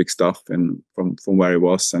epic stuff and from where he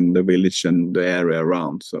was and the village and the area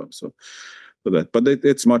around. So that, but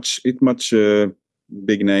it's much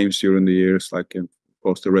big names during the years like. Of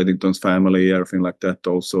course, the Reddingtons family, everything like that.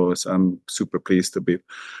 Also, so I'm super pleased to be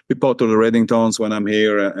part of the Reddingtons when I'm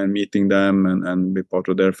here and meeting them and be part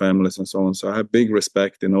of their families and so on. So I have big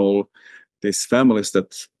respect in all these families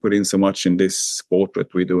that put in so much in this sport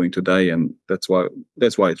that we're doing today, and that's why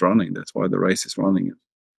it's running. That's why the race is running.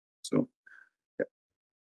 So.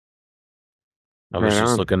 I was Right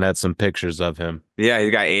just on. looking at some pictures of him. Yeah,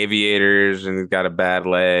 he's got aviators and he's got a bad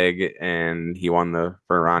leg, and he won the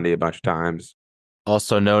for Rondy a bunch of times.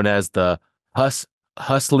 Also known as the Hus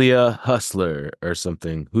Huslia Hustler or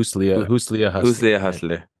something. Who, Huslia who's the Hustler.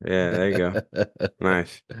 hustler? Yeah, there you go. Yeah.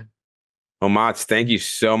 Nice. Well, Mats, thank you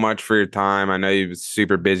so much for your time. I know you was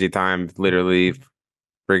super busy time, literally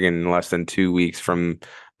friggin' less than 2 weeks from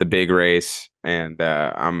the big race, and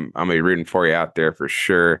I'm gonna be rooting for you out there for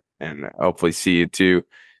sure, and hopefully see you too.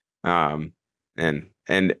 Um, and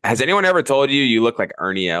has anyone ever told you you look like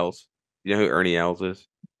Ernie Els? You know who Ernie Els is?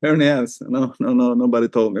 Ernie has. No, nobody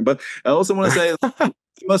told me. But I also want to say,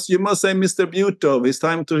 you must say Mr. Butov. It's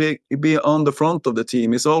time to be on the front of the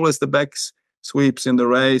team. It's always the back sweeps in the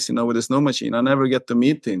race, with the snow machine. I never get to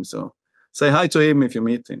meet him. So say hi to him if you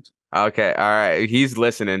meet him. Okay, all right. He's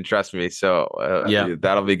listening, trust me. So Yeah.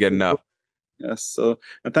 that'll be good enough. Yes. So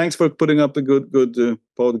and thanks for putting up the good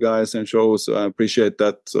pod guys and shows. I appreciate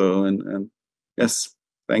that. So and yes,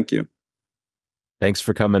 thank you. Thanks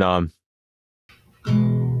for coming on.